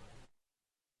called.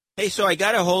 Hey, so I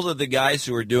got a hold of the guys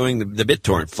who are doing the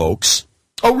BitTorrent folks.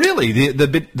 Oh, really? The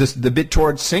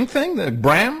BitTorrent sync thing? The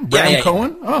Bram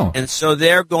Cohen? Oh. And so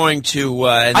they're going to,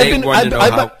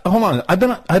 hold on.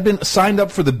 I've been signed up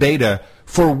for the beta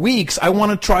for weeks. I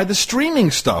want to try the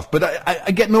streaming stuff, but I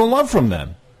get no love from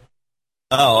them.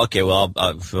 Oh, okay. Well,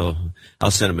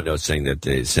 I'll send them a note saying that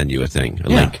they send you a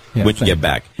link when you get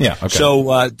back. Yeah. Okay.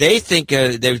 So they think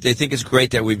they think it's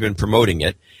great that we've been promoting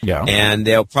it. Yeah. And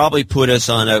they'll probably put us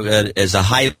on as a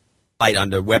highlight on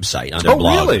their website, on their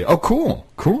blog. Oh, really? Oh, cool.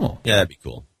 Yeah, that'd be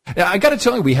cool. Yeah, I got to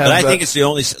tell you, we have. But I think it's the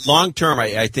only long term.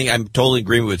 I think I'm totally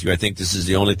agreeing with you. I think this is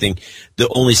the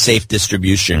only safe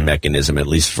distribution mechanism, at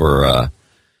least for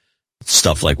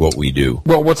stuff like what we do.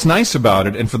 Well, what's nice about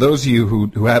it, and for those of you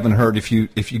who haven't heard, if you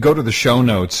go to the show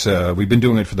notes, we've been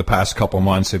doing it for the past couple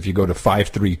months. If you go to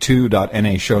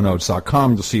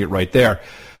 532.nashownotes.com, you'll see it right there.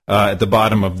 At the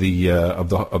bottom of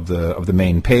the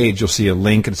main page, you'll see a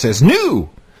link and it says new.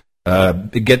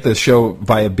 Get the show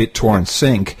via BitTorrent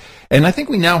sync, and I think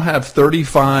we now have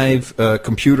 35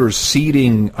 computers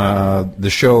seeding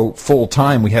the show full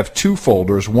time. We have 2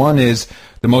 folders. One is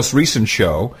the most recent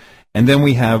show, and then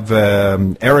we have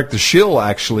Eric the Shill,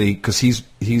 actually, because he's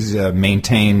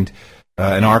maintained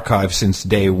an archive since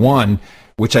day one,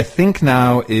 which I think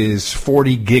now is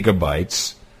 40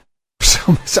 gigabytes,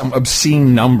 some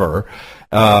obscene number.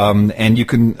 And you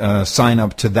can sign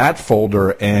up to that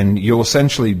folder, and you'll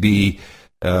essentially be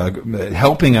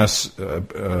helping us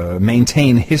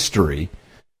maintain history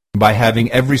by having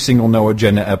every single No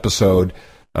Agenda episode.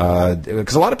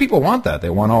 Because a lot of people want that; they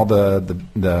want all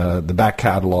the back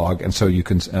catalog, and so you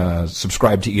can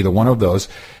subscribe to either one of those.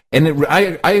 And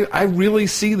I really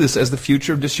see this as the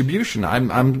future of distribution.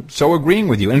 I'm so agreeing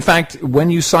with you. In fact, when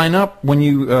you sign up,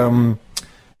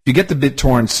 if you get the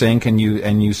BitTorrent sync and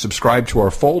you subscribe to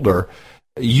our folder,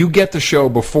 you get the show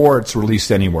before it's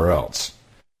released anywhere else.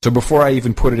 So before I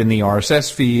even put it in the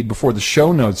RSS feed, before the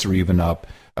show notes are even up,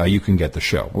 you can get the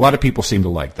show. A lot of people seem to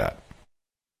like that.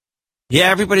 Yeah,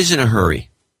 everybody's in a hurry.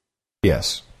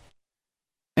 Yes.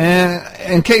 And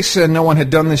in case no one had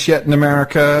done this yet in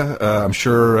America, I'm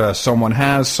sure someone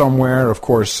has somewhere. Of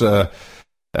course,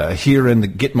 here in the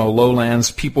Gitmo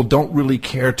lowlands, people don't really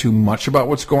care too much about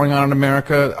what's going on in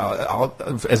America.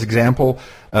 As example,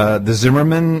 the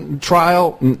Zimmerman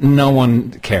trial, no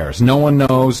one cares. No one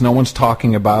knows. No one's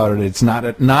talking about it. It's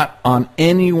not on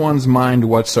anyone's mind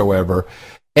whatsoever.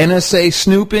 NSA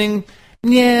snooping,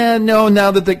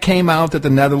 now that it came out that the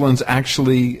Netherlands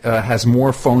actually has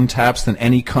more phone taps than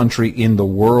any country in the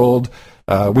world,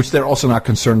 which they're also not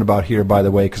concerned about here, by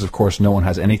the way, because, of course, no one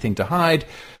has anything to hide.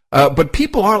 But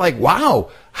people are like, wow,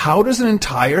 how does an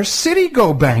entire city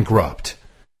go bankrupt?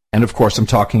 And, of course, I'm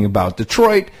talking about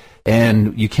Detroit,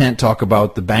 and you can't talk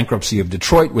about the bankruptcy of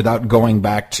Detroit without going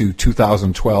back to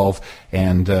 2012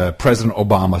 and President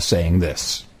Obama saying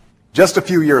this. Just a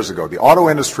few years ago, the auto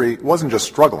industry wasn't just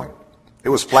struggling, it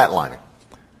was flatlining.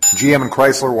 GM and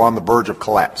Chrysler were on the verge of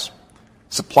collapse.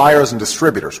 Suppliers and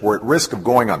distributors were at risk of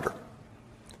going under.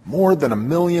 More than 1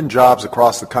 million jobs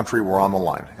across the country were on the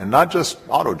line, and not just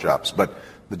auto jobs, but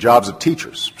the jobs of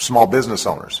teachers, small business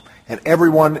owners, and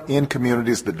everyone in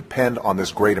communities that depend on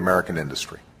this great American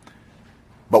industry.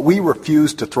 But we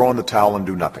refused to throw in the towel and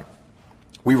do nothing.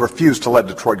 We refused to let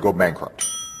Detroit go bankrupt.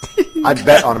 I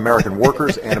bet on American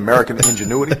workers and American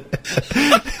ingenuity.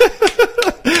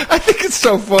 I think it's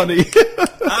so funny.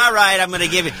 All right, I'm going to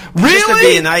give it. Really? Just to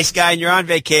be a nice guy and you're on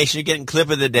vacation, you're getting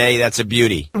clip of the day. That's a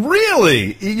beauty.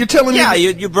 Really? You're telling me? Yeah,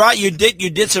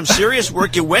 you did some serious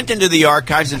work. You went into the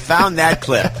archives and found that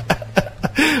clip.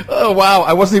 Oh wow!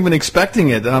 I wasn't even expecting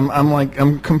it.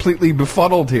 I'm completely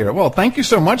befuddled here. Well, thank you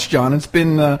so much, John. It's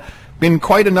been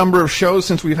quite a number of shows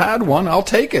since we've had one. I'll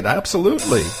take it.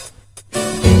 Absolutely.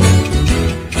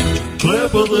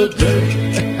 Clip of the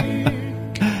day.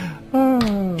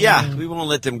 Yeah, we won't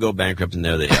let them go bankrupt, and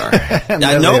there they are.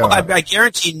 I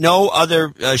guarantee no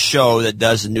other show that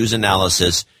does news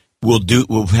analysis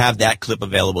will have that clip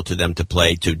available to them to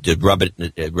play to rub it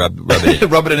rub it in.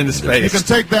 Rub it in his face. You can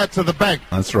take that to the bank.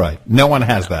 That's right. No one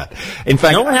has that. In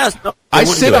fact, no one has. I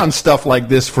sit on stuff like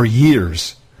this for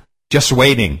years, just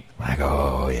waiting. Like,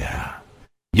 oh yeah,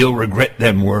 you'll regret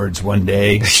them words one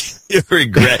day. You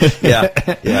regret.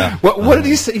 Yeah. What did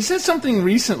he say? He said something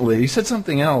recently. He said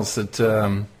something else that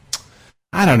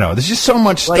I don't know. There's just so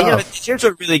much stuff. Here's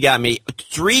what really got me.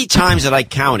 3 times that I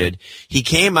counted, he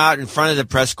came out in front of the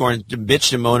press corps and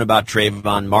bitched and moaned about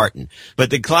Trayvon Martin. But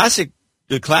the classic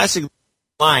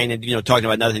line, and talking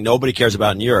about nothing nobody cares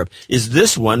about in Europe, is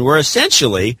this one where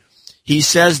essentially he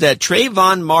says that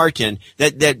Trayvon Martin,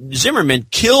 that Zimmerman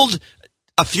killed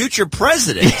a future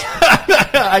president.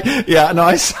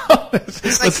 I saw this.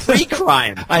 It's like free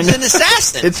crime. He's an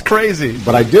assassin. It's crazy.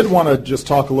 But I did want to just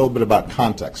talk a little bit about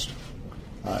context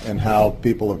and how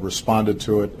people have responded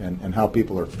to it and how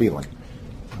people are feeling.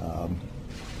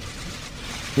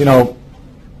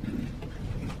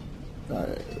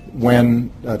 When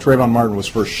Trayvon Martin was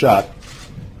first shot,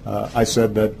 I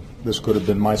said that this could have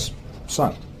been my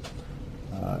son.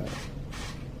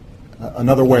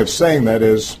 Another way of saying that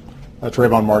is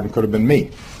Trayvon Martin could have been me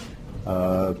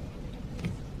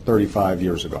 35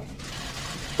 years ago.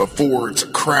 Before it's a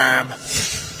crime,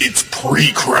 it's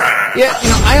pre-crime. Yeah,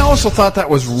 I also thought that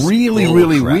was really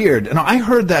weird. And I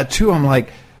heard that too. I'm like,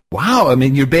 wow, I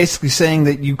mean, you're basically saying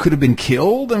that you could have been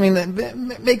killed? I mean,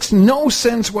 that makes no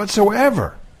sense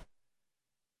whatsoever.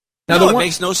 Now, it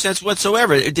makes no sense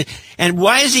whatsoever. And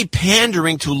why is he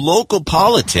pandering to local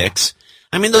politics?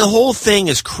 I mean, the whole thing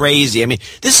is crazy. I mean,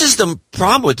 this is the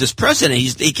problem with this president.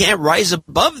 He can't rise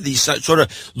above these sort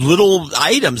of little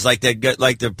items like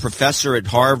the professor at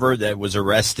Harvard that was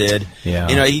arrested. Yeah,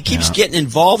 he keeps getting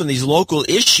involved in these local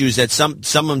issues that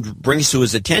someone brings to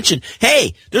his attention.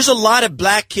 Hey, there's a lot of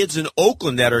black kids in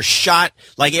Oakland that are shot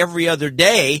like every other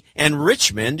day, and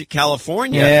Richmond,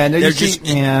 California. Yeah, no, you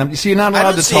see, you're not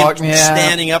allowed to talk.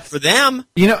 Standing up for them.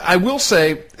 I will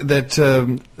say that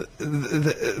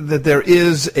that there is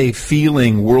a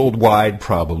feeling worldwide,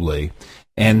 probably,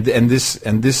 and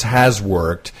this has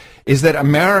worked, is that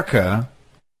America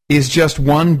is just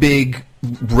one big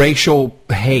racial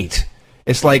hate.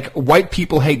 It's like white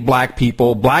people hate black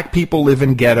people live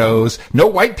in ghettos, no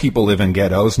white people live in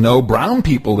ghettos, no brown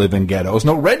people live in ghettos,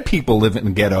 no red people live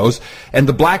in ghettos, and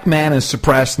the black man is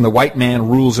suppressed and the white man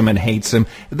rules him and hates him.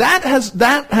 That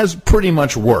has pretty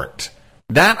much worked.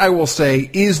 That, I will say,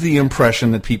 is the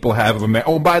impression that people have of America.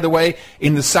 Oh, by the way,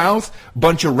 in the South,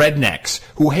 bunch of rednecks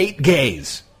who hate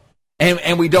gays,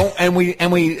 and we don't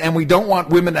want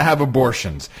women to have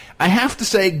abortions. I have to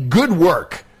say, good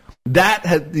work.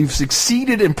 You've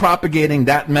succeeded in propagating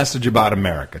that message about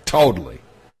America. Totally.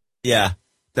 Yeah.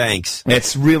 Thanks.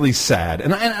 It's really sad,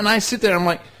 and I sit there. I'm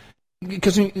like,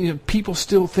 because people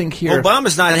still think here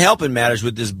Obama's not helping matters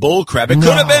with this bull crap. It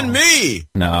could have been me.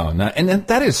 No, and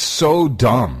that is so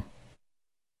dumb.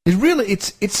 It really,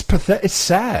 it's pathetic. It's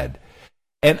sad.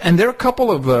 And there are a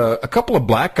couple of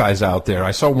black guys out there.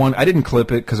 I saw one. I didn't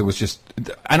clip it because it was just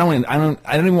I don't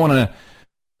even want to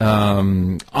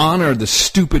honor the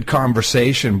stupid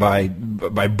conversation by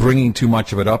bringing too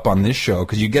much of it up on this show,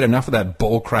 because you get enough of that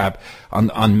bull crap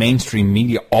on mainstream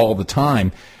media all the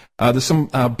time. There's some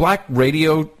black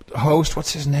radio host.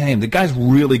 What's his name? The guy's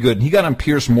really good. And he got on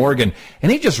Piers Morgan,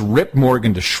 and he just ripped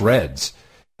Morgan to shreds.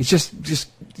 It's just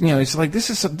it's like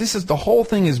this is the whole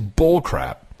thing is bull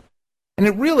crap, and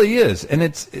it really is. And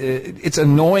it's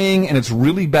annoying, and it's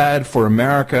really bad for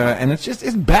America, and it's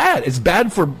bad. It's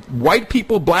bad for white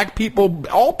people, black people,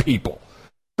 all people.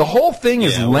 The whole thing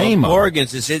is lame. Well,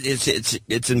 Morgan's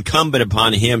it's incumbent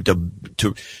upon him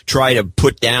to try to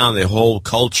put down the whole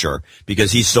culture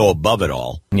because he's so above it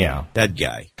all. Yeah, that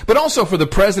guy. But also for the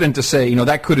president to say,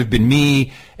 that could have been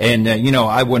me, and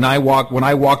when I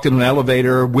walked in an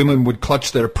elevator, women would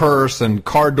clutch their purse and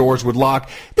car doors would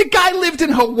lock. The guy lived in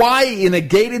Hawaii in a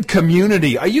gated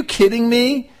community. Are you kidding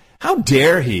me? How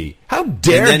dare he? How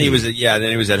dare and then he? Then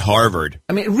he was at Harvard.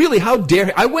 I mean, really, how dare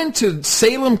he? I went to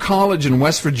Salem College in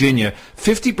West Virginia,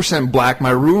 50% black. My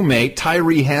roommate,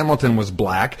 Tyree Hamilton, was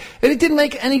black. And it didn't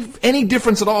make any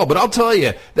difference at all. But I'll tell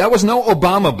you, that was no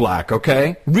Obama black,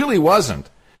 okay? Really wasn't.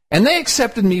 And they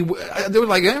accepted me. They were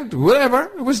like,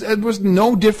 whatever. It was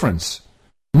no difference.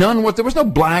 None. There was no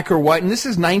black or white. And this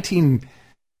is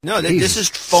this is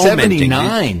fomenting.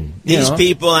 79. These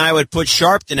people, and I would put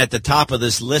Sharpton at the top of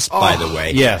this list, by the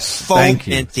way. Yes.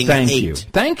 Fomenting hate.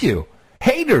 Thank you.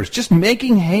 Haters, just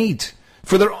making hate.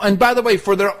 And by the way,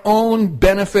 for their own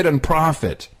benefit and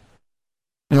profit.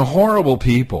 Horrible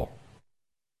people.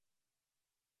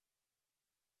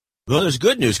 Well, there's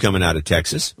good news coming out of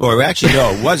Texas. Or actually,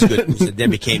 no, it was good news, and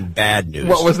then became bad news.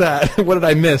 What was that? What did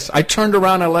I miss? I turned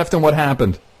around, I left, and what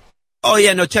happened? Oh,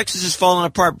 yeah, no, Texas is falling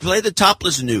apart. Play the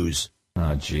topless news.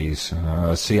 Oh,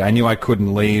 jeez. See, I knew I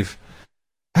couldn't leave.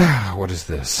 What is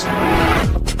this?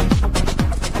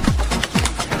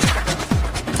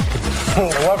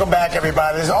 Welcome back,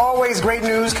 everybody. There's always great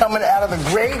news coming out of the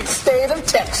great state of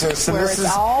Texas. And it's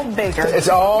all bigger. It's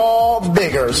all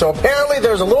bigger. So apparently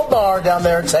there's a little bar down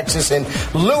there in Texas, in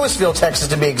Lewisville, Texas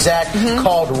to be exact,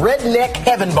 called Redneck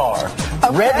Heaven Bar. Okay.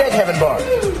 Redneck Heaven Bar.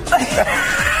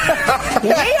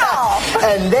 Yeah.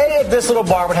 And they at this little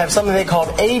bar would have something they called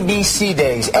ABC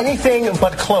days, anything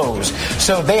but clothes.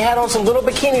 So they had on some little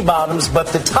bikini bottoms, but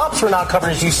the tops were not covered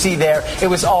as you see there. It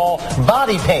was all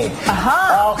body paint.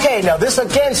 Okay, now this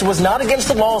again was not against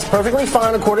the law. It's perfectly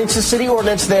fine according to city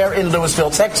ordinance there in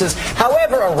Louisville, Texas.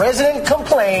 However, a resident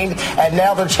complained, and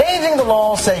now they're changing the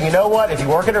law, saying, you know what, if you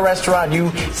work at a restaurant,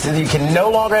 you can no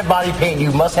longer have body paint.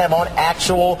 You must have on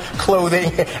actual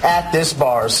clothing at this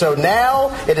bar. So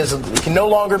now it can no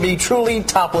longer be truly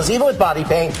topless, even with body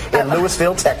paint, in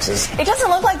Louisville, Texas. It doesn't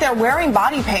look like they're wearing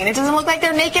body paint. It doesn't look like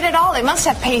they're naked at all. They must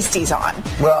have pasties on.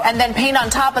 Well, and then paint on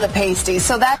top of the pasties.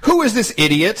 So that. Who is this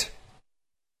idiot?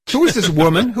 Who is this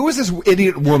woman? Who is this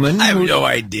idiot woman? I have no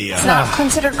idea. It's not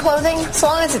considered clothing, as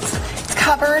long as it's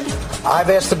covered.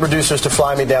 I've asked the producers to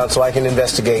fly me down so I can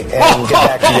investigate and get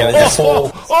back to you. This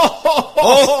whole.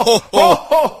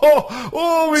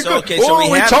 We talk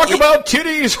about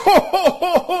titties.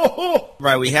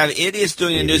 Right, we have idiots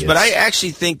doing the news, but I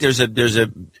actually think there's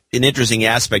an interesting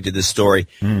aspect of this story.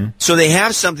 So they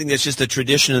have something that's just a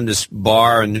tradition in this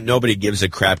bar, and nobody gives a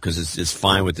crap because it's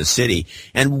fine with the city.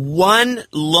 And one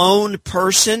lone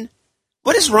person,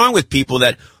 what is wrong with people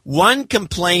that one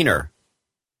complainer?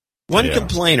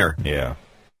 Yeah.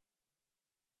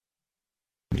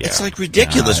 It's like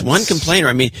ridiculous. One complainer.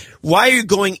 I mean, why are you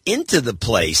going into the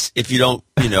place if you don't,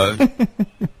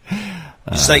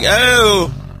 it's like,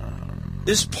 oh,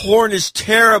 this porn is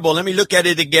terrible. Let me look at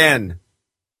it again.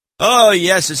 Oh,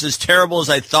 yes, it's as terrible as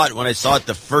I thought when I saw it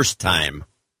the first time.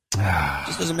 It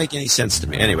just doesn't make any sense to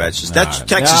me. Anyway, it's just that's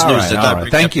Texas news. Right.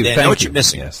 Thank you. I know what you're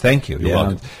missing. Yes, thank you. You're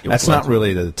welcome. That's not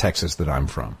really the Texas that I'm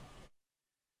from.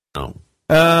 No.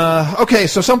 Okay,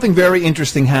 so something very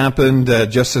interesting happened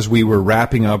just as we were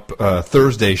wrapping up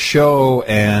Thursday's show,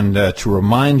 and to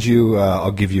remind you,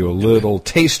 I'll give you a little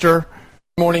taster.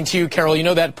 Morning to you, Carol. You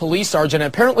know, that police sergeant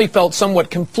apparently felt somewhat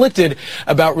conflicted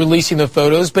about releasing the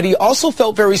photos, but he also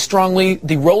felt very strongly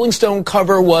the Rolling Stone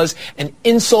cover was an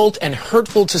insult and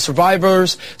hurtful to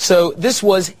survivors, so this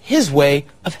was his way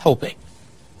of helping.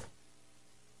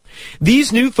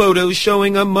 These new photos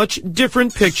showing a much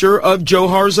different picture of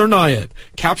Johar Tsarnaev,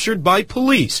 captured by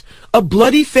police. A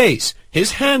bloody face,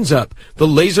 his hands up, the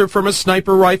laser from a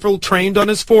sniper rifle trained on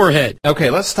his forehead. Okay,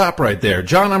 let's stop right there.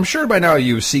 John, I'm sure by now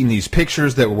you've seen these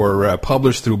pictures that were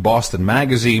published through Boston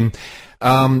Magazine.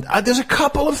 There's a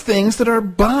couple of things that are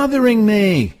bothering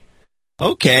me.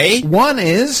 Okay. One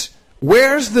is,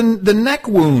 where's the neck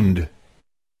wound?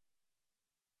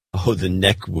 Oh, the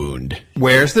neck wound.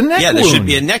 Where's the neck wound? Yeah, there should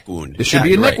be a neck wound. There should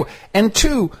be a neck wound. And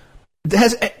two,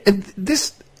 has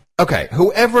this... Okay,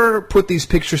 whoever put these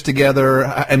pictures together,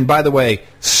 and by the way,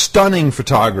 stunning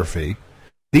photography.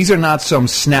 These are not some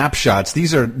snapshots.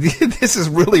 This is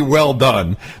really well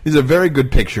done. These are very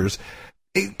good pictures.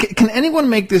 Can anyone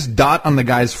make this dot on the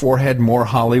guy's forehead more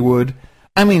Hollywood?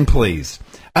 I mean, please.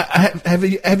 Have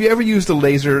you ever used a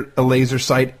laser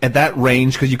sight at that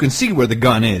range? Because you can see where the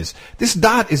gun is. This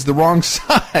dot is the wrong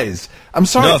size. I'm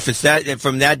sorry. No, if it's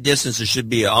from that distance, it should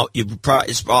be.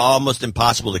 It's almost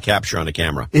impossible to capture on a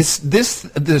camera.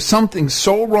 There's something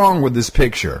so wrong with this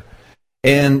picture,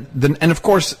 and of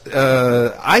course,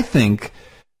 I think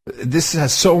this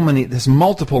has there's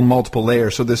multiple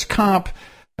layers. So this cop.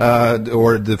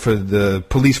 For the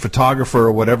police photographer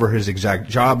or whatever his exact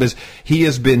job is, he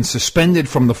has been suspended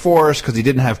from the force because he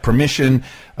didn't have permission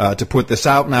to put this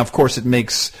out. Now, of course, it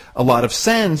makes a lot of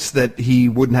sense that he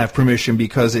wouldn't have permission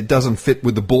because it doesn't fit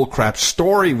with the bullcrap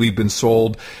story we've been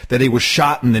sold that he was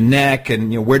shot in the neck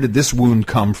and where did this wound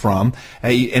come from?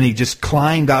 And he just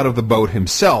climbed out of the boat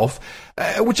himself.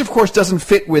 Which, of course, doesn't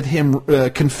fit with him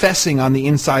confessing on the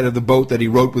inside of the boat that he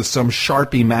wrote with some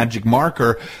Sharpie magic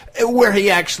marker, where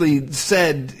he actually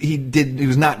said he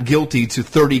was not guilty to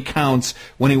 30 counts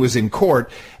when he was in court.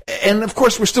 And, of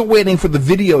course, we're still waiting for the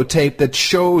videotape that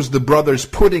shows the brothers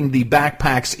putting the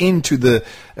backpacks into the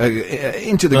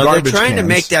garbage They're trying cans. to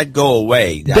make that go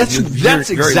away. That's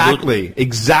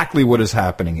exactly what is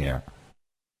happening here.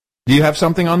 Do you have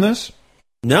something on this?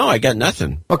 No, I got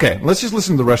nothing. Okay, let's just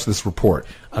listen to the rest of this report.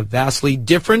 A vastly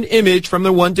different image from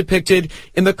the one depicted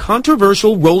in the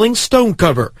controversial Rolling Stone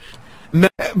cover.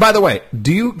 By the way,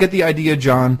 do you get the idea,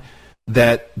 John,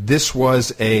 that this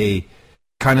was a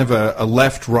kind of a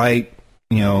left-right,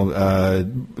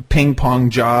 ping-pong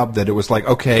job, that it was like,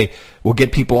 okay, we'll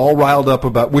get people all riled up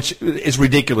about, which is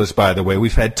ridiculous, by the way.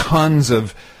 We've had tons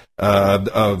of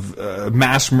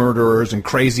mass murderers and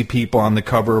crazy people on the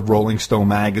cover of Rolling Stone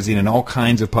magazine and all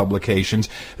kinds of publications.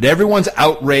 But everyone's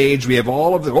outraged. We have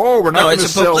all of the, we're not going to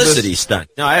sell this. It's a publicity stunt.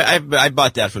 No, I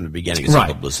bought that from the beginning. It's right.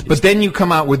 A publicity But stunt. then you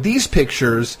come out with these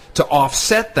pictures to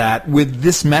offset that with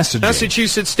this messaging.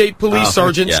 Massachusetts State Police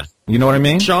Sergeant You know what I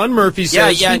mean? Sean Murphy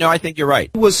says I think you're right.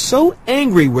 He was so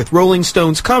angry with Rolling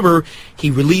Stone's cover,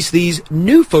 he released these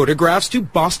new photographs to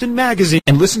Boston Magazine.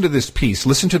 And listen to this piece.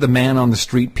 Listen to the man on the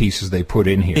street pieces they put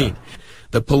in here.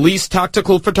 The police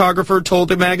tactical photographer told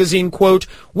the magazine, quote,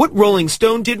 "What Rolling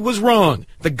Stone did was wrong.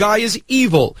 The guy is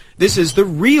evil. This is the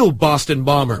real Boston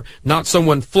bomber, not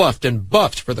someone fluffed and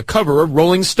buffed for the cover of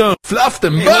Rolling Stone." Fluffed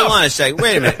and buffed? Hold on a second.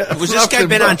 Wait a minute. Was this guy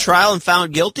been on trial and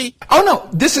found guilty? Oh, no.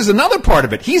 This is another part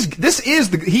of it. He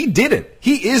did it.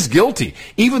 He is guilty.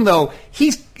 Even though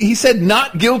he said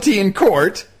not guilty in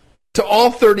court to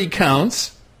all 30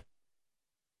 counts.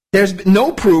 There's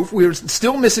no proof. We're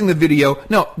still missing the video.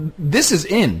 No, this is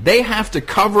in. They have to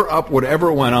cover up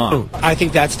whatever went on. I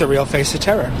think that's the real face of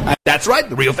terror. That's right,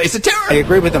 the real face of terror. I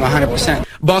agree with them 100%.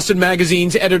 Boston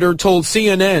Magazine's editor told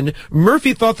CNN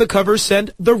Murphy thought the cover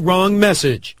sent the wrong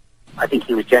message. I think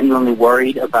he was genuinely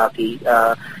worried about the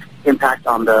impact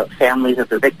on the families of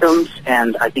the victims,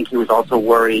 and I think he was also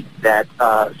worried that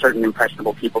certain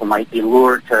impressionable people might be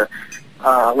lured to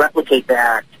replicate the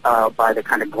act by the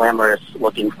kind of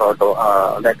glamorous-looking photo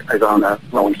that is on the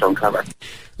Rolling Stone cover.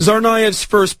 Tsarnaev's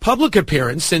first public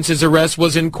appearance since his arrest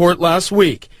was in court last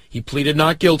week. He pleaded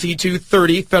not guilty to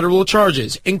 30 federal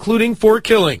charges, including 4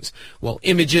 killings. While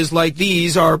images like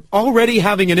these are already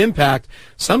having an impact,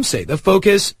 some say the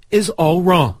focus is all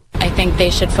wrong. I think they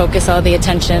should focus all the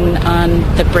attention on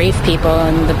the brave people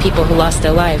and the people who lost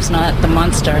their lives, not the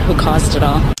monster who caused it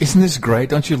all. Isn't this great?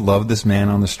 Don't you love this man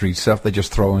on the street stuff they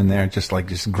just throw in there? Just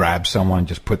grab someone,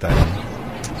 just put that in.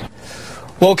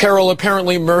 Well, Carol,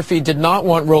 apparently Murphy did not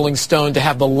want Rolling Stone to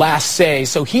have the last say,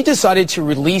 so he decided to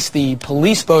release the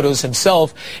police photos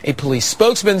himself. A police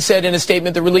spokesman said in a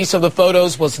statement the release of the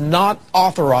photos was not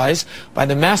authorized by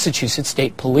the Massachusetts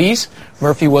State Police.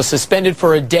 Murphy was suspended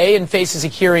for a day and faces a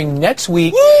hearing next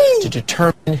week to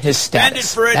determine his status.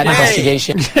 Suspended for a day.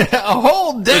 Investigation. A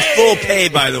whole day. With full pay,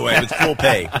 by the way, with full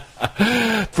pay.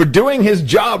 For doing his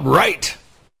job right.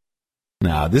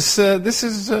 No, this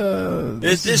is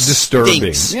disturbing.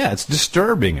 Stinks. Yeah, it's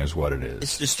disturbing, is what it is.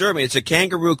 It's disturbing. It's a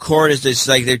kangaroo court. It's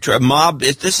like they're mob.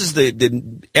 This is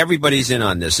the everybody's in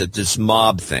on this. It's this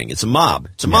mob thing. It's a mob.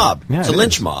 It's a mob. Yeah, it's a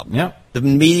lynch mob. Yeah. The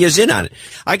media's in on it.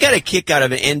 I got a kick out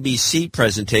of an NBC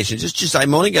presentation.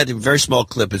 I'm only got a very small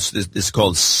clip. It's this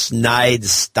called Snide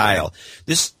Style.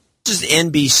 This is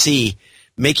NBC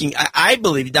making, I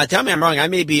believe, now tell me I'm wrong, I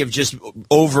maybe have just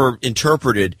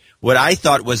over-interpreted what I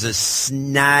thought was a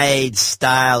snide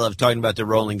style of talking about the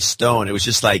Rolling Stone. It was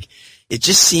just like, it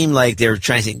just seemed like they were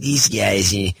trying to say, these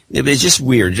guys, it's just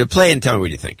weird. Just play and tell me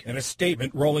what you think. In a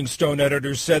statement, Rolling Stone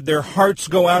editors said their hearts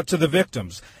go out to the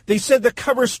victims. They said the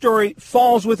cover story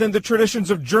falls within the traditions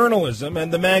of journalism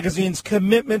and the magazine's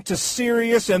commitment to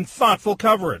serious and thoughtful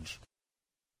coverage.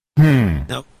 Now,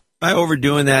 am I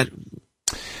overdoing that?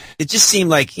 It just seemed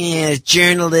like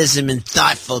journalism and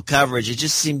thoughtful coverage. It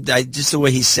just seemed just the way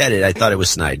he said it. I thought it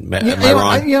was snide. Am I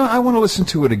wrong? I want to listen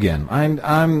to it again.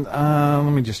 Let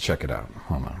me just check it out.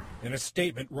 Hold on. In a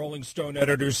statement, Rolling Stone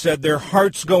editors said their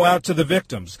hearts go out to the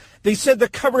victims. They said the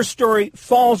cover story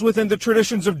falls within the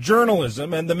traditions of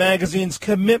journalism and the magazine's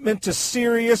commitment to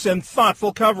serious and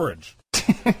thoughtful coverage.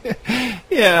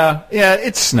 Yeah,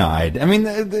 it's snide. I mean,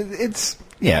 it's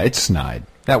snide.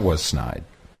 That was snide.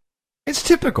 It's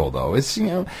typical, though. It's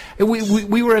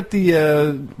we were at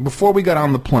the before we got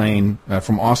on the plane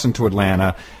from Austin to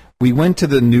Atlanta. We went to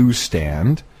the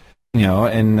newsstand,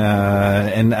 and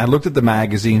I looked at the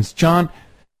magazines. John,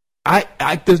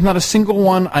 there's not a single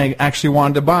one I actually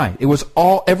wanted to buy. It was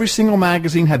every single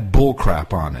magazine had bull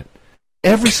crap on it.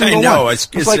 Every single one.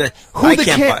 It's like who the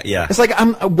kid? Yeah. It's like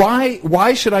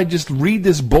why should I just read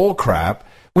this bull crap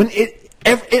when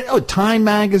Time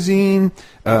magazine,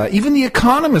 even The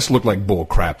Economist looked like bull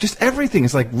crap. Just everything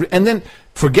is like, and then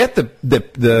forget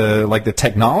the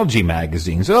technology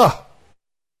magazines. Ugh.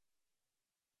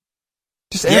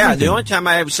 Just everything. Yeah, the only time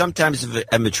I sometimes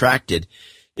am attracted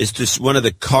is to one of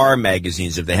the car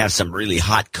magazines if they have some really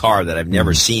hot car that I've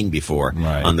never seen before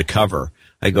on the cover.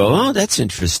 I go, oh, that's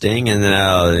interesting, and then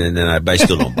I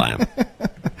still don't buy them.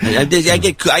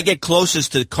 I get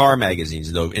closest to car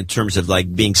magazines though, in terms of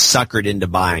like being suckered into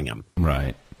buying them.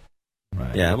 Right.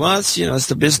 Yeah. Well, it's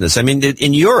the business. I mean,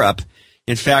 in Europe,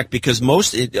 in fact, because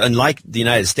unlike the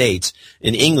United States,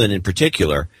 in England in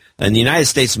particular, in the United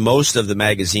States, most of the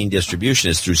magazine distribution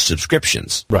is through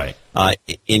subscriptions. Right.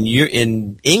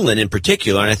 In England in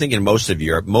particular, and I think in most of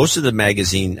Europe, most of the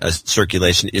magazine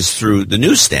circulation is through the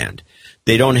newsstand.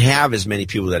 They don't have as many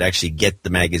people that actually get the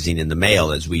magazine in the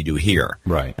mail as we do here.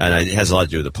 Right. And it has a lot to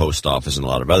do with the post office and a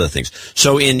lot of other things.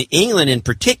 So in England in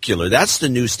particular, that's the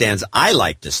newsstands I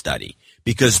like to study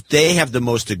because they have the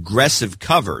most aggressive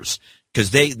covers.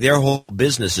 Because their whole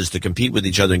business is to compete with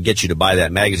each other and get you to buy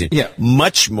that magazine. Yeah.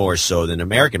 Much more so than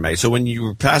American magazine. So when you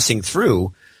were passing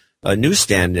through a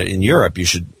newsstand in Europe, you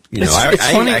should,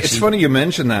 It's funny you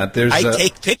mention that. I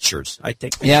take pictures.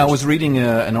 Yeah, I was reading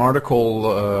an article,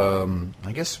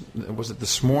 I guess, was it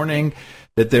this morning,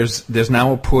 that there's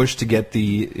now a push to get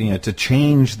to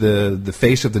change the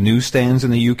face of the newsstands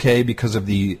in the UK because of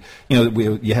you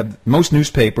have most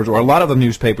newspapers, or a lot of the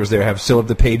newspapers there still have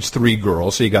the page 3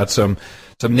 girl, so you got some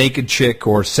naked chick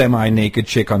or semi-naked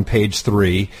chick on page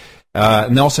 3.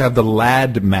 And they also have the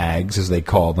lad mags, as they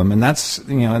call them, and that's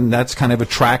kind of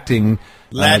attracting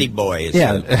laddie boys.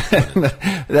 Yeah,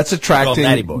 that's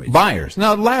attracting buyers.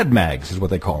 No, lad mags is what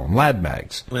they call them. Lad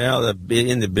mags. Well,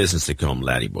 in the business they call them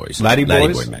laddie boys. Laddie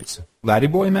boys? Boy mags. Laddie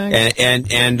boy mags. And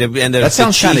that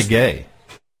sounds kind of gay.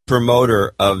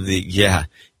 Promoter of the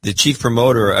chief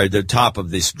promoter at the top of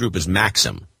this group is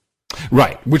Maxim.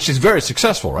 Right, which is very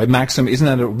successful, right? Maxim, isn't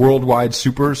that a worldwide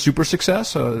super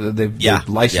success? They've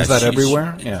licensed that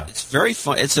everywhere. Yeah, it's very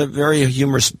fun. It's a very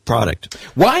humorous product.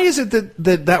 Why is it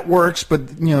that works, but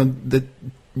that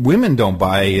women don't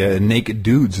buy naked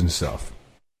dudes and stuff?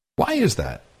 Why is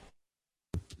that?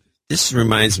 This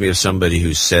reminds me of somebody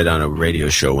who said on a radio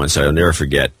show once, I'll never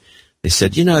forget. They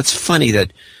said, it's funny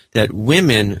that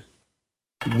women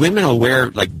will wear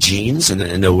like jeans and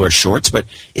they'll wear shorts, but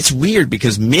it's weird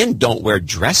because men don't wear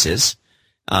dresses.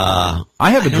 I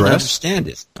have a dress. I don't understand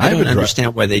it. I don't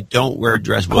understand why they don't wear a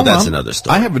dress. Well, that's another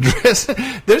story. I have a dress.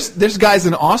 There's guys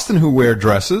in Austin who wear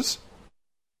dresses.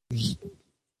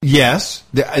 Yes,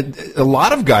 a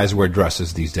lot of guys wear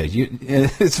dresses these days.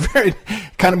 It's very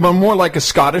kind of more like a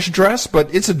Scottish dress,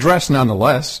 but it's a dress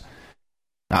nonetheless.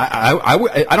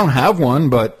 I don't have one,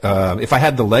 but if I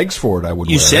had the legs for it, I would.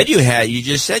 You just said you have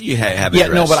a dress. Yeah,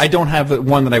 no, but I don't have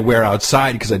one that I wear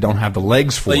outside because I don't have the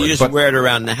legs for it. You just wear it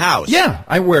around the house. Yeah,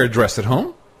 I wear a dress at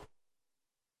home.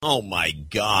 Oh my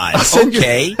God! I'll send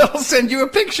you a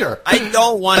picture. I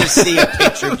don't want to see a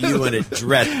picture of you in a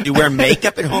dress. You wear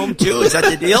makeup at home too? Is that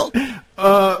the deal?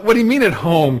 What do you mean at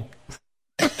home?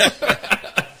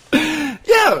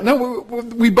 Yeah, no,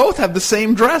 we both have the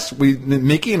same dress.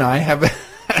 Mickey and I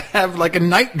have like a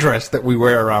night dress that we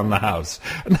wear around the house.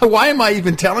 Now, why am I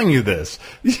even telling you this?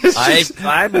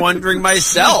 I'm wondering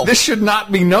myself. This should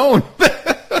not be known.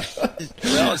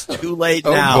 Well, it's too late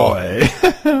now. Oh, boy.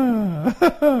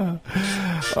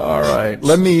 All right.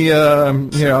 Let me,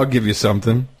 here, I'll give you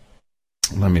something.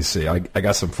 Let me see. I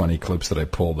got some funny clips that I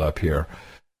pulled up here.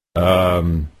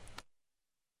 Hold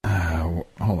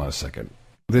on a second.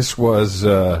 This was,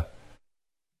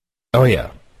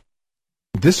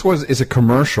 This is a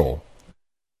commercial.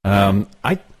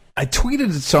 I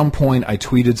tweeted at some point,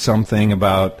 something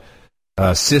about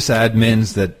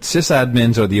sysadmins, that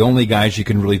sysadmins are the only guys you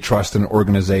can really trust in an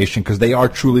organization because they are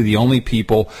truly the only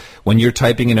people, when you're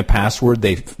typing in a password,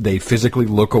 they physically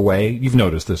look away. You've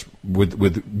noticed this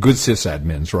with good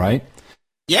sysadmins, right?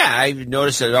 Yeah, I've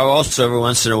noticed it also every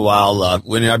once in a while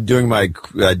when I'm doing my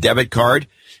debit card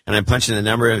and I'm punching the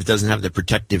number, if it doesn't have the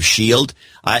protective shield,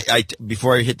 I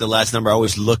before I hit the last number, I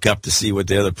always look up to see what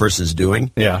the other person's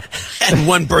doing. Yeah. And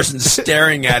one person's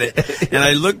staring at it, and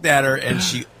I looked at her, and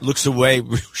she looks away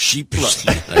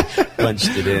sheepishly. I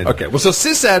punched it in. Okay, well, so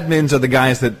sysadmins are the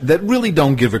guys that really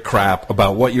don't give a crap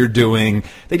about what you're doing.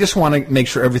 They just want to make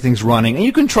sure everything's running, and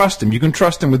you can trust them. You can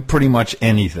trust them with pretty much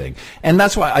anything. And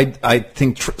that's why I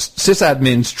think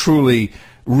sysadmins truly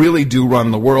really do run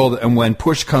the world, and when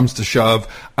push comes to shove,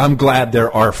 I'm glad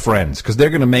they're our friends, because they're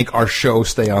going to make our show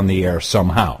stay on the air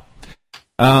somehow.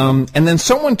 And then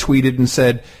someone tweeted and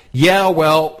said, yeah,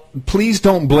 well, please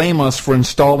don't blame us for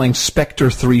installing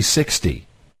Spectre 360.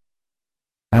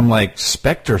 I'm like,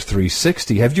 Spectre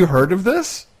 360? Have you heard of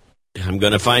this? I'm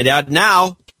going to find out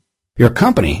now. Your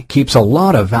company keeps a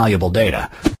lot of valuable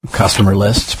data. Customer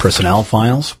lists, personnel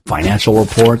files, financial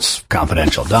reports,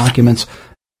 confidential documents.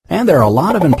 And there are a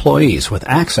lot of employees with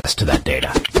access to that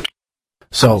data.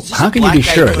 So how can you be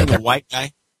sure that they're white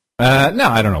guy? No,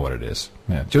 I don't know what it is.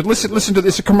 Yeah. Just listen to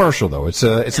this. It's a commercial, though. It's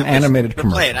an animated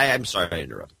commercial. Play it. I'm sorry I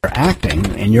interrupted. They're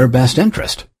acting in your best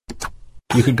interest.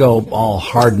 You could go all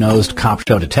hard-nosed cop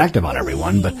show detective on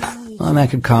everyone, but that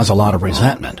could cause a lot of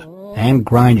resentment and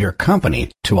grind your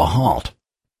company to a halt.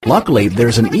 Luckily,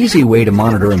 there's an easy way to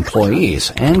monitor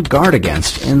employees and guard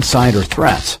against insider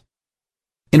threats.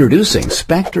 Introducing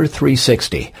Spectre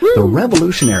 360, the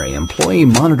revolutionary employee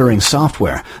monitoring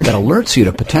software that alerts you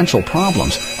to potential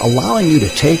problems, allowing you to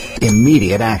take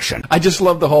immediate action. I just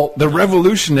love the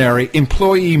revolutionary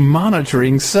employee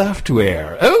monitoring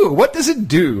software. Oh, what does it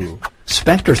do?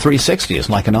 Spectre 360 is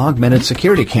like an augmented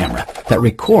security camera that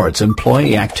records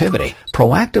employee activity,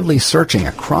 proactively searching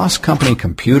across company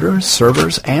computers,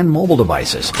 servers, and mobile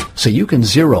devices, so you can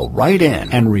zero right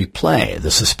in and replay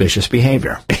the suspicious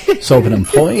behavior. So if an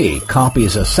employee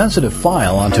copies a sensitive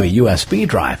file onto a USB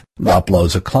drive,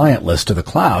 uploads a client list to the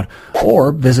cloud,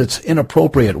 or visits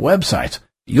inappropriate websites,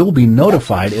 you'll be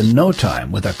notified in no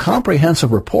time with a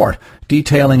comprehensive report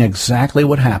detailing exactly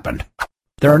what happened.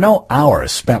 There are no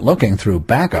hours spent looking through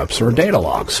backups or data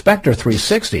logs. Spectre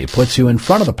 360 puts you in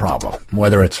front of the problem,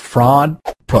 whether it's fraud,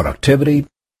 productivity,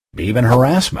 even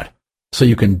harassment, so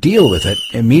you can deal with it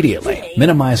immediately,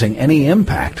 minimizing any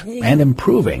impact and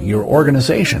improving your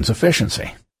organization's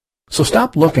efficiency. So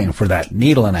stop looking for that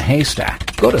needle in a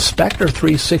haystack. Go to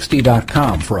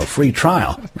Spectre360.com for a free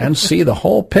trial and see the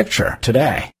whole picture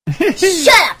today. Shut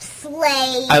up,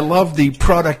 Slade! I love the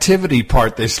productivity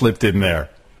part they slipped in there.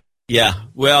 Yeah,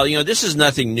 well, this is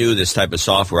nothing new, this type of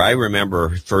software. I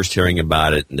remember first hearing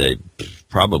about it in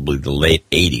probably the late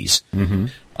 80s,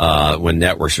 when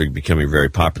networks were becoming very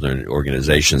popular in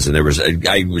organizations. And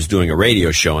I was doing a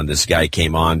radio show, and this guy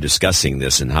came on discussing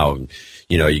this and how,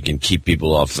 you can keep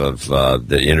people off of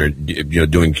the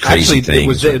internet, doing crazy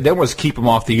things. That was keep them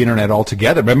off the internet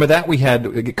altogether. Remember that? We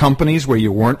had companies where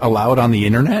you weren't allowed on the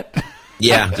internet?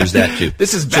 Yeah, there's that too.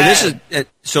 This is bad.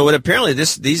 So what apparently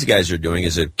these guys are doing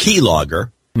is a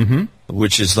keylogger,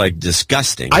 which is like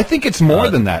disgusting. I think it's more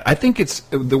than that. I think it's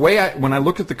the way when I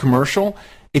look at the commercial,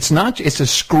 it's a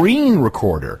screen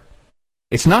recorder.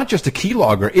 It's not just a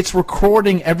keylogger. It's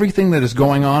recording everything that is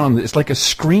going on. It's like a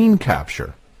screen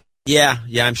capture. Yeah,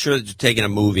 I'm sure they're taking a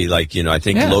movie like, I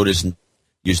think Lotus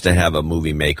used to have a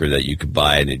movie maker that you could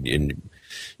buy and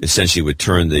essentially would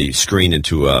turn the screen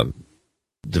into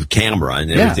the camera, and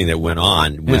everything that went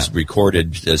on was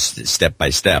recorded just step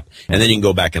by step, and then you can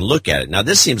go back and look at it. Now,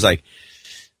 this seems like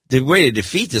the way to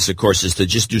defeat this, of course, is to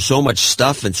just do so much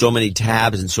stuff and so many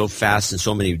tabs and so fast in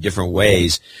so many different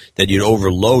ways that you'd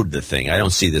overload the thing. I don't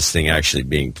see this thing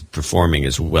actually performing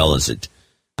as well as it.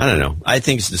 I don't know. I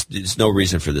think there's no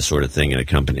reason for this sort of thing in a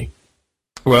company.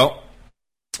 Well,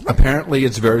 apparently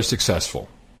it's very successful.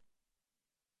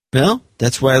 Well,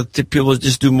 that's why people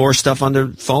just do more stuff on their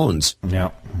phones.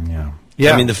 Yeah.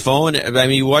 I mean, the phone. I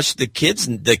mean, you watch the kids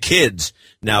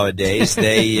nowadays.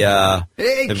 They got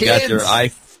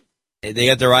they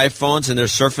got their iPhones and they're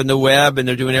surfing the web and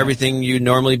they're doing everything you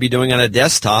normally be doing on a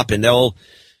desktop. And they'll,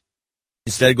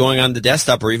 instead of going on the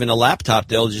desktop or even a laptop,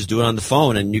 they'll just do it on the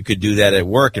phone. And you could do that at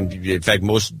work. And in fact,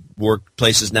 most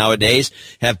workplaces nowadays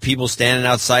have people standing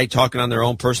outside talking on their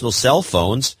own personal cell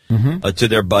phones to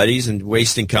their buddies and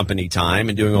wasting company time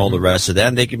and doing all the rest of that.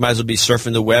 And they might as well be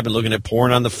surfing the web and looking at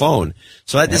porn on the phone.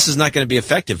 So this is not going to be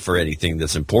effective for anything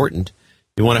that's important.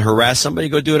 You want to harass somebody,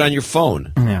 go do it on your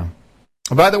phone. Yeah.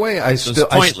 By the way, I still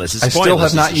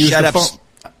have not used the phone.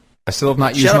 I still have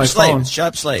not used my phone. Shut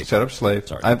up, Slave. Shut up, Slave.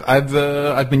 Sorry.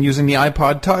 I've been using the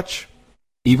iPod Touch,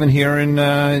 even here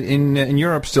in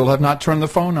Europe. Still have not turned the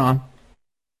phone on.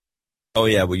 Oh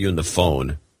yeah, well, you and the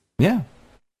phone. Yeah.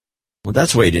 Well,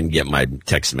 that's why you didn't get my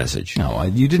text message. No,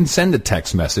 you didn't send a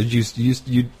text message.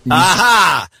 You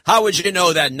Aha! How would you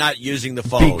know that not using the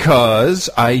phone? Because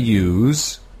I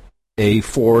use a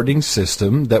forwarding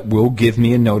system that will give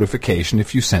me a notification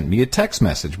if you sent me a text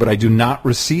message, but I do not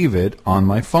receive it on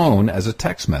my phone as a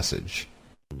text message.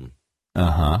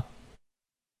 All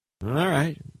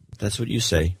right. That's what you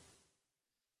say.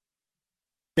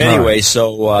 Anyway,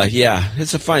 so,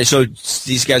 it's a funny... So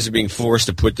these guys are being forced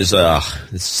to put this...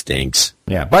 this stinks.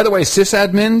 Yeah. By the way,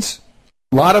 sysadmins,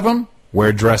 a lot of them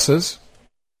wear dresses.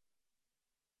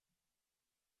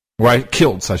 Right,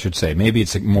 kilts, I should say. Maybe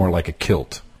it's more like a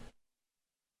kilt.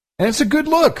 And it's a good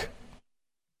look.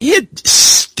 It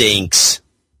stinks.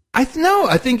 I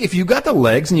think if you got the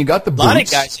legs and you got the boots... A lot of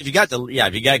guys, if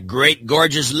you got great,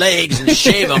 gorgeous legs and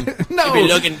shave them, you'd be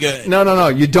looking good. No.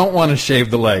 You don't want to shave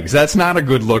the legs. That's not a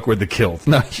good look with the kilt.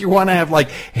 No, you want to have,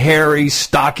 like, hairy,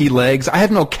 stocky legs. I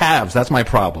have no calves. That's my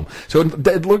problem. So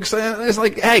it looks... It's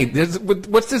like, hey,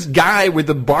 what's this guy with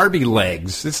the Barbie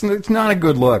legs? It's not a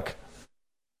good look.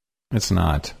 It's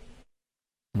not.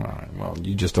 All right, well,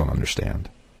 you just don't understand.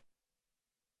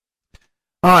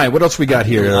 All right, what else we got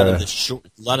here? A lot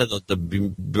of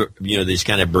the these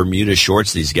kind of Bermuda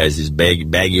shorts. These guys, these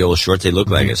baggy old shorts, they look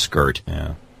like a skirt.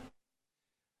 Yeah.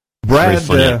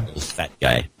 Fat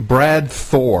guy. Brad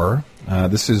Thor.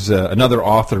 This is another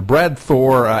author. Brad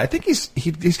Thor. I think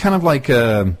he's kind of like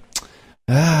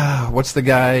what's the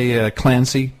guy?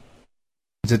 Clancy.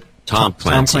 Is it Tom Clancy.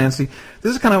 Tom Clancy.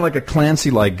 This is kind of like a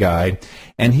Clancy-like guy,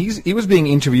 and he was being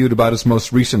interviewed about his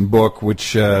most recent book,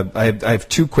 which I have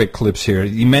two quick clips here.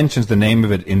 He mentions the name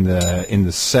of it in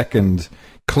the second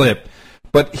clip,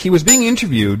 but he was being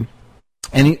interviewed,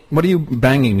 and what are you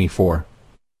banging me for?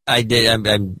 I did.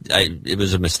 It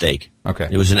was a mistake. Okay.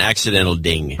 It was an accidental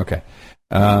ding. Okay.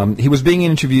 He was being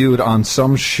interviewed on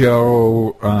some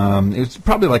show. It was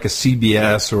probably like a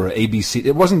CBS or ABC.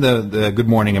 It wasn't the Good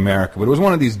Morning America, but it was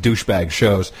one of these douchebag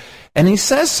shows. And he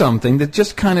says something that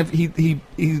just kind of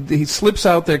he slips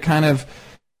out there, kind of.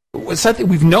 It's something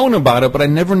we've known about it, but I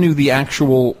never knew the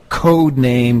actual code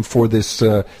name for this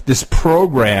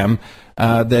program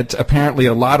that apparently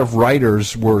a lot of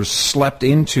writers were slept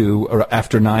into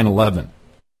after 9/11.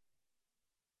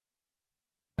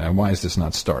 Why is this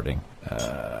not starting?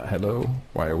 Hello?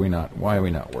 Why are we not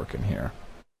working here?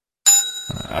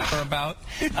 About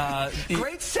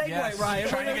great segue, yes,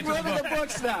 Ryan. We're to the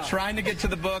books now. Trying to get to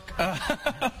the book.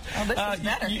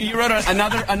 You wrote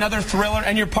another thriller,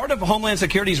 and you're part of Homeland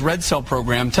Security's Red Cell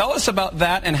program. Tell us about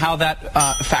that and how that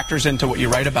factors into what you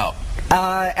write about.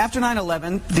 After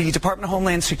 9/11, the Department of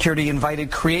Homeland Security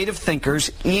invited creative thinkers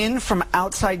in from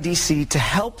outside D.C. to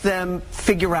help them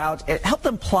help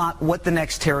them plot what the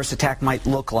next terrorist attack might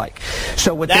look like.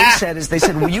 So what they said is,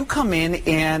 will you come in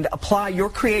and apply your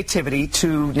creativity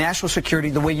to national security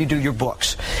the way you do your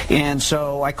books? And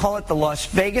so I call it the Las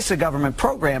Vegas of government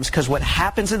programs, because what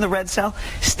happens in the Red Cell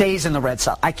stays in the Red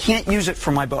Cell. I can't use it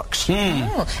for my books. Oh.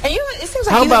 And it seems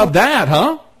like how about that,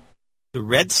 huh? The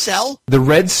Red Cell? The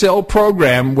Red Cell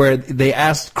program, where they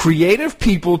asked creative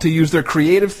people to use their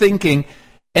creative thinking,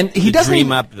 and he doesn't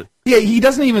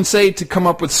even say to come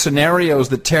up with scenarios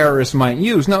that terrorists might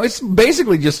use. No, it's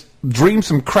basically just dream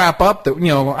some crap up that,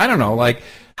 I don't know, like,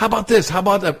 how about this? How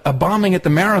about a bombing at the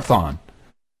marathon?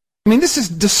 I mean, this is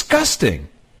disgusting.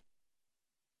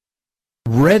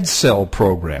 Red Cell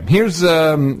program. Here's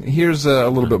a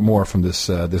little bit more from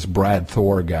this Brad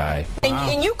Thor guy.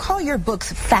 And you call your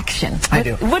books faction. I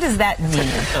do. What does that mean?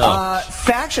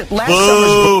 Faction. Last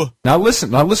summer's book. Now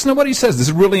listen to what he says. This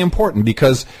is really important,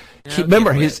 because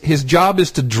remember, his job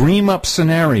is to dream up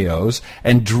scenarios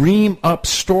and dream up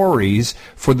stories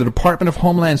for the Department of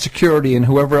Homeland Security and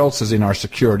whoever else is in our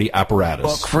security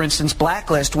apparatus. Book, for instance,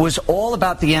 Blacklist, was all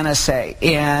about the NSA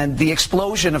and the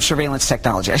explosion of surveillance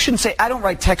technology. I shouldn't say I don't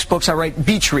write textbooks. I write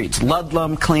beach reads,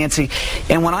 Ludlum, Clancy.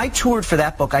 And when I toured for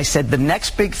that book, I said the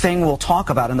next big thing we'll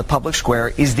talk about in the public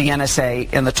square is the NSA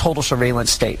and the total surveillance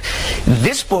state.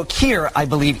 This book here, I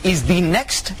believe, is the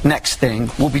next thing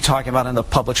we'll be talking about in the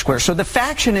public square. So the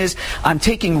faction is, I'm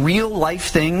taking real life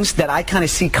things that I kind of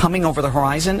see coming over the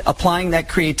horizon, applying that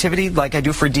creativity like I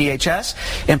do for DHS,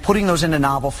 and putting those into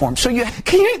novel form. So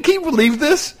can you believe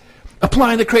this?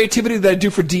 Applying the creativity that I do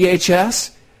for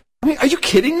DHS? I mean, are you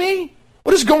kidding me?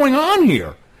 What is going on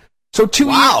here? So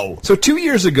 2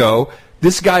 years ago,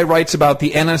 this guy writes about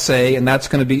the NSA, and that's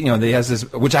going to be, he has this,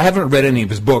 which I haven't read any of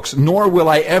his books, nor will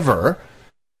I ever.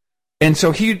 And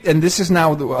so this is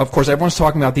now, of course, everyone's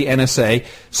talking about the NSA.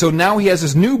 So now he has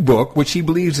his new book, which he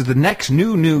believes is the next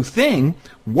new thing.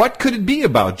 What could it be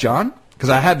about, John? Because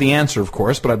I have the answer, of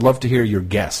course, but I'd love to hear your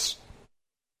guess.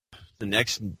 The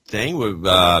next thing,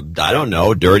 I don't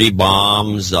know, dirty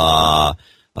bombs,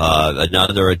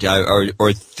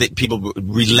 people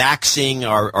relaxing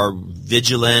our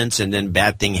vigilance, and then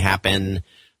bad thing happen.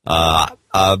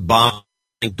 Bomb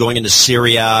going into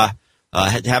Syria.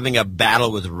 Having a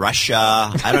battle with Russia.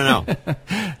 I don't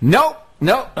know.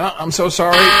 No, I'm so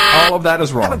sorry. All of that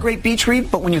is wrong. Have a great beach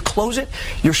read, but when you close it,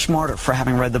 you're smarter for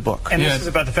having read the book. And this is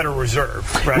about the Federal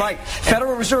Reserve, right? Right.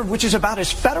 Federal Reserve, which is about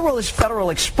as federal as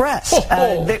Federal Express.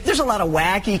 There's a lot of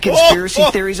wacky conspiracy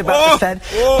theories about the Fed,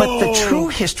 but the true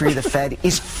history of the Fed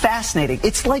is fascinating.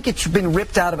 It's like it's been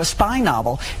ripped out of a spy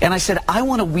novel, and I said, I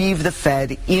want to weave the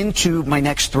Fed into my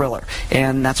next thriller,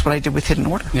 and that's what I did with Hidden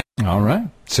Order. All right.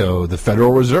 So the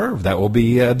Federal Reserve, that will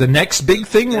be the next big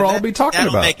thing we'll all be talking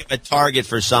about. That'll make him a target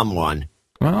for someone.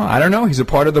 Well, I don't know. He's a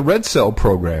part of the Red Cell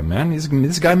program, man.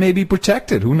 This guy may be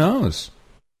protected. Who knows?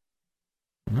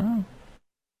 No.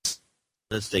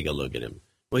 Let's take a look at him.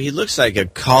 Well, he looks like a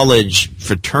college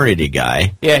fraternity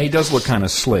guy. Yeah, he does look kind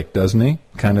of slick, doesn't he?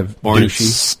 Kind of Born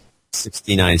douchey.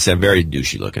 69, very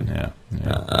douchey looking. Yeah.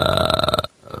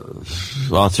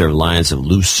 Author of Lions of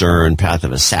Lucerne, Path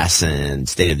of Assassin,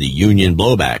 State of the Union,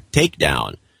 Blowback,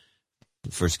 Takedown.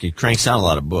 First, he cranks out a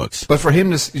lot of books. But for him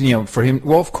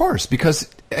well, of course, because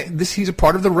he's a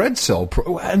part of the Red Cell.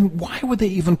 And why would they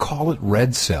even call it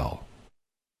Red Cell?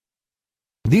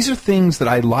 These are things that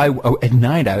I lie at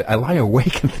night. I lie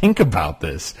awake and think about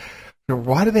this.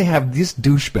 Why do they have this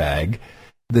douchebag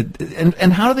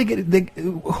And how do they get?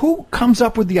 Who comes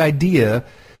up with the idea?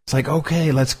 It's like,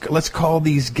 okay, let's call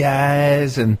these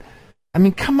guys, and I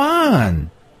mean, come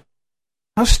on,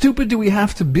 how stupid do we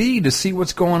have to be to see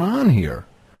what's going on here?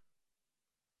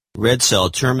 Red cell,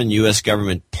 term in U.S.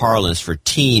 government parlance for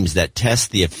teams that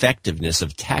test the effectiveness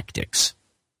of tactics.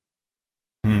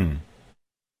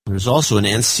 There's also an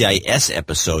NCIS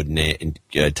episode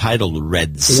titled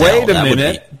Red Cell. Wait a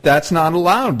minute. That's not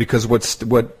allowed because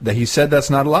what he said, that's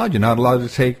not allowed. You're not allowed to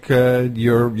take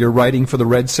your writing for the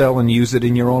Red Cell and use it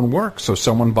in your own work. So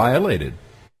someone violated.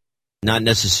 Not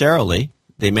necessarily.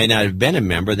 They may not have been a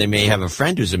member. They may have a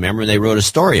friend who's a member and they wrote a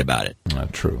story about it.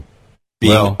 Not true.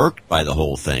 Being irked by the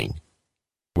whole thing.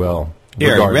 Well,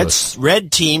 here,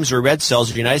 red teams or red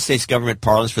cells are United States government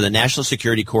parlance for the National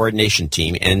Security Coordination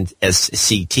Team,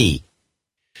 NSCT.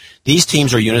 These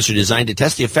teams or units are designed to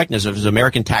test the effectiveness of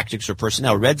American tactics or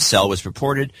personnel. Red Cell was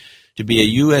purported to be a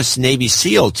U.S. Navy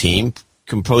SEAL team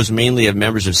composed mainly of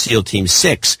members of SEAL Team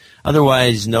 6,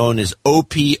 otherwise known as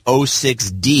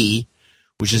OP-06D,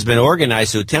 which has been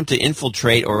organized to attempt to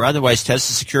infiltrate or otherwise test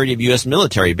the security of U.S.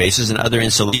 military bases and other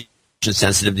installations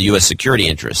sensitive to U.S. security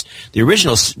interests. The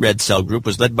original Red Cell group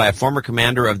was led by a former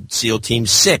commander of SEAL Team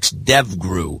 6,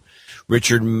 DevGru,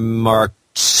 Richard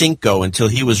Marcinko, until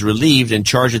he was relieved and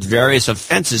charged with various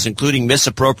offenses, including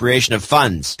misappropriation of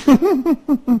funds.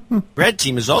 Red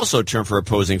Team is also a term for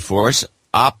opposing force,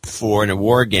 OPFOR, in a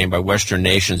war game by Western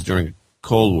nations during the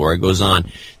Cold War. It goes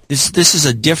on.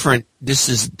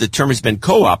 The term has been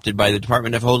co-opted by the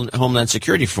Department of Homeland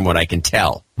Security, from what I can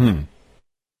tell.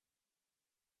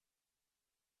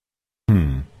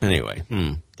 Anyway,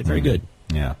 very good.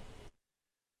 Yeah.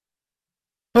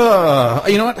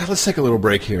 You know what? Let's take a little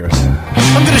break here.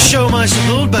 I'm going to show my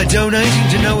support by donating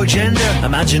to No Agenda.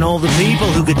 Imagine all the people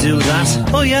who could do that.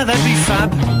 Oh yeah, that'd be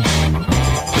fab.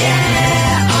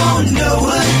 Yeah, on No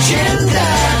Agenda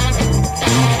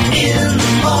in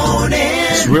the morning.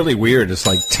 It's really weird. It's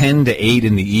like 10 to 8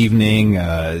 in the evening.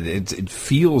 It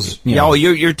feels...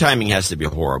 your timing has to be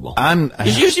horrible.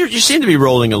 You seem to be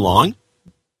rolling along.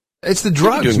 It's the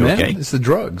drugs, man. Okay. It's the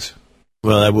drugs.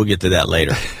 Well, we'll get to that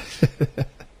later.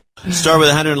 Start with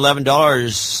 $111,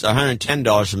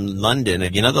 $110 from London.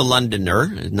 Another Londoner,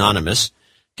 anonymous.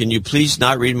 Can you please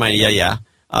not read my...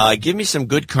 give me some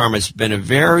good karma. It's been a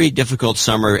very difficult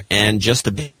summer and just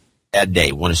a bad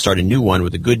day. Want to start a new one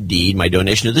with a good deed. My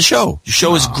donation to the show. Your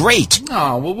show is great.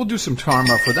 Oh, well, we'll do some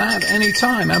karma for that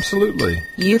anytime. Absolutely.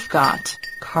 You've got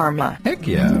karma. Heck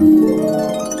yeah.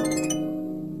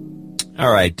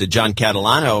 All right, John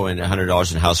Catalano and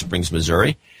 $100 in House Springs,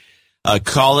 Missouri.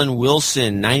 Colin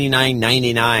Wilson,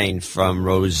 $99.99 from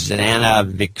Rosanna,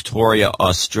 Victoria,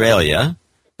 Australia.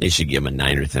 They should give him a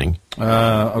niner thing.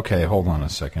 Okay, hold on a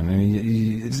second. I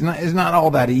mean, it's not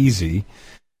all that easy.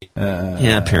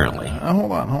 Yeah, apparently.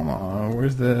 Hold on.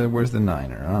 Where's the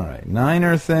niner? All right,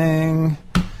 niner thing.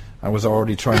 I was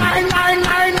already trying to...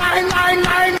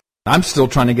 Nine. I'm still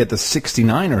trying to get the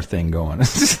 69er thing going.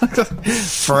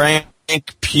 Frank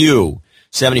Pugh,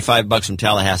 $75 from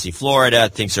Tallahassee, Florida.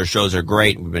 Thinks our shows are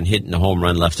great. We've been hitting the home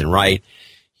run left and right.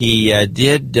 He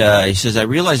says, I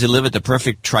realize I live at the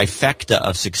perfect trifecta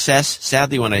of success.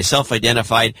 Sadly, when I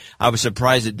self-identified, I was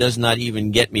surprised it does not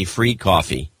even get me free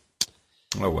coffee.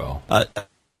 Oh, well.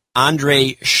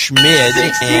 Andre Schmid.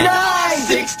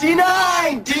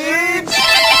 69, dudes!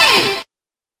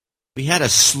 We had a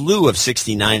slew of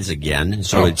 69s again,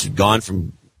 so it's gone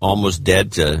from almost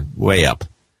dead to way up.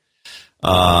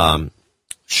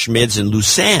 Schmid's in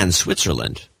Lausanne,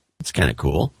 Switzerland. That's kind of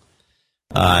cool.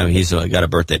 He's got a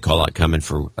birthday call-out coming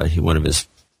for one of his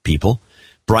people.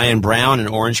 Brian Brown in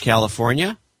Orange,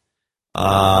 California.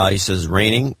 He says,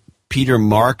 raining. Peter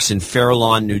Marks in Fair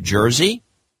Lawn, New Jersey.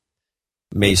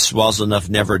 May Swazlenuff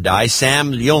never die.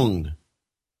 Sam Leung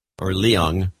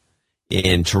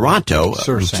in Toronto,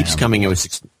 who keeps coming in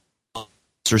with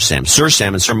Sir Sam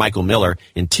and Sir Michael Miller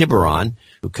in Tiburon,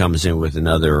 who comes in with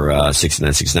another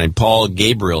 6969. Paul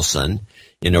Gabrielson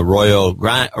in Arroyo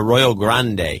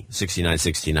Grande,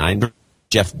 6969.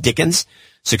 Jeff Dickens,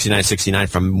 6969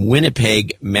 from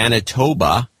Winnipeg,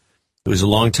 Manitoba, who's a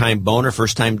long-time boner,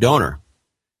 first-time donor.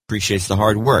 Appreciates the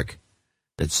hard work.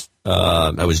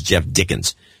 That was Jeff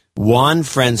Dickens. Juan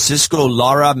Francisco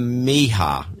Lara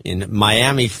Mija in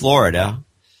Miami, Florida.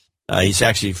 He's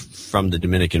actually from the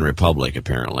Dominican Republic,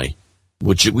 apparently.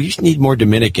 Which we just need more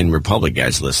Dominican Republic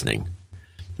guys listening.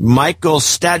 Michael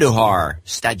Staduhar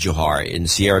in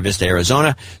Sierra Vista,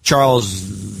 Arizona. Charles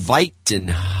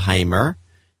Weitenheimer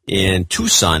in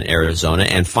Tucson, Arizona.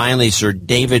 And finally, Sir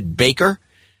David Baker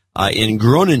in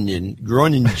Groningen.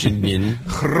 Groningen.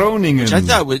 Which I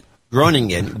thought was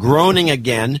Groningen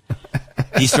again.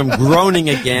 He's from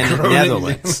Groningen,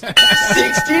 Netherlands.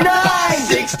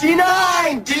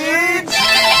 69, dudes.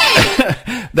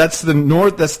 That's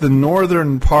the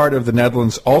northern part of the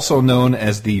Netherlands, also known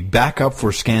as the backup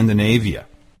for Scandinavia.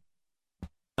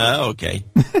 Oh, okay.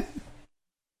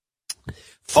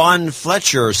 Fawn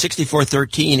Fletcher,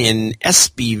 6413 in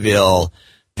Espyville,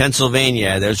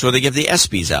 Pennsylvania. That's where they give the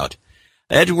ESPYs out.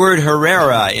 Edward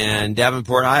Herrera in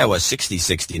Davenport, Iowa,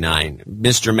 6069.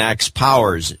 Mr. Max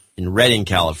Powers in Redding,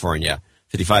 California,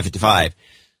 5555.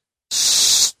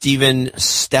 Stephen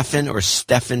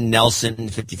Nelson,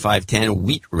 5510,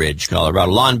 Wheat Ridge,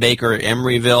 Colorado. Lon Baker,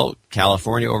 Emeryville,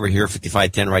 California, over here,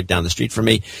 5510, right down the street from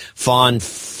me. Fawn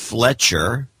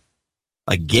Fletcher,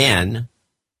 again,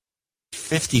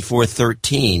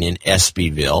 5413 in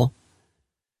Espyville.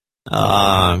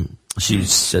 She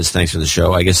says thanks for the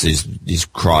show. I guess these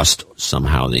crossed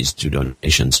somehow, these two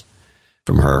donations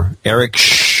from her. Eric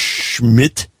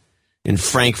Schmidt in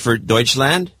Frankfurt,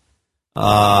 Deutschland.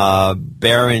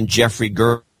 Baron Jeffrey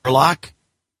Gerlach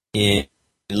in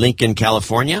Lincoln,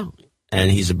 California.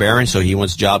 And he's a baron, so he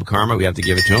wants job karma. We have to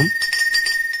give it to him.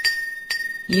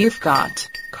 You've got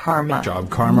karma. Job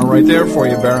karma right there for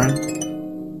you, Baron.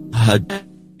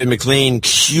 McLean,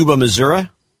 Cuba, Missouri.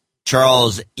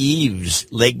 Charles Eves,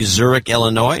 Lake Zurich,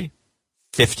 Illinois.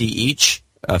 50 each.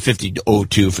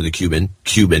 50.02 for the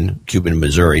Cuban,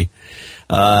 Missouri.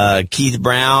 Keith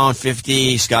Brown,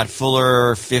 50. Scott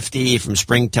Fuller, 50 from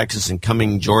Spring, Texas, and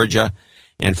Cumming, Georgia.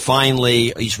 And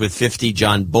finally, each with 50,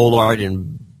 John Bullard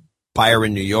in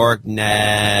Byron, New York.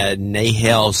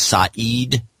 Nahel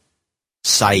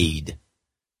Saeed,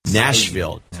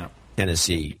 Nashville,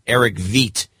 Tennessee. Eric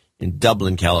Veet in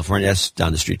Dublin, California. That's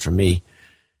down the street from me.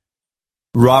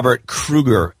 Robert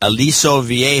Kruger, Aliso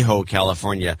Viejo,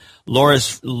 California.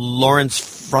 Lawrence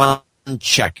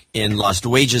Franchek in Las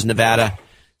Vegas, Nevada.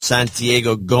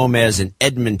 Santiago Gomez in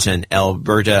Edmonton,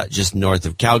 Alberta, just north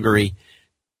of Calgary.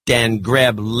 Dan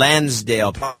Greb,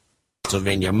 Lansdale,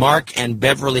 Pennsylvania. Mark and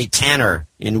Beverly Tanner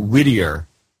in Whittier.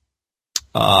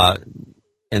 And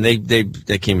they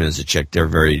came in as a check. They're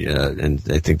very, and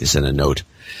I think they sent a note.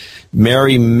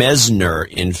 Mary Mesner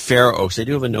in Fair Oaks. I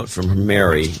do have a note from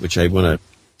Mary, which I want to.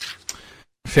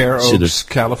 Fair Oaks,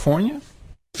 California?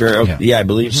 Fair Oaks, yeah, I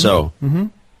believe so. Mm-hmm.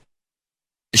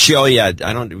 We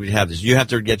have this. You have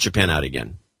to get your pen out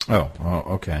again. Oh,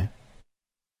 okay.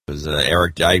 Because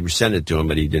Eric, I sent it to him,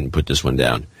 but he didn't put this one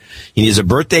down. He needs a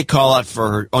birthday call out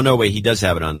for her. Oh, no, wait, he does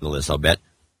have it on the list, I'll bet.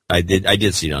 I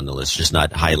did see it on the list, just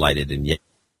not highlighted in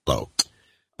yellow.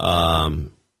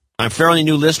 I'm a fairly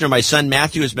new listener. My son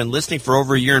Matthew has been listening for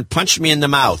over a year and punched me in the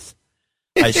mouth.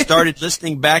 I started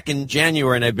listening back in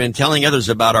January, and I've been telling others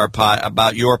about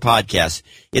about your podcast.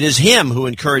 It is him who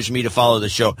encouraged me to follow the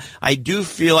show. I do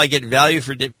feel I get value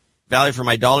for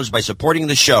my dollars by supporting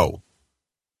the show.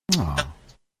 Aww.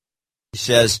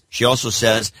 She also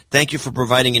says, thank you for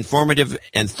providing informative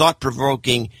and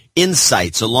thought-provoking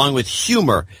insights along with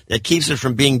humor that keeps it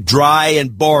from being dry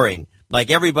and boring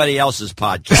like everybody else's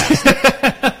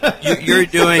podcast. You're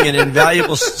doing an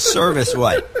invaluable service.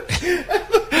 What?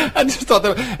 I just thought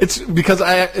that it's because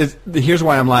here's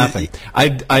why I'm laughing.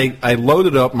 I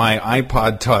loaded up my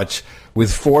iPod Touch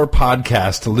with 4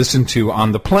 podcasts to listen to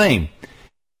on the plane.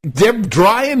 They're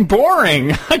dry and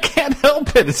boring. I can't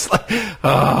help it. It's like,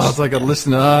 it's like I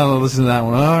listen to that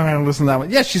one. I listen to that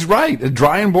one. Yeah, she's right. It's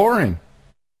dry and boring.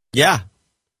 Yeah.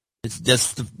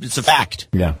 It's a fact.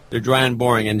 Yeah. They're dry and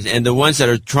boring. And the ones that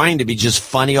are trying to be just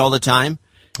funny all the time,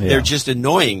 they're just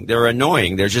annoying. They're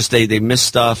annoying. They're just, they miss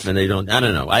stuff and they don't, I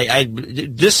don't know. I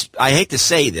hate to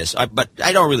say this, but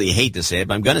I don't really hate to say it,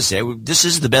 but I'm going to say it. This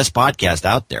is the best podcast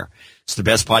out there. It's the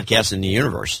best podcast in the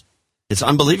universe. It's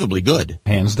unbelievably good.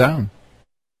 Hands down.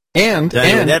 And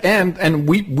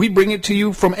we bring it to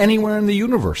you from anywhere in the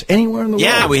universe, anywhere in the world.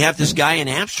 Yeah, we have this guy in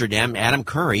Amsterdam, Adam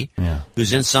Curry,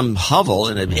 who's in some hovel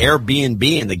in an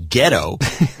Airbnb in the ghetto,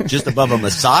 just above a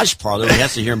massage parlor. He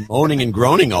has to hear moaning and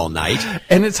groaning all night.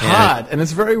 And it's hot, and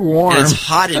it's very warm. And it's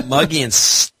hot and muggy and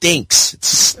stinks. It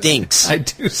stinks. I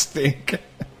do stink.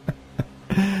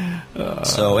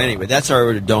 So anyway, that's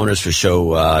our donors for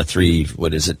show 3.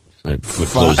 What is it? That's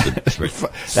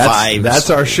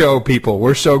our show, people.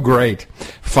 We're so great.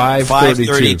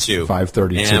 532.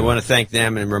 532. And I want to thank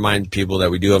them and remind people that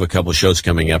we do have a couple shows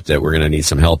coming up that we're going to need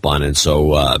some help on. And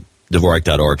so,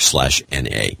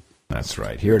 Dvorak.org/NA. That's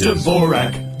right. Here it is.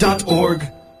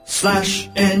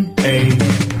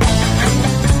 Dvorak.org/NA.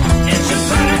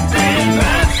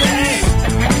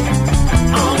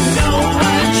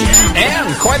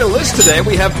 And quite a list today.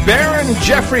 We have Baron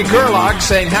Jeffrey Gerlach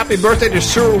saying happy birthday to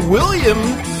Sir William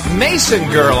Mason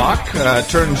Gerlach.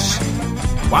 Turns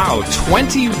Wow,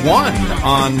 21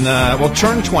 on,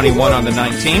 turned 21 on the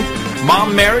 19th.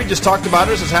 Mom Mary just talked about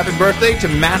her, says happy birthday to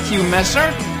Matthew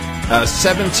Messer.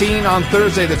 17 on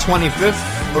Thursday the 25th.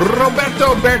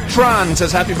 Roberto Bertrand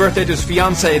says happy birthday to his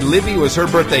fiancée Livy. It was her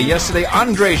birthday yesterday.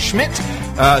 Andre Schmidt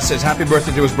says happy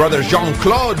birthday to his brother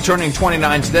Jean-Claude, turning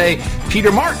 29 today.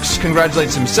 Peter Marks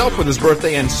congratulates himself with his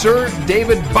birthday. And Sir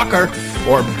David Bucker,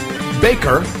 or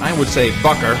Baker, I would say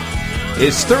Bucker,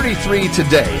 is 33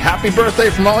 today. Happy birthday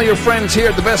from all your friends here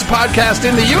at the best podcast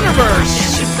in the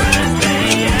universe.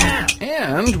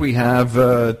 And we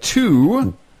have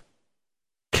two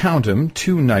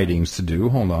nightings to do.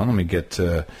 Hold on, let me get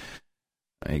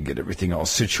everything all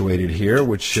situated here,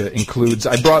 which includes,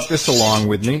 I brought this along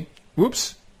with me.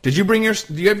 Whoops. Do you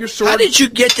have your sword? How did you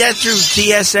get that through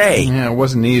TSA? Yeah, it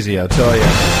wasn't easy, I'll tell you.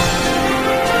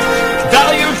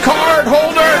 Valued card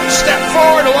holder, step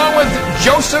forward along with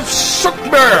Joseph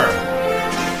Suckber.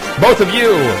 Both of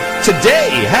you today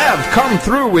have come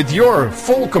through with your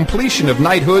full completion of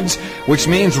knighthoods, which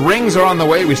means rings are on the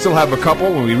way. We still have a couple,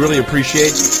 and we really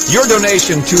appreciate your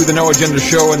donation to the No Agenda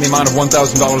Show in the amount of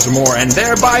 $1,000 or more. And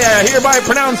thereby, I hereby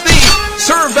pronounce thee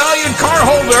Sir Valued Car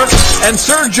Holder and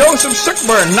Sir Joseph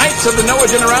Suckburn, Knights of the No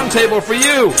Agenda Roundtable for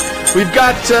you. We've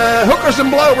got hookers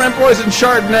and blow, rent boys and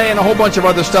Chardonnay, and a whole bunch of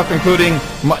other stuff, including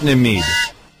mutton and mead.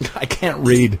 I can't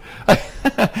read.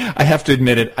 I have to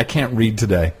admit it. I can't read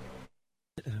today.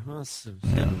 Well, that's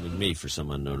with me for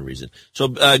some unknown reason. So,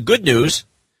 good news.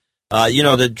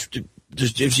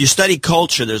 If you study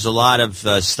culture, there's a lot of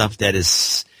stuff that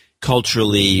is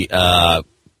culturally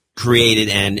created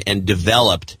and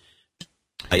developed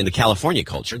in the California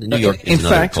culture. The New York is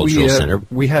another cultural center.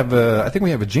 We have I think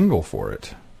we have a jingle for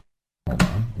it. Hold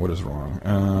on. What is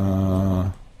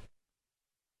wrong?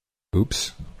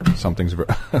 Oops. Something's...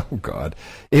 Oh, God.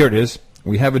 Here it is.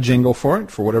 We have a jingle for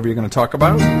it, for whatever you're going to talk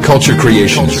about. Culture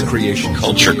creationism.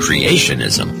 Culture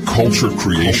creationism. Culture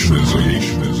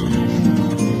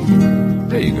creationism.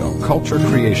 There you go. Culture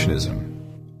creationism.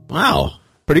 Wow.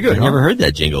 Pretty good, I've never heard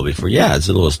that jingle before. Yeah,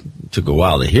 took a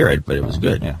while to hear it, but it was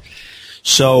good. Yeah.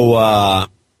 So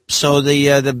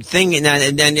the thing,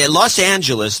 and Los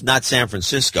Angeles, not San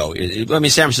Francisco. San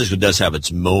Francisco does have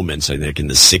its moments, I think, in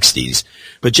the 60s.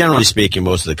 But generally speaking,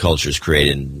 most of the culture is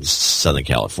created in Southern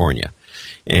California.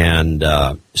 And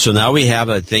so now we have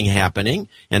a thing happening.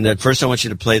 And first I want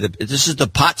you to play this is the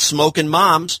pot-smoking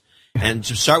moms. And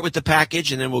to start with the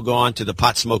package, and then we'll go on to the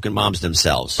pot-smoking moms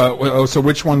themselves. So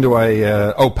which one do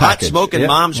I... package. Pot-smoking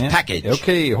moms package.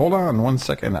 Okay, hold on 1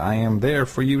 second. I am there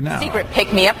for you now. Secret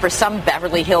pick-me-up for some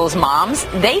Beverly Hills moms.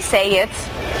 They say it's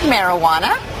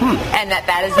marijuana, and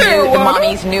that is the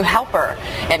mommy's new helper.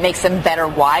 It makes them better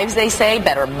wives, they say,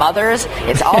 better mothers.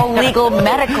 It's all legal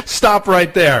medical... Stop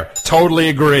right there. Totally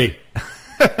agree.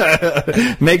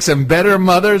 Makes them better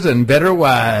mothers and better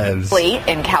wives.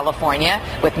 In California,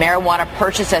 with marijuana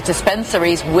purchased at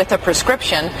dispensaries with a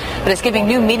prescription, but it's giving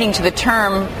new meaning to the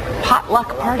term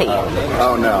potluck party.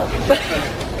 Oh, no.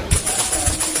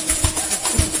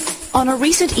 On a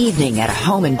recent evening at a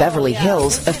home in Beverly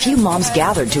Hills, a few moms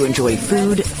gathered to enjoy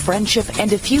food, friendship,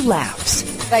 and a few laughs.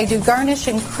 They do garnish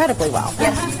incredibly well.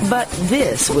 Yes. But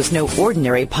this was no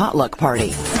ordinary potluck party.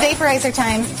 Vaporizer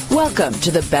time. Welcome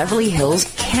to the Beverly Hills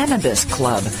Cannabis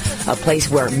Club, a place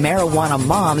where marijuana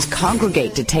moms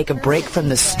congregate to take a break from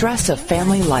the stress of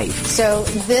family life. So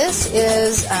this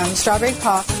is strawberry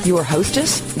pop. Your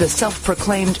hostess, the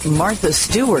self-proclaimed Martha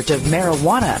Stewart of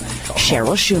marijuana,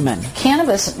 Cheryl Schumann.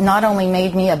 Cannabis not only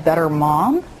made me a better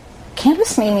mom,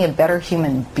 cannabis made me a better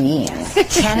human being.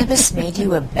 Cannabis made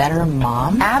you a better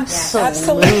mom?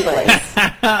 Absolutely.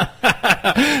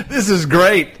 This is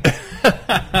great.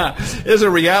 There's a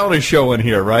reality show in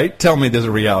here, right? Tell me there's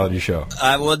a reality show.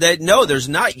 No, there's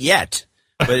not yet.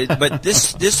 But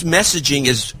this messaging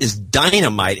is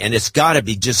dynamite, and it's got to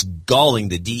be just galling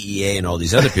the DEA and all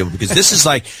these other people, because this is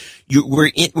like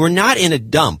we're not in a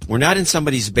dump. We're not in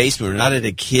somebody's basement. We're not at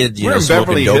a kid. We're in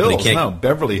Beverly Hills. No,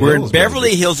 Beverly Hills. We're in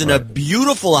Beverly Hills in a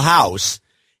beautiful house.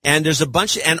 And there's a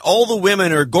bunch, and all the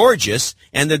women are gorgeous,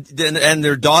 and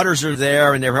their daughters are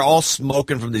there, and they're all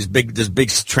smoking from this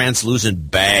big translucent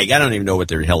bag. I don't even know what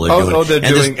the hell they're doing. Oh, they're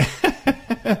doing.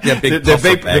 They're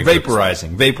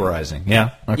vaporizing.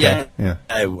 Yeah. Okay.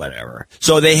 Yeah. Whatever.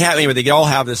 So they all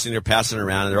have this thing. They're passing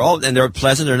around, and they're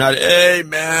pleasant. They're not, hey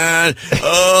man,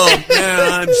 oh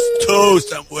man, I'm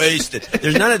toast, I'm wasted.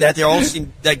 There's none of that. They all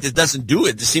seem like it doesn't do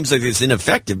it. It seems like it's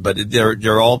ineffective, but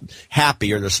they're all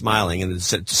happy or they're smiling. And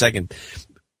the second,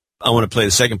 I want to play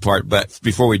the second part, but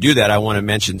before we do that, I want to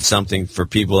mention something for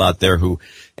people out there who,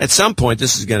 at some point,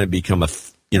 this is going to become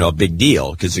a big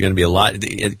deal because there's going to be a lot.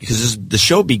 Because the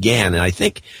show began, and I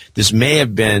think this may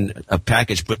have been a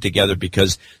package put together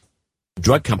because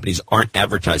drug companies aren't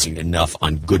advertising enough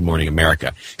on Good Morning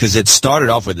America, because it started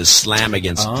off with a slam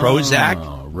against Prozac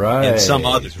and some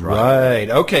others. Right.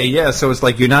 Okay, yeah, so it's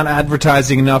like you're not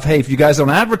advertising enough. Hey, if you guys don't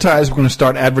advertise, we're going to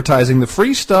start advertising the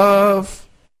free stuff.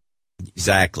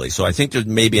 Exactly. So I think there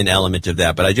may be an element of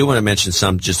that, but I do want to mention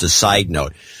just a side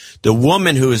note. The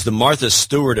woman who is the Martha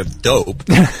Stewart of dope,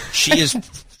 she is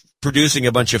producing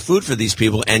a bunch of food for these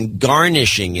people and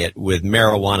garnishing it with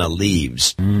marijuana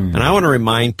leaves. And I want to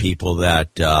remind people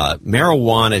that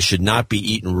marijuana should not be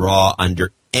eaten raw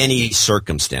under any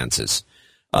circumstances.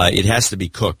 It has to be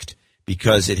cooked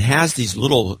because it has these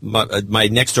little, my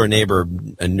next door neighbor,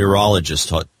 a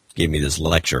neurologist, gave me this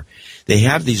lecture. They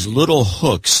have these little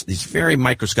hooks, these very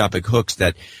microscopic hooks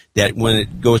that when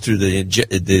it goes through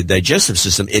the digestive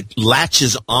system, it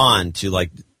latches on to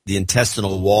like the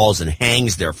intestinal walls and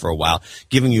hangs there for a while,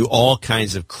 giving you all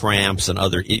kinds of cramps and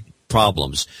other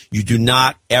problems. You do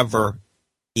not ever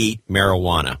eat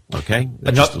marijuana, okay?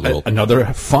 Another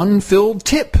fun-filled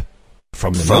tip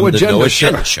from the No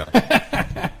Agenda Show.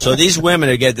 So these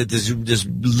women get that this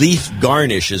leaf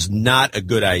garnish is not a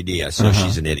good idea, so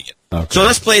she's an idiot. Okay. So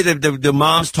let's play the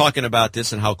moms talking about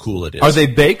this and how cool it is. Are they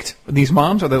baked, these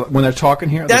moms? Are they, when they're talking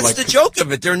here? That's the joke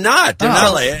of it. They're not. They're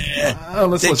not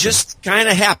like, they're just kind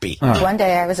of happy. One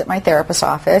day I was at my therapist's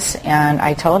office, and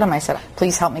I told him, I said,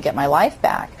 please help me get my life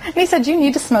back. And he said, you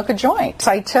need to smoke a joint.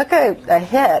 So I took a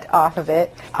hit off of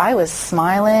it. I was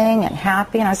smiling and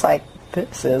happy, and I was like,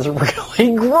 this is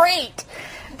really great.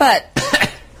 But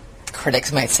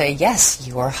critics might say, yes,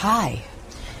 you are high.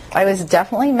 I was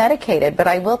definitely medicated, but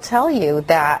I will tell you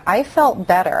that I felt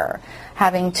better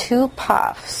having 2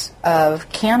 puffs of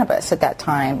cannabis at that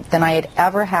time than I had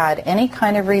ever had any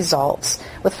kind of results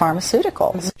with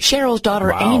pharmaceuticals. Cheryl's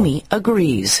daughter Amy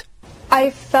agrees.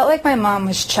 I felt like my mom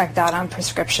was checked out on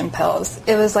prescription pills.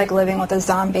 It was like living with a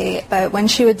zombie. But when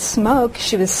she would smoke,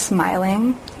 she was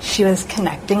smiling. She was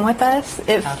connecting with us.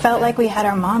 It felt like we had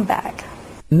our mom back.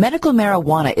 Medical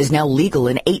marijuana is now legal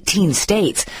in 18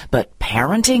 states, but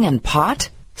parenting and pot,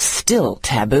 still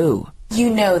taboo. You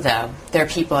know, though, there are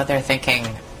people out there thinking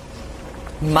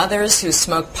mothers who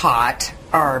smoke pot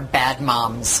are bad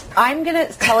moms. I'm going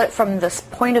to tell it from the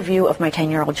point of view of my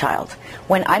 10-year-old child.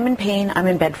 When I'm in pain, I'm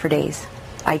in bed for days.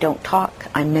 I don't talk.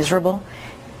 I'm miserable.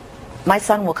 My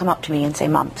son will come up to me and say,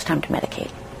 Mom, it's time to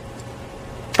medicate.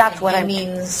 That's what I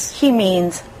mean. He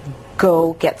means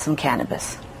go get some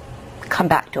cannabis. Come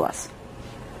back to us.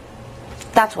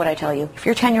 That's what I tell you. If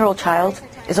your 10-year-old child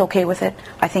is okay with it,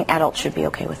 I think adults should be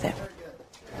okay with it.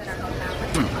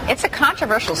 It's a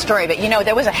controversial story, but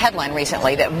there was a headline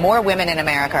recently that more women in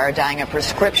America are dying of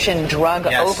prescription drug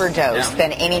overdose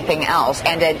than anything else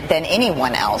and than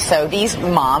anyone else. So these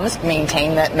moms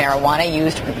maintain that marijuana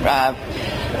used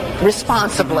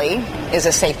responsibly is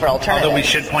a safer alternative. Although we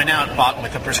should point out, bought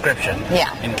with a prescription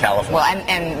in California. Well,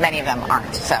 and many of them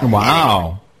aren't. So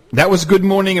wow. That was Good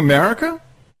Morning America?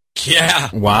 Yeah.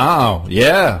 Wow.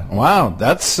 Yeah. Wow.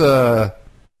 That's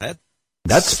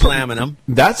slamming them.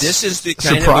 This is the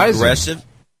kind surprising. Of aggressive.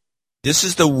 This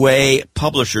is the way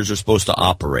publishers are supposed to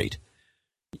operate.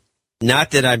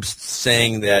 Not that I'm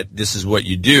saying that this is what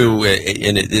you do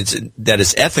and that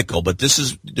it's ethical, but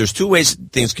there's 2 ways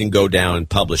things can go down in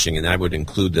publishing, and I would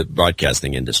include the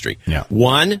broadcasting industry. Yeah.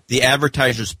 1, the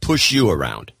advertisers push you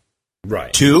around.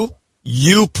 Right. 2,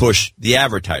 you push the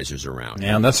advertisers around.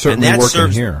 Yeah, and that's certainly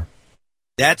working here.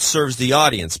 That serves the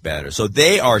audience better. So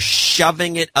they are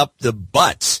shoving it up the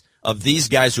butts of these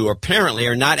guys who apparently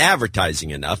are not advertising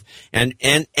enough, and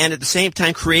at the same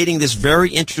time creating this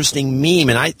very interesting meme.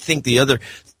 And I think the other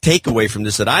takeaway from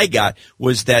this that I got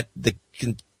was that the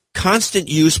constant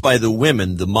use by the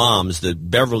women, the moms, the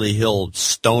Beverly Hills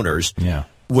stoners,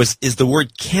 is the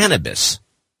word cannabis.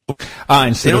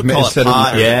 Instead of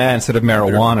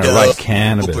marijuana, right?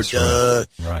 Cannabis,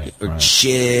 right. Or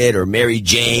shit, or Mary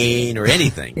Jane, or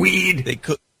anything. Weed.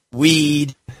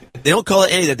 Weed. They don't call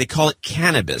it any of that. They call it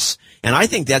cannabis, and I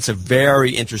think that's a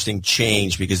very interesting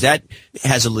change because that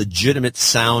has a legitimate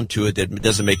sound to it that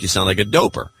doesn't make you sound like a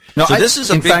doper. No, so this is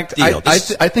a big deal.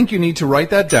 I think you need to write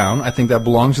that down. I think that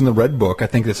belongs in the Red Book. I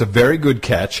think that's a very good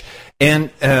catch,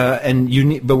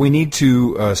 but we need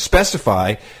to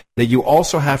specify that you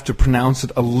also have to pronounce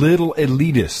it a little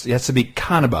elitist. It has to be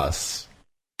cannabis.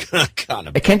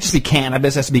 Cannabis. It can't just be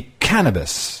cannabis. It has to be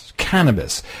cannabis.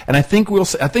 Cannabis. And I think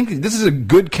this is a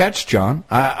good catch, John.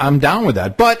 I'm down with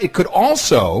that. But it could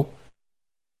also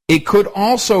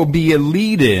be a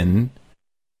lead-in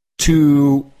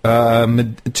to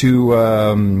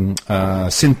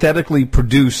synthetically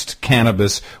produced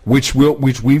cannabis, which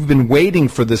we've been waiting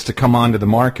for this to come onto the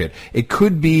market. It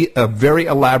could be a very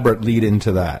elaborate lead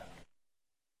into that.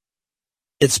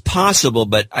 It's possible,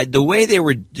 but the way they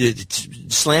were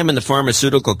slamming the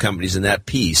pharmaceutical companies in that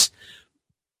piece,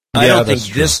 I don't think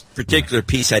this particular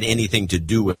piece had anything to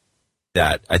do with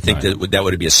that. I think that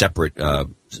would be a separate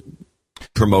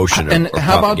promotion. And or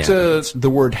how about propaganda. the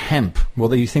word hemp? Well,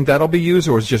 do you think that'll be used,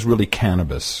 or is it just really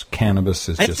cannabis? Cannabis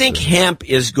is. I think hemp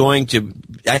is going to.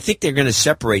 I think they're going to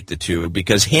separate the two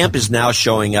because hemp is now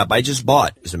showing up. I just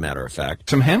bought, as a matter of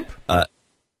fact, some hemp.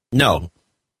 No,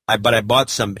 but I bought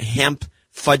some hemp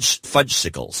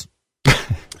fudgesicles.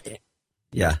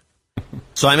 Yeah.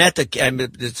 So I'm at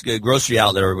it's a grocery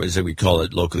outlet, or as we call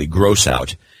it locally, Gross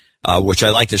Out, which I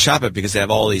like to shop at because they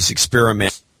have all these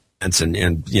experiments and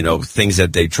things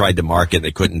that they tried to market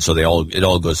they couldn't, so it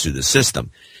all goes through the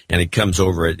system, and it comes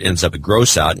over. It ends up at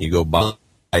Gross Out, and you go buy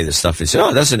the stuff and say,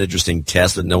 "Oh, that's an interesting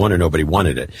test," and no wonder nobody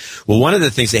wanted it. Well, one of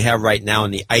the things they have right now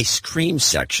in the ice cream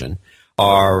section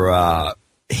are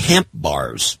hemp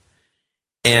bars,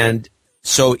 and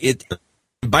so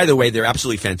by the way, they're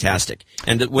absolutely fantastic.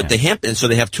 And the hemp, and so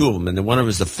they have two of them, and one of them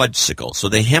is the fudgesicle. So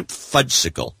the hemp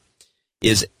fudgesicle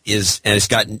is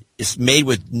it's made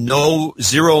with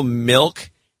zero milk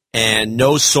and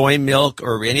no soy milk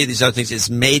or any of these other things.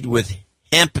 It's made with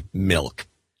hemp milk.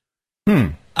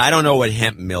 I don't know what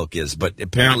hemp milk is, but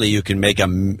apparently you can make a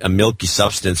milky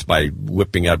substance by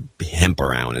whipping up hemp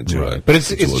around into it. But it's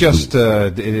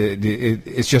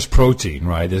just protein,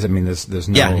 right? There's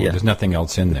nothing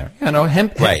else in there.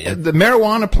 Hemp. Right. The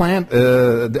marijuana plant.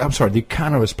 The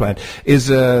cannabis plant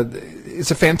is it's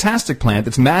a fantastic plant.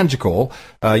 It's magical.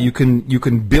 You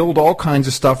can build all kinds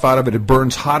of stuff out of it. It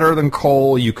burns hotter than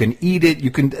coal. You can eat it.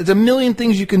 There's a million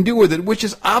things you can do with it, which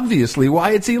is obviously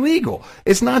why it's illegal.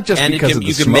 It's not just because of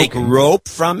the smoking. You can make rope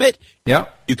from it. Yeah.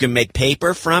 You can make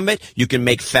paper from it. You can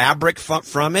make fabric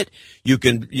from it. You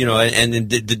can, and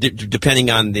depending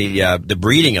on the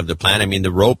breeding of the plant. I mean,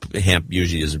 the rope hemp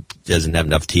usually doesn't have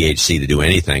enough THC to do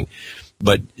anything,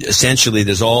 but essentially,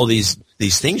 there's all these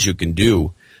things you can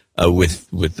do with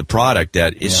the product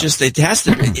that it's just it has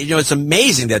to. It's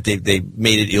amazing that they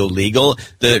made it illegal.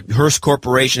 The Hearst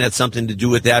Corporation had something to do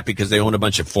with that because they own a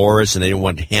bunch of forests and they didn't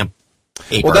want hemp.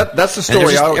 Paper. Well, that's the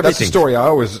story. That's the story I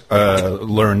always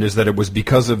learned, is that it was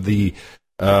because of the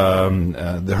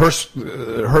Hearst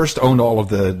owned all of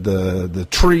the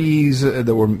trees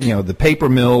that were the paper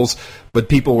mills, but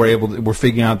people were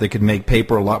figuring out they could make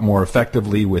paper a lot more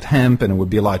effectively with hemp, and it would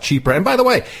be a lot cheaper. And by the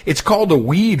way, it's called a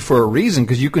weed for a reason,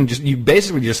 because you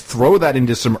basically just throw that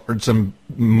into some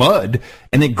mud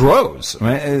and it grows.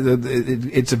 Right?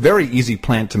 It's a very easy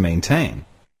plant to maintain.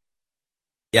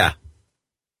 Yeah.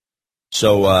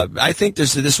 So I think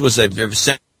this was a very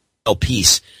central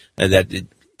piece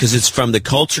because it's from the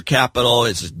culture capital.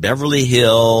 It's Beverly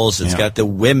Hills. It's got the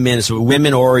women. It's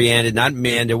women oriented, not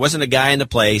men. There wasn't a guy in the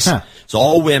place. It's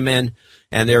all women,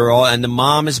 and and the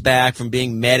mom is back from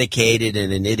being medicated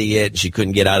and an idiot. And she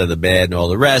couldn't get out of the bed and all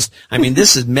the rest. I mean,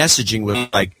 this is messaging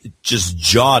with like just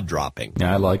jaw dropping.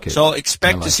 Yeah, I like it. So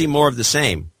expect to see more of the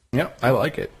same. Yeah, I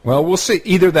like it. Well, we'll see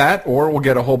either that or we'll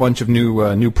get a whole bunch of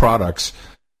new products.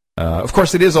 Of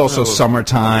course, it is also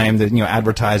summertime. That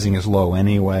advertising is low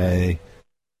anyway.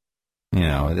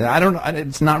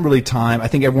 It's not really time. I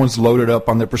think everyone's loaded up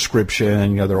on their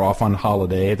prescription. They're off on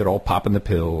holiday. They're all popping the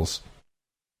pills.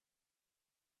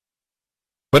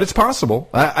 But it's possible.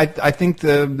 I think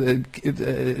I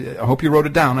hope you wrote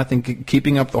it down. I think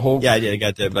keeping up the whole I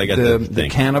got the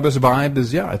cannabis vibe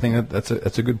is I think that's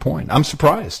a good point. I'm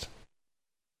surprised.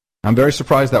 I'm very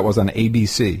surprised that was on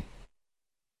ABC.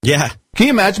 Yeah. Can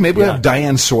you imagine? Maybe we have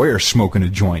Diane Sawyer smoking a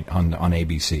joint on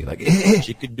ABC. Like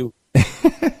she could do.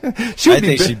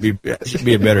 She'd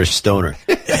be a better stoner.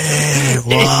 Hey,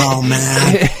 wow,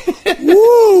 man!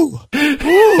 Woo!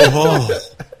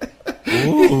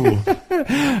 Woo!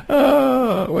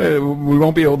 We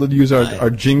won't be able to use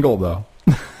our jingle though.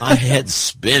 My head's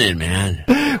spinning, man.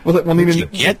 We'll need a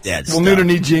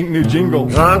new jingle.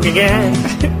 Drunk again,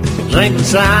 drinking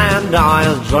sand,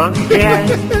 I'm drunk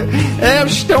again. I'm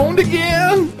stoned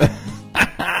again.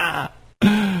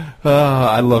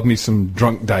 I love me some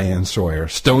drunk Diane Sawyer.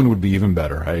 Stoned would be even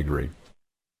better. I agree.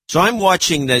 So I'm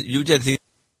watching the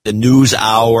News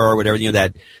Hour or whatever,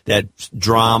 that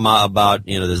drama about,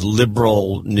 this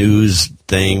liberal news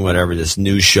thing, whatever, this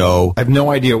news show. I have no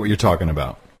idea what you're talking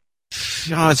about.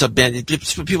 No, it's a band.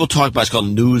 It's what people talk about. It's called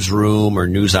Newsroom or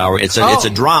NewsHour. It's a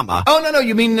drama. Oh no,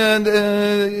 you mean on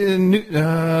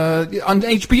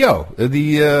HBO?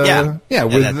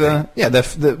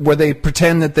 Where they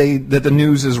pretend that the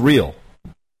news is real.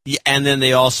 Yeah, and then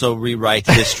they also rewrite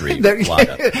history.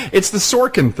 It's the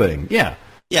Sorkin thing. Yeah.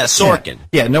 Yeah, Sorkin.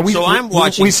 Yeah. No, I'm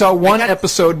watching. We saw one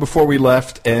episode before we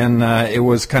left, and it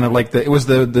was kind of like it was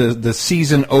the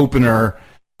season opener.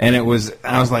 And I was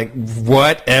like,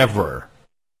 whatever.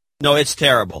 No, it's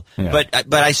terrible. Yeah.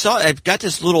 But I've got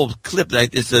this little clip.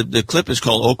 The clip is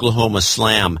called Oklahoma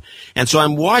Slam. And so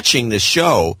I'm watching the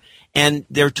show, and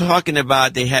they're talking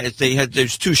about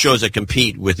there's two shows that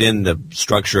compete within the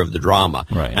structure of the drama.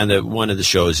 Right. And one of the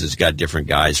shows has got different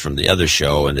guys from the other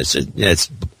show, and it's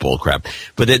bullcrap.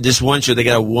 But this one show, they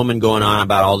got a woman going on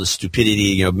about all the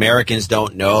stupidity. Americans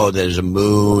don't know there's a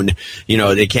moon.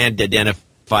 They can't identify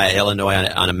Illinois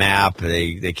on a map.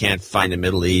 They can't find the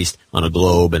Middle East on a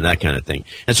globe and that kind of thing.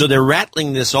 And so they're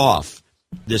rattling this off.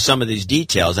 There's some of these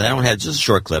details, and I don't have just a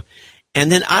short clip. And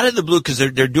then out of the blue, because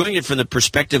they're doing it from the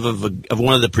perspective of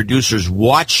one of the producers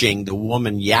watching the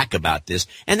woman yak about this,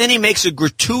 and then he makes a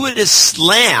gratuitous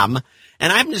slam.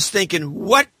 And I'm just thinking,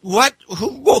 who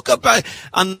woke up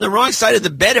on the wrong side of the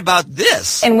bed about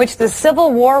this? In which the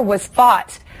Civil War was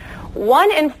fought.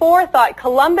 1 in 4 thought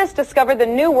Columbus discovered the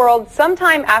New World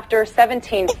sometime after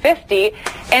 1750,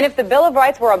 and if the Bill of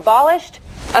Rights were abolished,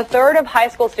 a third of high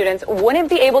school students wouldn't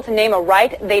be able to name a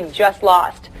right they'd just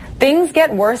lost. Things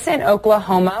get worse in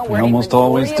Oklahoma, where almost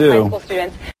always do. High school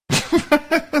students.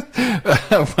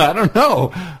 I don't know.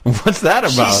 What's that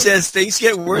about? She says things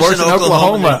get worse in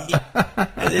Oklahoma.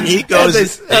 And then he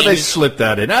goes... They slip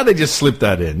that in. They just slip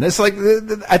that in. It's like,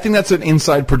 I think that's an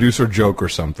inside producer joke or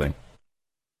something.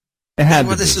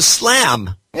 This is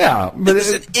slam. Yeah, but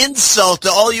it's an insult to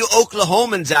all you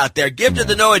Oklahomans out there. Give to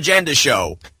the No Agenda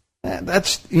show.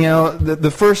 That's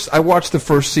the first. I watched the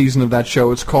first season of that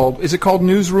show. Is it called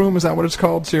Newsroom? Is that what it's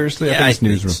called? Seriously, yeah, I think it's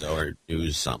Newsroom. So, or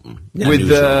News something. Yeah, with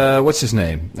Newsroom. What's his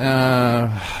name?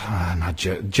 Not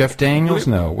Jeff Daniels.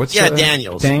 No, what's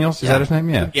Daniels. Daniels, is that his name?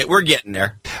 Yeah, we're getting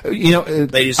there.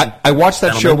 Ladies, I watched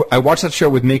that show. I watched that show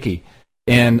with Mickey,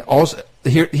 and also.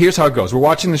 Here's how it goes. We're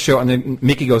watching the show, and then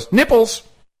Mickey goes, nipples.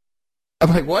 I'm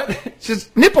like, what? She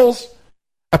says, nipples.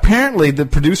 Apparently, the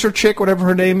producer chick, whatever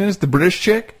her name is, the British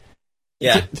chick,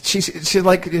 she's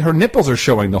like, her nipples are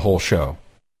showing the whole show.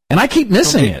 And I keep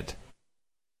missing it.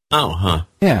 Oh, huh.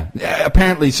 Yeah.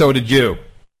 Apparently, so did you.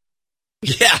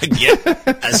 Yeah,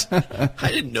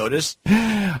 I didn't notice.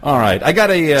 All right. I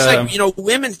got a... It's like,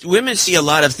 women see a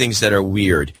lot of things that are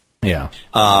weird. Yeah.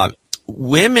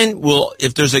 Women will,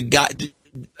 if there's a guy,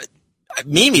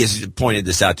 Mimi has pointed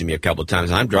this out to me a couple of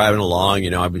times. I'm driving along,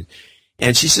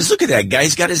 and she says, look at that guy,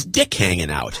 he's got his dick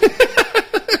hanging out.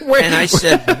 And I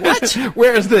said, what?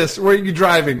 Where is this? Where are you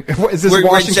driving? Is this we're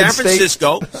Washington in State?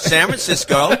 San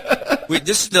Francisco.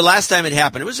 This is the last time it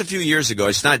happened. It was a few years ago.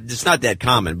 It's not that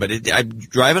common, but I'm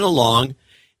driving along,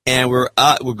 and we're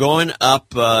going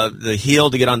up the hill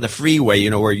to get on the freeway,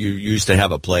 where you used to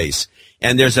have a place.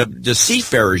 And there's the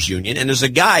Seafarers Union, and there's a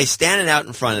guy standing out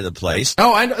in front of the place.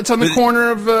 Oh, I know. It's on the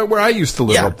corner of where I used to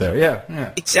live up there.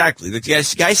 Yeah. Exactly. The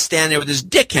guy's standing there with his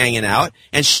dick hanging out,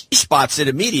 and she spots it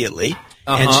immediately.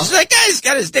 And she's like, guy's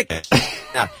got his dick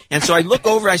out. And so I look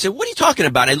over, I said, what are you talking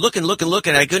about? I look, and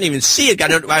I couldn't even see it. I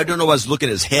don't know if I was looking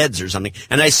at his heads or something.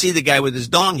 And I see the guy with his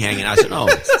dong hanging out. I said, oh,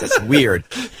 that's weird.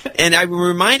 And I'm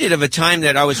reminded of a time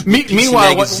that I was...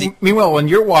 Meanwhile, when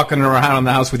you're walking around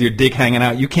the house with your dick hanging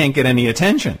out, you can't get any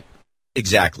attention.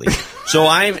 Exactly. So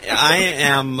I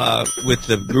am with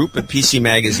the group at PC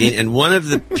Magazine, and one of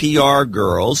the PR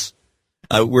girls...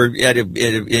 we're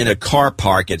in a car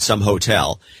park at some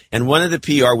hotel, and one of the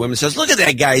PR women says, look at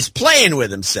that guy, he's playing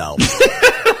with himself.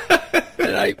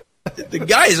 And the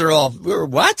guys are all,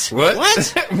 what? What?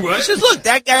 She says, look,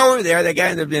 that guy over there,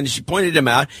 and she pointed him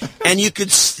out, and you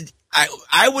could,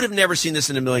 I would have never seen this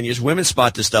in a million years. Women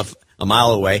spot this stuff a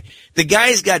mile away. The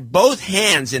guy's got both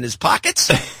hands in his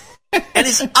pockets, and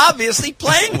is obviously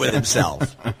playing with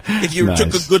himself, if you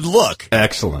took a good look.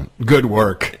 Excellent. Good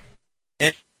work.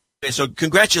 So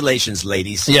congratulations,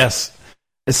 ladies. Yes.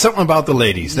 It's something about the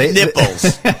ladies.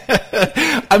 Nipples.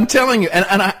 I'm telling you, and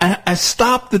I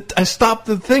stopped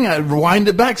the thing. I rewind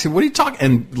it back. Said, "What are you talking?"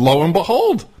 And lo and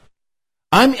behold,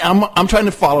 I'm trying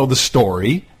to follow the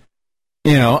story.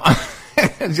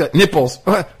 It's like, nipples.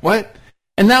 What?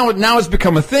 And now it's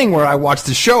become a thing where I watch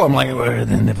the show. I'm like, where are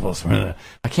the nipples? I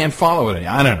can't follow it.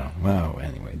 I don't know. Well,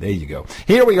 anyway, there you go.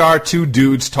 Here we are, two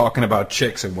dudes talking about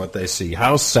chicks and what they see.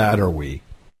 How sad are we?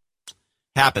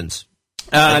 Happens.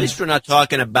 At least we're not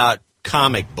talking about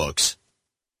comic books.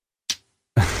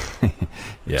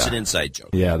 Yeah. It's an inside joke.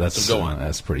 Yeah,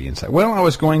 that's pretty inside. Well, I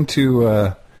was going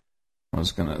to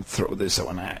throw this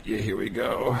one at you. Here we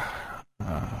go.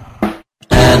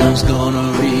 Adam's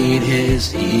gonna read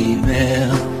his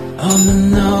email on the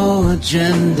No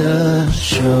Agenda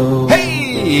show.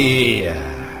 Hey!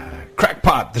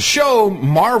 Crackpot, the show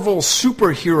Marvel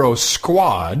Superhero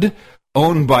Squad,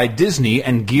 owned by Disney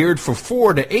and geared for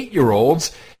 4 to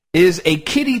 8-year-olds, is a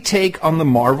kiddie take on the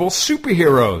Marvel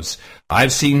superheroes.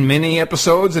 I've seen many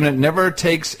episodes, and it never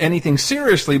takes anything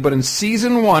seriously, but in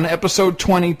Season 1, Episode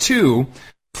 22,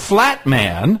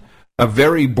 Flatman, a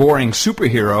very boring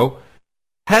superhero,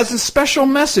 has a special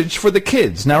message for the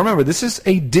kids. Now remember, this is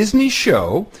a Disney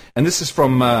show, and this is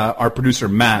from our producer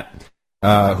Matt,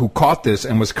 who caught this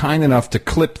and was kind enough to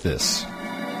clip this.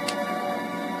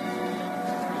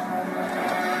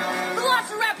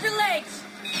 Velociraptor legs!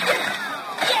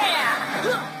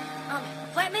 Yeah!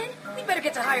 Flatman, we better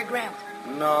get to higher ground.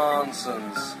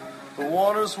 Nonsense. The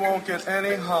waters won't get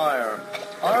any higher.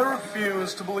 I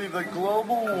refuse to believe that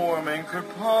global warming could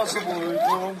possibly...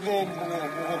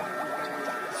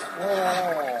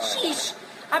 Sheesh!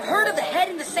 I've heard of the head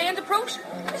in the sand approach.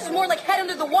 This is more like head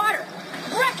under the water.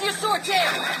 Brachiosaur tail!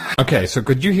 Okay, so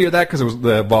could you hear that? Because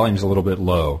the volume's a little bit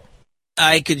low.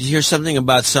 I could hear something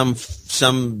about some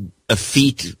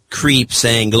effete creep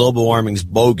saying global warming's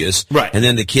bogus, right? And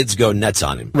then the kids go nuts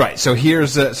on him. Right. So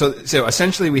here's so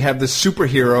essentially we have this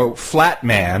superhero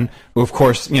Flatman, who of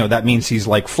course that means he's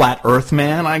like Flat Earth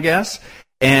Man, I guess.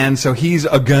 And so he's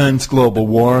against global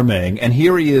warming, and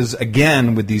here he is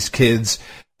again with these kids,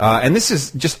 and this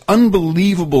is just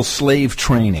unbelievable slave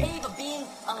training.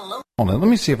 Hold on, let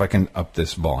me see if I can up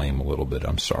this volume a little bit.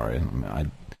 I'm sorry,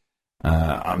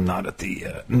 I'm not at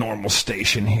the normal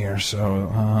station here,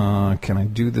 so can I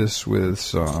do this with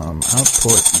some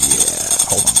output? Yeah,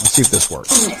 hold on, let's see if this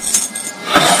works.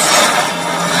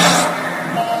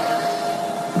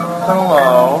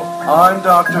 Hello, I'm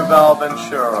Dr. Val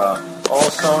Ventura,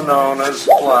 also known as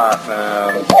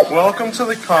Flatman. Welcome to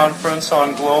the conference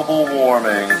on global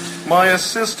warming. My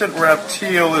assistant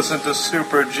Reptile isn't a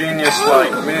super genius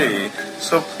like me,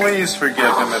 so please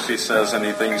forgive him if he says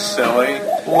anything silly.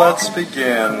 Let's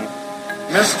begin.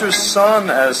 Mr. Sun,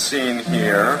 as seen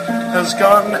here, has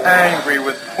gotten angry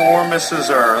with poor Mrs.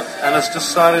 Earth and has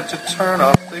decided to turn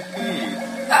up the heat.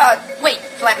 Wait,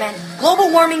 Flatman. Global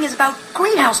warming is about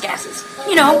greenhouse gases.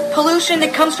 You know, pollution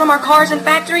that comes from our cars and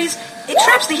factories. It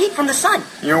traps the heat from the sun.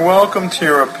 You're welcome to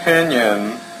your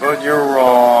opinion, but you're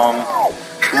wrong.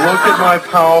 Look at my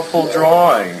powerful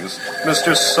drawings.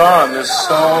 Mr. Sun is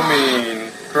so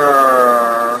mean.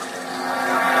 Grr.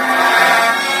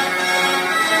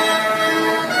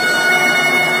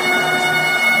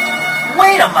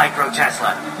 Wait a micro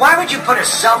Tesla. Why would you put a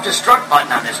self-destruct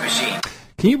button on this machine?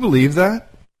 Can you believe that?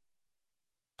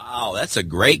 Oh, that's a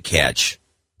great catch.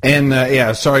 And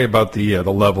sorry about the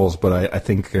levels, but I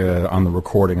think on the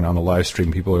recording and on the live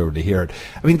stream, people are able to hear it.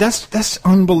 I mean, that's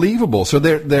unbelievable. So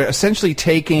they're essentially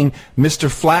taking Mr.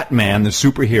 Flatman, the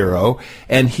superhero,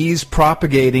 and he's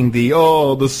propagating the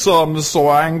sun is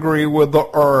so angry with the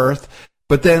Earth.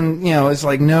 But then, it's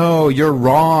like, no, you're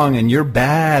wrong and you're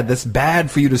bad. That's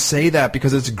bad for you to say that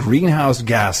because it's greenhouse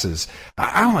gases.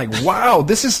 I'm like, wow,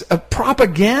 this is a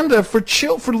propaganda for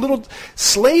little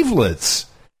slavelets.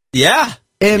 Yeah.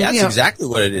 And, that's exactly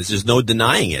what it is. There's no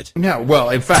denying it. Yeah, well,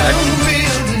 in fact...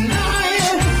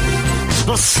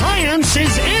 The science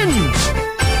is in!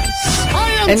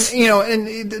 Science!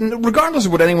 And regardless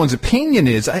of what anyone's opinion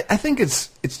is, I think it's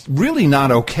really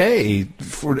not okay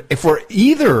for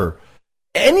either...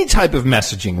 any type of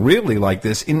messaging, really, like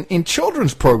this in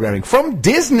children's programming from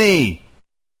Disney.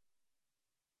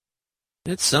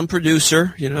 It's some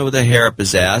producer, with a hair up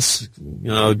his ass.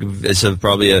 It's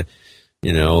probably a,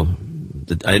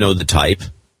 I know the type.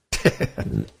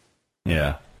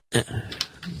 Yeah.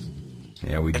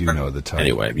 Yeah, we do know the type.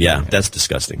 Anyway, yeah, that's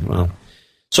disgusting. Well,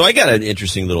 so I got an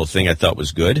interesting little thing I thought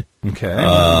was good. Okay,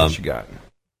 what you got?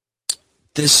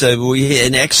 This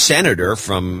an ex-senator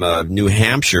from New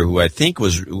Hampshire, who I think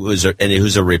who's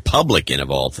a Republican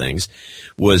of all things,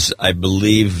 was, I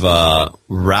believe,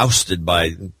 rousted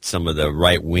by some of the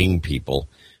right-wing people.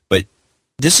 But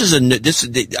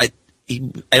I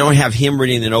don't have him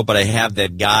reading the note, but I have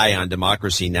that guy on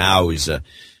Democracy Now!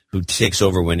 Who takes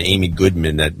over when Amy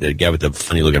Goodman, that guy with the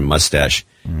funny-looking mustache,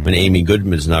 when Amy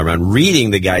Goodman's not around,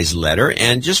 reading the guy's letter,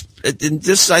 and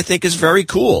this I think is very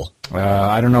cool.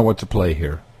 I don't know what to play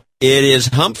here. It is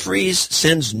Humphreys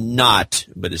sends not,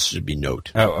 but it should be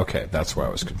note. Oh, okay. That's why I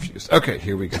was confused. Okay,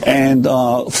 here we go. And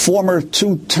former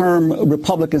two-term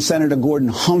Republican Senator Gordon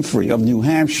Humphrey of New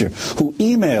Hampshire, who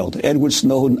emailed Edward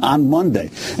Snowden on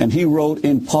Monday. And he wrote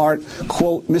in part,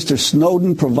 quote, Mr.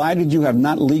 Snowden, provided you have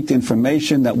not leaked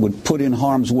information that would put in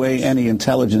harm's way any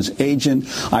intelligence agent,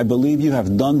 I believe you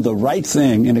have done the right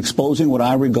thing in exposing what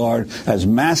I regard as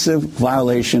massive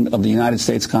violation of the United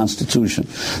States Constitution.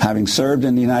 Having served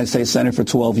in the United States Senate for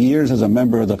 12 years as a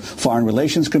member of the Foreign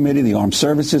Relations Committee, the Armed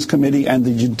Services Committee, and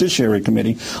the Judiciary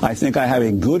Committee, I think I have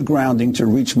a good grounding to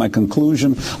reach my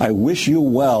conclusion. I wish you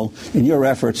well in your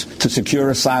efforts to secure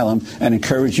asylum and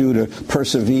encourage you to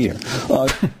persevere.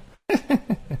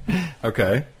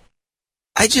 Okay.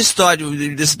 I just thought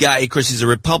this guy, of course, he's a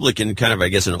Republican, kind of, I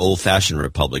guess, an old-fashioned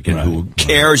Republican who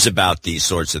cares about these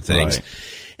sorts of things.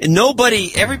 Right. And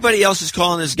everybody else is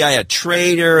calling this guy a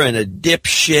traitor and a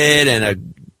dipshit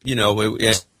and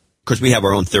of course, we have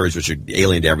our own theories which are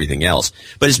alien to everything else.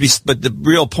 But the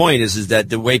real point is that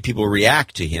the way people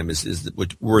react to him is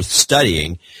worth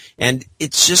studying. And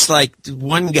it's just like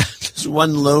one guy, this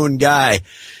one lone guy,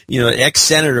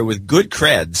 ex-senator with good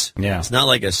creds. Yeah. It's not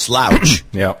like a slouch.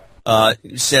 Yeah.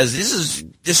 Says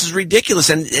this is ridiculous,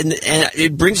 and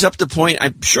it brings up the point.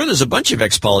 I'm sure there's a bunch of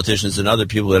ex-politicians and other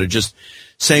people that are just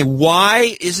saying,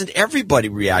 why isn't everybody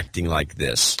reacting like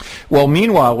this? Well,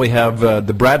 meanwhile, we have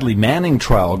the Bradley Manning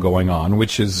trial going on,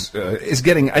 which is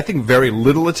getting, I think, very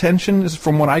little attention,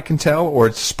 from what I can tell, or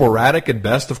it's sporadic at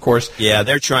best, of course. Yeah,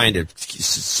 they're trying to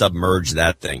submerge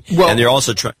that thing, and they're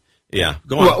also trying. Yeah,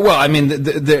 go on. Well, I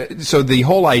mean, so the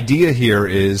whole idea here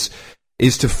is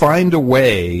to find a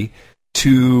way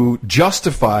to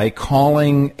justify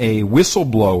calling a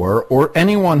whistleblower or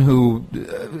anyone who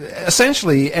does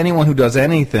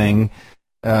anything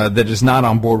that is not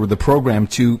on board with the program,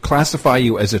 to classify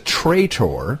you as a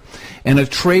traitor. And a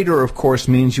traitor, of course,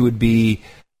 means you would be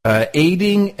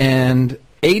aiding,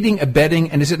 abetting,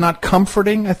 and is it not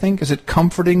comforting, I think? Is it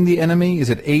comforting the enemy?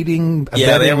 Is it aiding,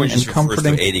 abetting, and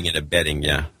comforting? Aiding and abetting,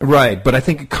 yeah. Right, but I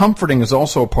think comforting is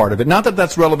also a part of it. Not that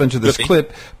that's relevant to this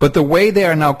clip, but the way they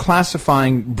are now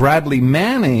classifying Bradley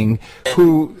Manning,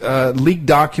 who leaked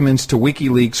documents to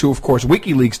WikiLeaks, who, of course,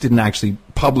 WikiLeaks didn't actually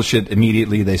publish it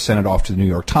immediately. They sent it off to the New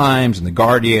York Times and the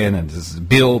Guardian and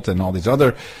Bild and all these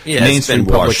other mainstream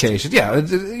publications.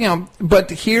 Yeah, but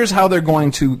here's how they're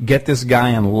going to get this guy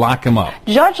and lock him up.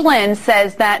 Judge Lynn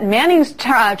says that Manning's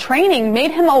training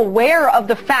made him aware of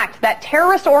the fact that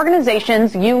terrorist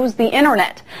organizations use the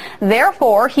internet.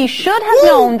 Therefore, he should have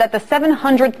known that the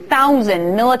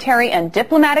 700,000 military and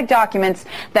diplomatic documents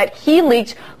that he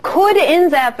leaked could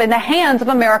end up in the hands of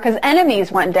America's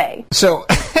enemies one day. So,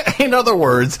 in other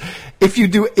words, if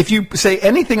you say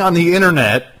anything on the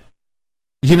internet,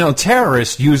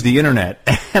 terrorists use the internet,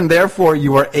 and therefore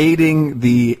you are aiding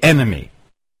the enemy.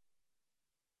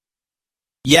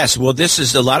 Yes, well, this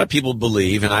is, a lot of people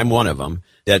believe, and I'm one of them,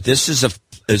 that this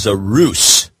is a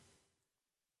ruse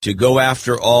to go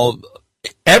after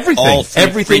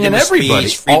everything and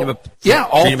everybody.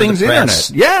 All things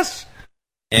internet. Yes.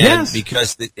 And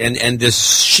because and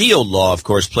this shield law, of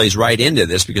course, plays right into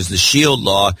this, because the shield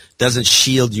law doesn't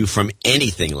shield you from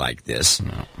anything like this.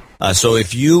 No. So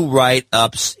if you write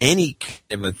up any kind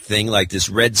of a thing like this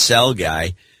Red Cell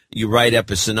guy, you write up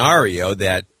a scenario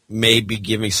that may be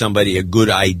giving somebody a good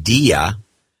idea,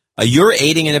 you're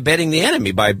aiding and abetting the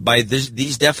enemy by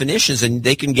these definitions, and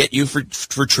they can get you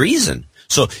for treason.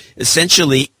 So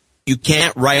essentially, you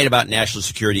can't write about national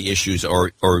security issues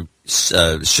or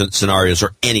scenarios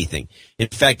or anything. In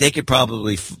fact, they could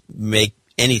probably make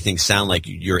anything sound like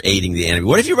you're aiding the enemy.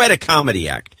 What if you write a comedy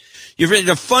act? You've written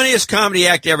the funniest comedy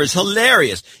act ever. It's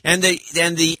hilarious, and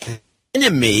the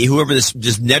enemy, whoever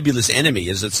this nebulous enemy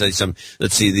is,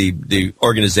 let's see the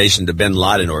organization, the Bin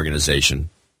Laden organization,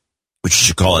 which you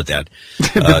should call it that,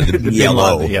 the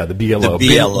BLO. The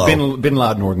BLO. Bin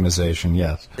Laden organization,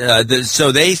 yes.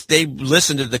 So they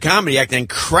listen to the comedy act and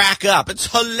crack up.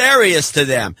 It's hilarious to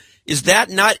them. Is that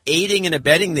not aiding and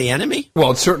abetting the enemy?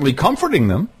 Well, it's certainly comforting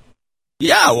them.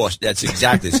 Yeah, well, that's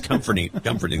exactly, it's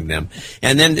comforting them.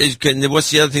 And then what's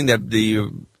the other thing, that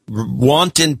the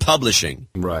wanton publishing?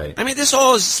 Right. I mean, this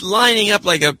all is lining up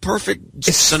like a perfect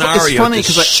scenario. It's funny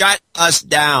because shut us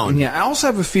down. Yeah, I also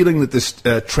have a feeling that this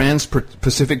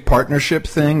Trans-Pacific Partnership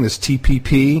thing, this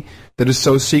TPP, that is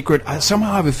so secret, I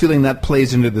somehow have a feeling that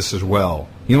plays into this as well.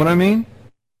 You know what I mean?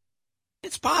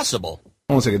 It's possible. Hold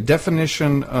on a second.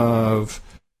 Definition of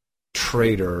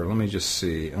traitor. Let me just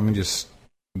see. Let me just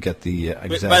get the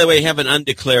exact... By the way, we have an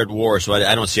undeclared war, so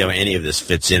I don't see how any of this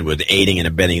fits in with aiding and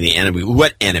abetting the enemy.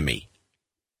 What enemy?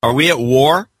 Are we at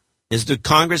war? Is the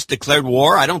Congress declared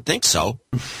war? I don't think so.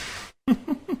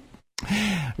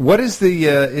 What is the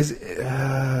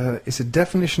is a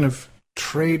definition of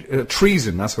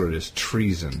treason? That's what it is.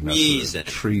 Treason.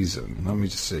 Treason. Let me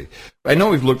just see. I know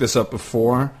we've looked this up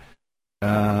before.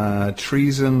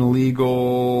 Treason,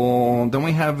 legal. Don't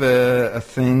we have a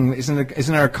thing? Isn't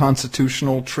there a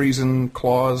constitutional treason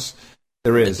clause?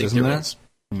 There is, isn't there?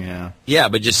 Yeah. Yeah,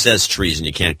 but it just says treason.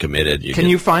 You can't commit it. Can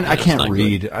you find? I can't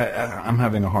read. I'm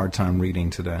having a hard time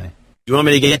reading today. You want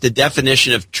me to get the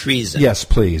definition of treason? Yes,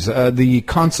 please. The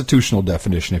constitutional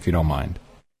definition, if you don't mind.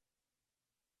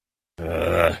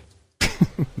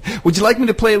 Would you like me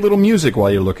to play a little music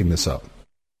while you're looking this up?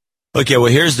 Okay,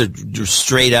 well, here's the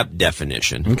straight-up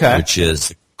definition, which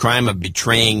is crime of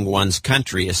betraying one's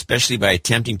country, especially by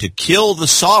attempting to kill the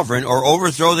sovereign or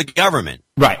overthrow the government.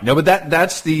 Right. No, but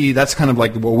that's kind of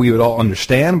like what we would all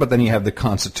understand. But then you have the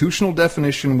constitutional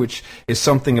definition, which is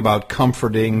something about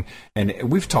comforting, and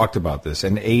we've talked about this,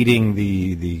 and aiding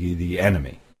the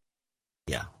enemy.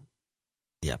 Yeah.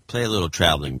 Yeah. Play a little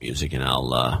traveling music, and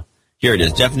I'll. Here it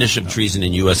is: definition of treason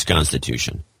in U.S.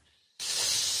 Constitution.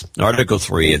 Article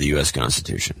 3 of the U.S.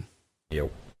 Constitution.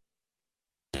 Yep.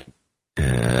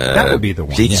 That would be the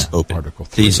one. Please open. Article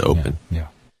 3. Please open. Yeah.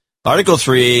 Article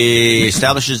 3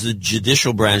 establishes the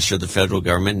judicial branch of the federal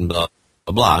government and blah,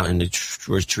 blah, blah, and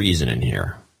there's treason in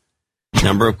here.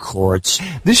 Number of courts,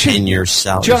 tenure,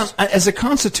 salaries. John, as a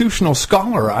constitutional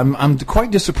scholar, I'm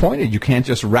quite disappointed you can't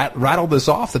just rattle this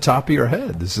off the top of your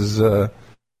head. This is...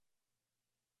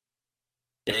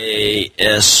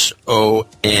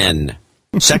 ASON.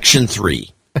 Section 3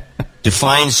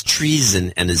 defines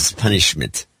treason and its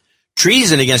punishment.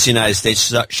 Treason against the United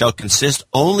States shall consist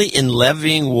only in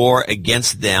levying war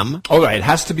against them. Oh, right. It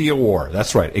has to be a war.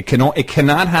 That's right. It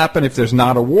cannot happen if there's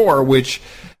not a war, which,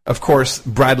 of course,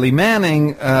 Bradley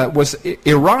Manning was...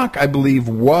 Iraq, I believe,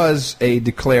 was a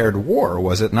declared war,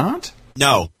 was it not?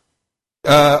 No.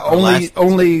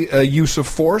 Only use of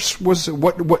force was...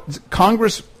 What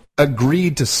Congress...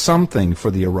 agreed to something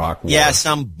for the Iraq War. Yeah,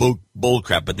 some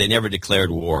bullcrap, but they never declared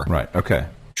war. Right, okay.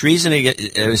 Treason,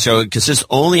 so it consists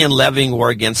only in levying war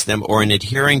against them or in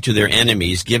adhering to their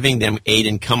enemies, giving them aid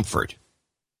and comfort.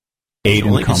 Aid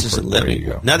and comfort, there you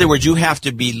go. In other words, well,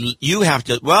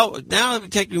 now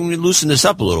let me loosen this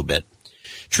up a little bit.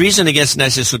 Treason against the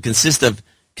United States would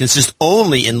consist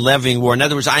only in levying war. In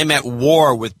other words, I'm at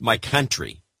war with my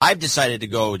country. I've decided to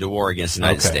go to war against the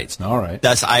United States. All right.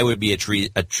 Thus, I would be a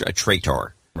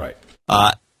traitor. Right.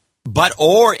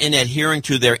 Or in adhering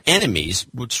to their enemies,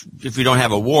 which if we don't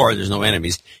have a war, there's no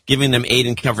enemies, giving them aid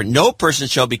and comfort. No person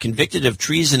shall be convicted of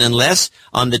treason unless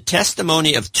on the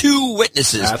testimony of 2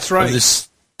 witnesses That's right.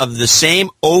 of the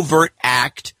same overt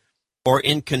act or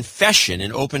in confession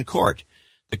in open court.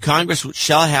 The Congress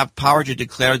shall have power to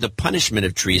declare the punishment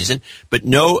of treason, but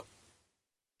no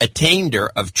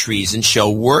attainder of treason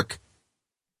shall work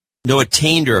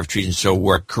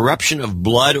corruption of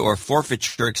blood or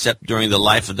forfeiture except during the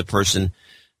life of the person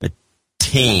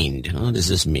attainted. What does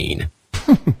this mean?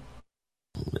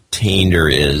 Attainder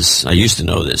is, I used to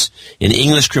know this. In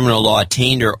English criminal law,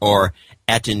 attainder or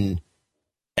attinctura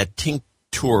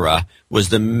was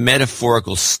the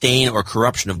metaphorical stain or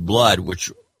corruption of blood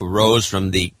which arose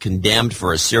from the condemned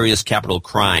for a serious capital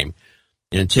crime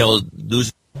and until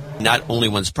losing not only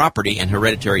one's property and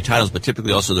hereditary titles, but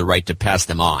typically also the right to pass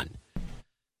them on.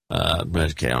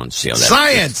 Okay, I don't see how that...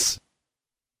 Science!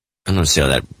 I don't see how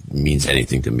that means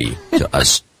anything to me, to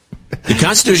us. The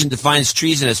Constitution defines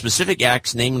treason as specific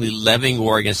acts, namely levying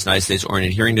war against the United States or in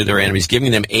adhering to their enemies,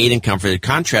 giving them aid and comfort. The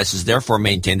contrast is therefore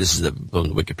maintained, this is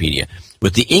from Wikipedia,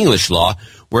 with the English law,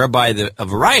 whereby a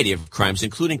variety of crimes,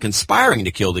 including conspiring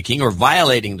to kill the king or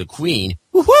violating the queen,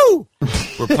 were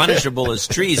punishable as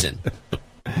treason.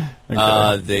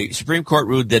 The Supreme Court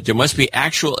ruled that there must be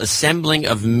actual assembling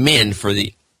of men for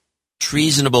the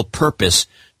treasonable purpose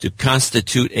to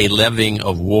constitute a levying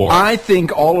of war. I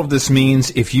think all of this means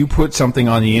if you put something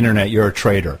on the internet, you're a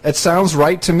traitor. It sounds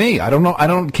right to me. I don't know.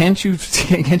 Can't you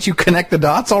connect the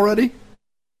dots already?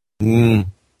 I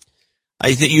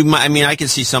think you might. I mean, I can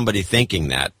see somebody thinking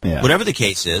that. Yeah. Whatever the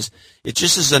case is, it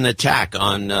just is an attack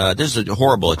on. This is a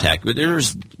horrible attack. But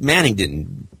Manning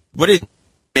didn't. What did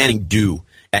Manning do?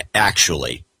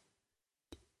 Actually,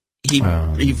 he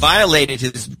violated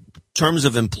his terms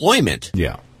of employment.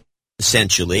 Yeah,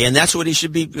 essentially, and that's what he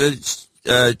should be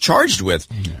charged with.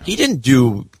 Yeah. He didn't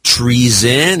do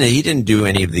treason. He didn't do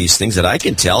any of these things that I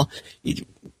can tell. He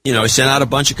sent out a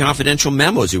bunch of confidential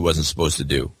memos he wasn't supposed to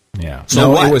do. Yeah.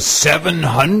 So it was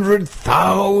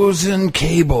 700,000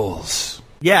 cables.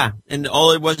 Yeah, and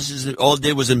all it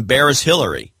did was embarrass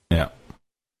Hillary. Yeah.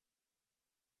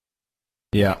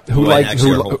 Yeah, who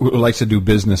likes to do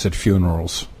business at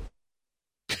funerals?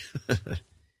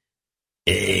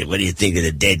 Hey, what do you think of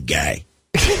the dead guy?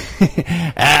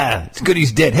 It's good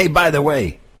he's dead. Hey, by the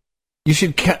way, you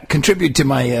should contribute to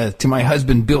my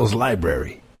husband Bill's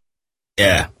library.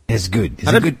 Yeah, it's good.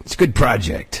 It's a good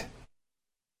project.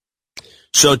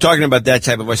 So talking about that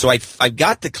type of voice, so I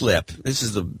got the clip. This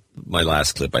is my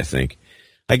last clip, I think.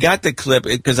 I got the clip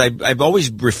because I've always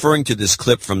referring to this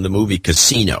clip from the movie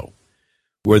Casino,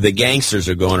 where the gangsters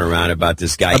are going around about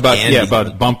this guy.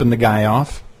 About bumping the guy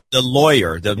off. The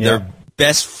lawyer, their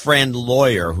best friend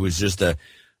lawyer, who's just a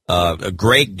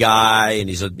great guy, and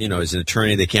he's he's an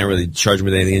attorney. They can't really charge him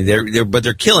with anything. But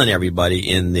they're killing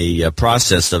everybody in the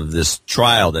process of this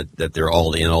trial that they're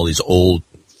all in. All these old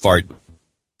fart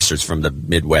from the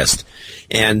Midwest,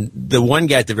 and the one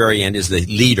guy at the very end is the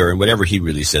leader, and whatever he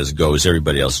really says goes.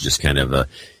 Everybody else just kind of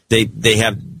they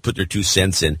have put their 2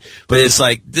 cents in, but it's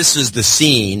like this is the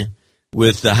scene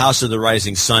with the House of the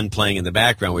Rising Sun playing in the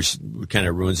background, which kind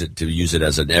of ruins it to use it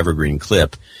as an evergreen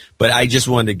clip. But I just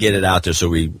wanted to get it out there, so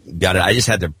we got it. I just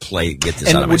had to get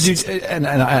this out of my system. And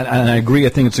I agree. I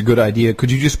think it's a good idea. Could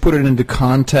you just put it into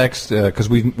context? Because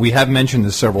we have mentioned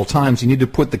this several times. You need to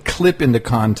put the clip into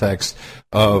context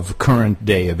of current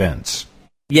day events.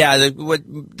 Yeah,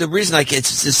 the reason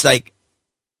it's just like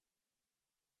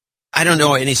I don't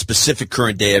know any specific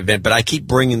current day event, but I keep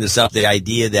bringing this up. The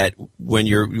idea that when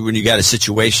you got a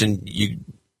situation, you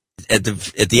at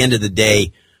the end of the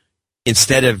day,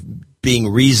 instead of being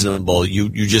reasonable, you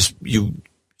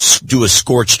do a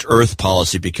scorched earth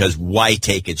policy, because why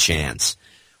take a chance?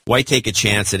 Why take a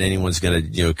chance that anyone's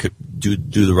going to do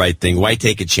the right thing? Why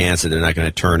take a chance that they're not going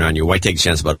to turn on you? Why take a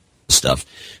chance about stuff?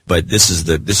 But this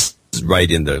is right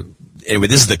in the. Anyway,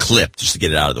 this is the clip, just to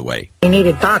get it out of the way. They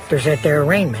needed doctors at their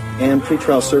arraignment. And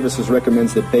pretrial services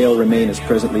recommends that bail remain as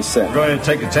presently set. Go ahead and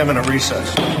take a 10-minute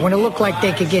recess. When it looked like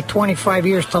they could get 25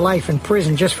 years to life in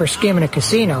prison just for skimming a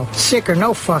casino, sick or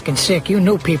no fucking sick, you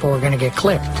knew people were going to get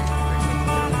clipped.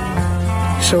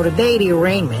 So the day of the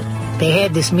arraignment, they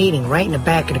had this meeting right in the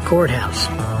back of the courthouse.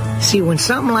 See, when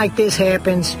something like this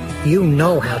happens, you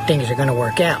know how things are going to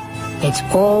work out. It's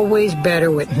always better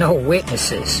with no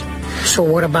witnesses. So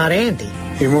what about Andy?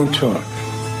 He won't talk.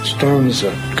 Stone's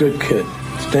a good kid.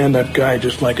 Stand-up guy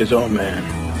just like his own man.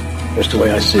 That's the way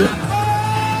I see it.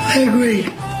 I agree.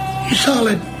 He's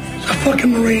solid. He's a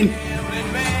fucking Marine.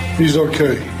 He's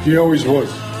okay. He always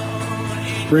was.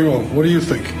 Remo, what do you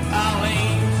think?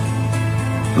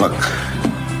 Look.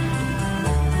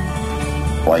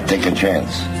 Why take a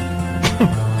chance?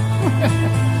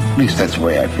 At least that's the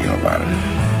way I feel about it.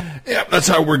 Yeah, that's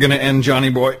how we're going to end, Johnny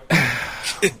Boy.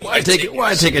 Why take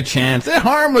a chance? They're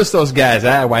harmless, those guys.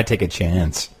 Why take a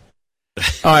chance?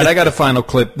 All right, I got a final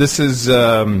clip. This is,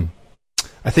 I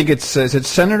think is it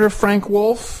Senator Frank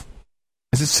Wolf?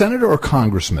 Is it senator or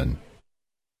congressman?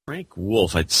 Frank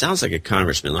Wolf. It sounds like a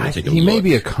congressman. Let me take a look. He may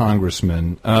be a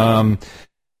congressman.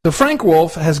 So Frank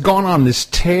Wolf has gone on this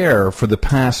tear for the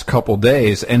past couple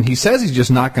days, and he says he's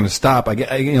just not going to stop.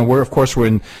 We're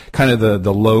in kind of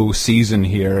the low season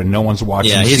here, and no one's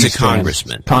watching. Yeah, he's a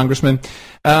congressman.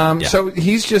 So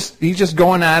he's just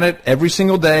going at it every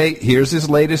single day. Here's his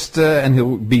latest, and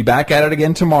he'll be back at it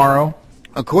again tomorrow.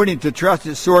 According to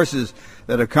trusted sources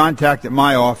that have contacted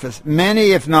my office,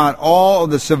 many, if not all, of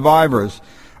the survivors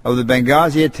of the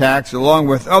Benghazi attacks, along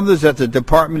with others at the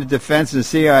Department of Defense and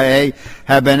CIA,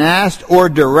 have been asked or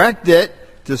directed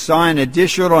to sign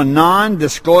additional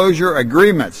non-disclosure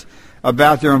agreements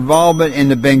about their involvement in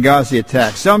the Benghazi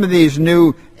attacks. Some of these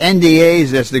new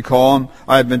NDAs, as they call them,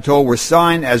 I've been told, were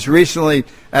signed as recently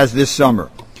as this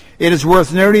summer. It is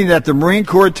worth noting that the Marine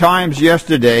Corps Times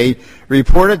yesterday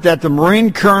reported that the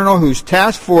Marine colonel whose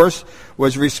task force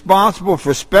was responsible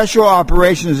for special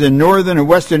operations in northern and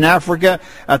western Africa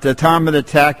at the time of the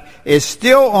attack is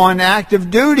still on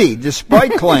active duty,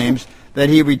 despite claims that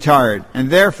he retired, and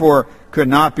therefore could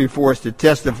not be forced to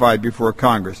testify before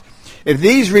Congress. If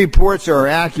these reports are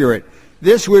accurate,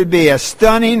 this would be a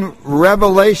stunning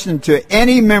revelation to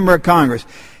any member of Congress.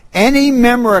 Any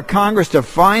member of Congress that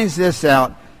finds this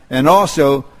out, and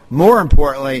also, more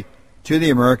importantly, to the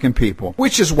American people.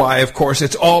 Which is why, of course,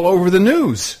 it's all over the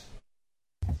news.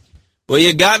 Well,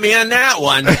 you got me on that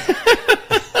one.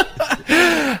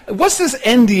 What's this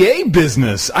NDA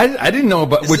business? I didn't know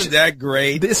about. Isn't that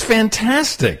great? It's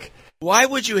fantastic. Why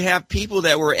would you have people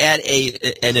that were at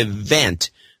an event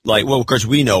like? Well, of course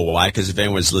we know why, because if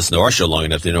anyone's listened to our show long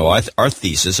enough, they know our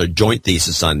thesis, our joint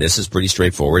thesis on this is pretty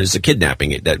straightforward. It's a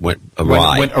kidnapping that went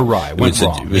awry. Went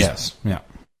wrong. Yes. Yeah.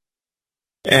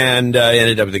 And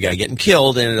ended up with the guy getting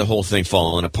killed and the whole thing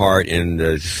falling apart and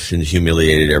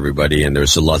humiliated everybody. And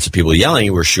there's lots of people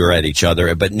yelling, we're sure, at each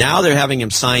other. But now they're having him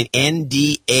sign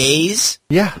NDAs?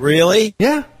 Yeah. Really?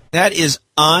 Yeah. That is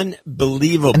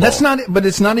unbelievable. And but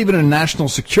it's not even a national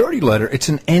security letter. It's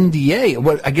an NDA.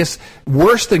 What, I guess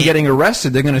worse than getting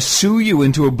arrested, they're going to sue you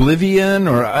into oblivion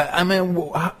or, I mean,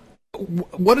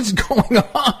 what is going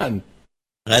on?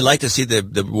 I'd like to see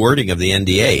the wording of the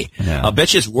NDA. Yeah. I'll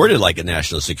bet you it's worded like a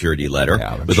national security letter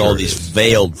with sure all these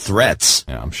veiled threats.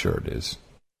 Yeah, I'm sure it is.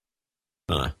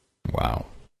 Wow.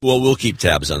 Well, we'll keep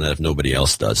tabs on that if nobody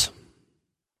else does.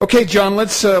 Okay, John,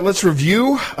 let's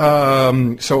review.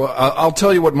 So I'll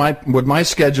tell you what my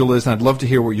schedule is, and I'd love to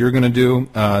hear what you're going to do.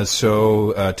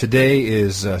 So today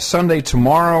is Sunday.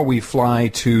 Tomorrow we fly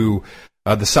to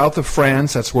the south of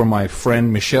France. That's where my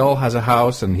friend Michel has a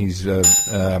house, and he's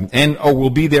we'll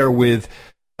be there with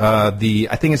I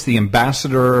think it's the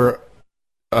ambassador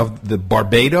of the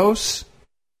Barbados.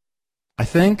 I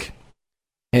think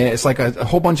it's like a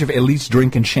whole bunch of elites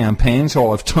drinking champagne. So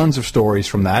I'll have tons of stories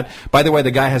from that. By the way,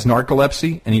 the guy has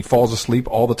narcolepsy, and he falls asleep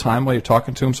all the time while you're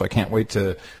talking to him. So I can't wait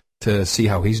to see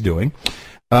how he's doing.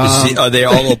 Are they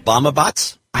all Obama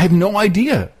bots? I have no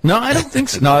idea. No, I don't think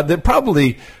so. No, they're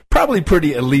probably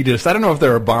pretty elitist. I don't know if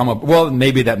they're Obama. Well,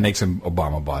 maybe that makes them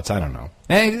Obama bots. I don't know.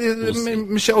 Hey,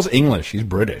 Michel's English. He's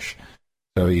British,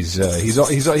 so he's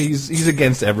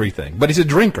against everything. But he's a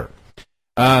drinker.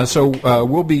 So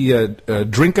we'll be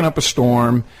drinking up a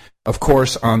storm. Of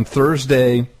course, on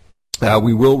Thursday,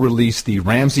 we will release the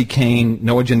Ramsey Kane,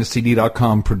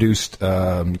 NoAgendaCD.com produced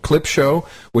clip show,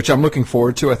 which I'm looking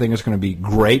forward to. I think it's going to be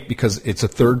great because it's a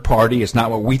third party. It's not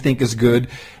what we think is good,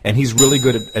 and he's really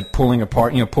good at pulling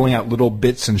apart, pulling out little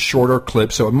bits and shorter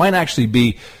clips. So it might actually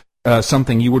be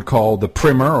something you would call the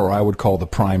primer, or I would call the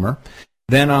primer.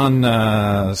 Then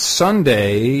on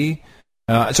Sunday.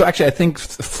 So actually, I think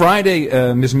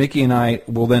Friday, Ms. Mickey and I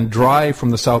will then drive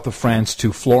from the south of France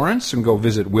to Florence and go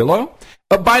visit Willow.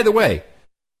 By the way,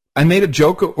 I made a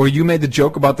joke, or you made the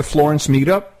joke about the Florence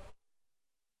meetup.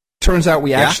 Turns out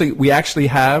we actually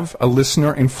have a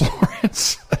listener in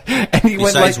Florence. And he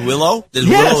Besides went Willow? Does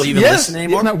Willow even listen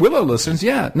anymore? No, Willow listens,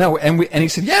 yeah. No, and he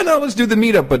said, let's do the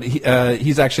meetup, but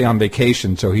he's actually on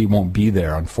vacation, so he won't be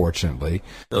there, unfortunately.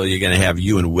 So you're going to have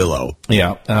you and Willow.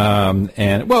 Yeah,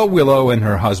 Willow and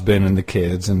her husband and the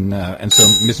kids, and so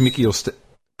Miss Mickey will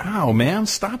Ow, man,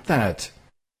 stop that.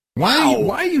 Why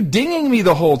are you dinging me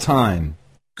the whole time?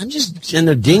 I'm just in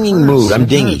a dinging mood. I'm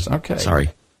dingy. Okay. Sorry.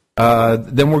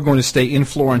 Then we're going to stay in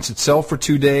Florence itself for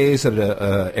 2 days at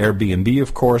a Airbnb,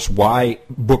 of course. Why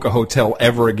book a hotel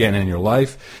ever again in your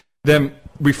life? Then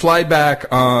we fly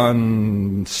back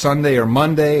on Sunday or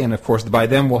Monday, and of course by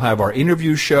then we'll have our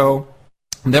interview show.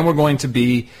 And then we're going to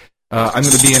be, I'm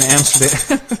going to be in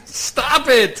Amsterdam. Stop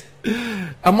it!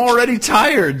 I'm already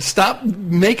tired.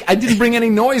 I didn't bring any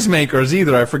noisemakers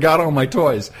either. I forgot all my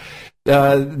toys.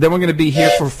 Then we're going to be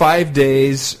here for 5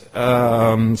 days.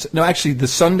 No, actually, the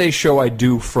Sunday show I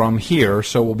do from here,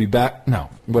 so we'll be back. No,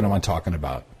 what am I talking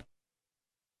about?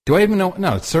 Do I even know?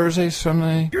 No, it's Thursday,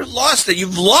 Sunday. You're lost.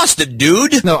 You've lost it,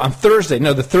 dude. No, on Thursday.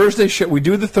 No, the Thursday show. We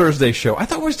do the Thursday show. I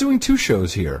thought I was doing 2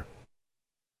 shows here.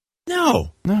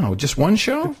 No, just one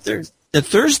show. The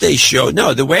Thursday show.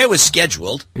 No, the way it was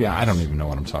scheduled. Yeah, I don't even know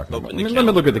what I'm talking about. Let me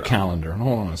look at the calendar.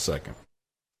 Hold on a second.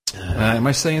 Am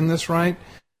I saying this right?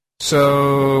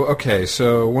 So, okay,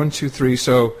 so 1, 2, 3.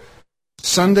 So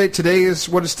Sunday,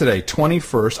 what is today?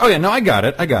 21st. Oh, yeah, no, I got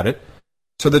it.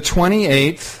 So the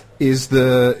 28th is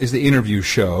the interview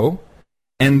show.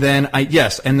 And then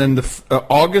August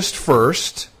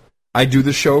 1st, I do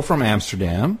the show from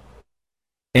Amsterdam.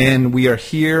 And we are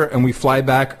here, and we fly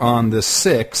back on the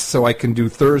 6th, so I can do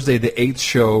Thursday the 8th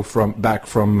show from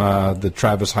the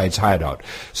Travis Heights hideout.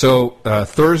 So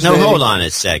Thursday. No, hold on a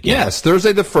second. Yes,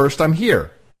 Thursday the 1st, I'm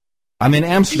here. I'm in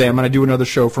Amsterdam, and I do another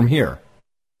show from here.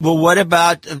 Well, what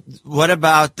about the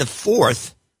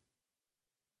 4th?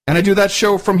 And I do that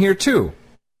show from here too.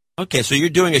 Okay, so you're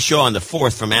doing a show on the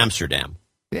 4th from Amsterdam.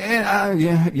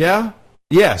 Yeah.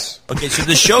 Yes. Okay, so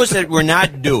the shows that we're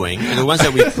not doing, and the ones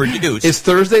that we produce, is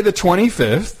Thursday the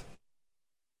 25th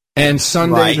and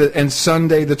Sunday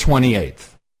the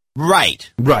 28th.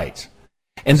 Right.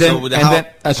 And then,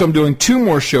 so I'm doing 2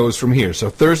 more shows from here. So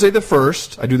Thursday the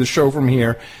 1st, I do the show from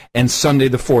here, and Sunday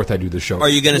the 4th, I do the show. Are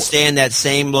you going to stay in that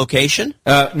same location?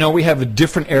 No, we have a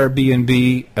different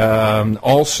Airbnb,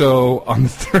 also on the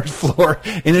 3rd floor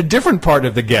in a different part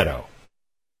of the ghetto.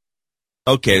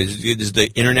 Okay, is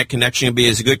the internet connection going to be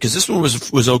as good? Because this one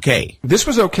was okay. This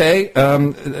was okay.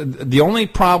 The only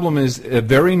problem is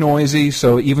very noisy.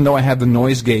 So even though I have the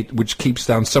noise gate, which keeps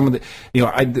down some of the,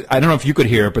 I don't know if you could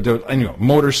hear it, but there,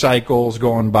 motorcycles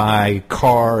going by,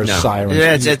 cars,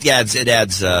 sirens. It adds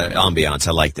ambiance.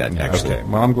 I like that. Actually. Okay.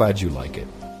 Well, I'm glad you like it.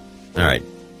 All right.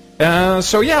 And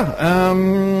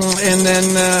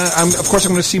then of course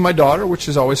I'm going to see my daughter, which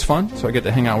is always fun. So I get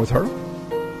to hang out with her.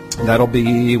 That'll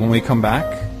be when we come back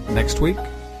next week.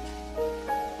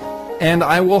 And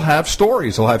I will have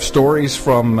stories. I'll have stories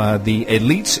from the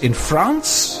elites in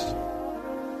France.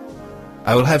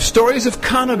 I will have stories of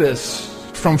cannabis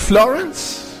from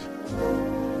Florence.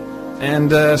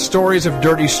 And stories of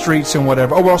dirty streets and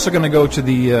whatever. Oh, we're also going to go to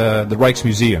the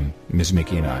Rijksmuseum, Ms.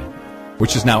 Mickey and I,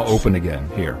 which is now open again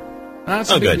here.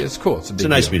 Good. It's cool. It's a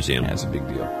nice museum. Yeah, it's a big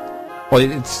deal. Well,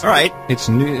 it's all right. It's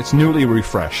new. It's newly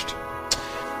refreshed.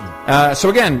 So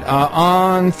again,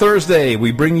 on Thursday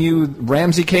we bring you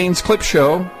Ramsey Kane's Clip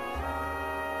Show.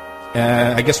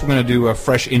 I guess we're going to do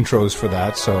fresh intros for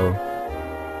that, so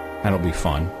that'll be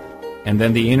fun. And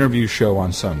then the interview show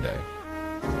on Sunday.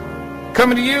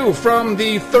 Coming to you from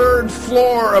the third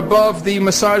floor above the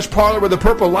massage parlor with the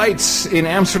purple lights in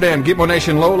Amsterdam, Gitmo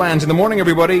Nation Lowlands. In the morning,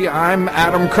 everybody, I'm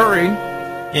Adam Curry.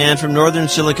 And from northern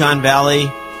Silicon Valley,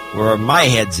 where my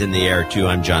head's in the air, too,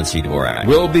 I'm John C. Dvorak.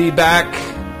 We'll be back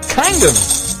kind of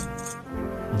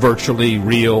virtually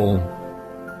real.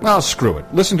 Well, screw it.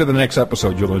 Listen to the next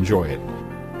episode. You'll enjoy it.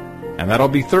 And that'll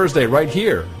be Thursday right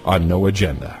here on No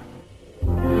Agenda.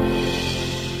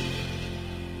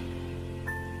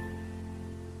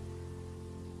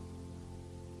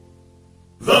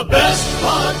 The best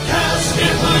podcast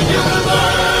in the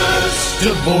universe.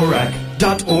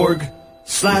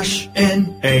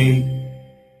 Dvorak.org/NA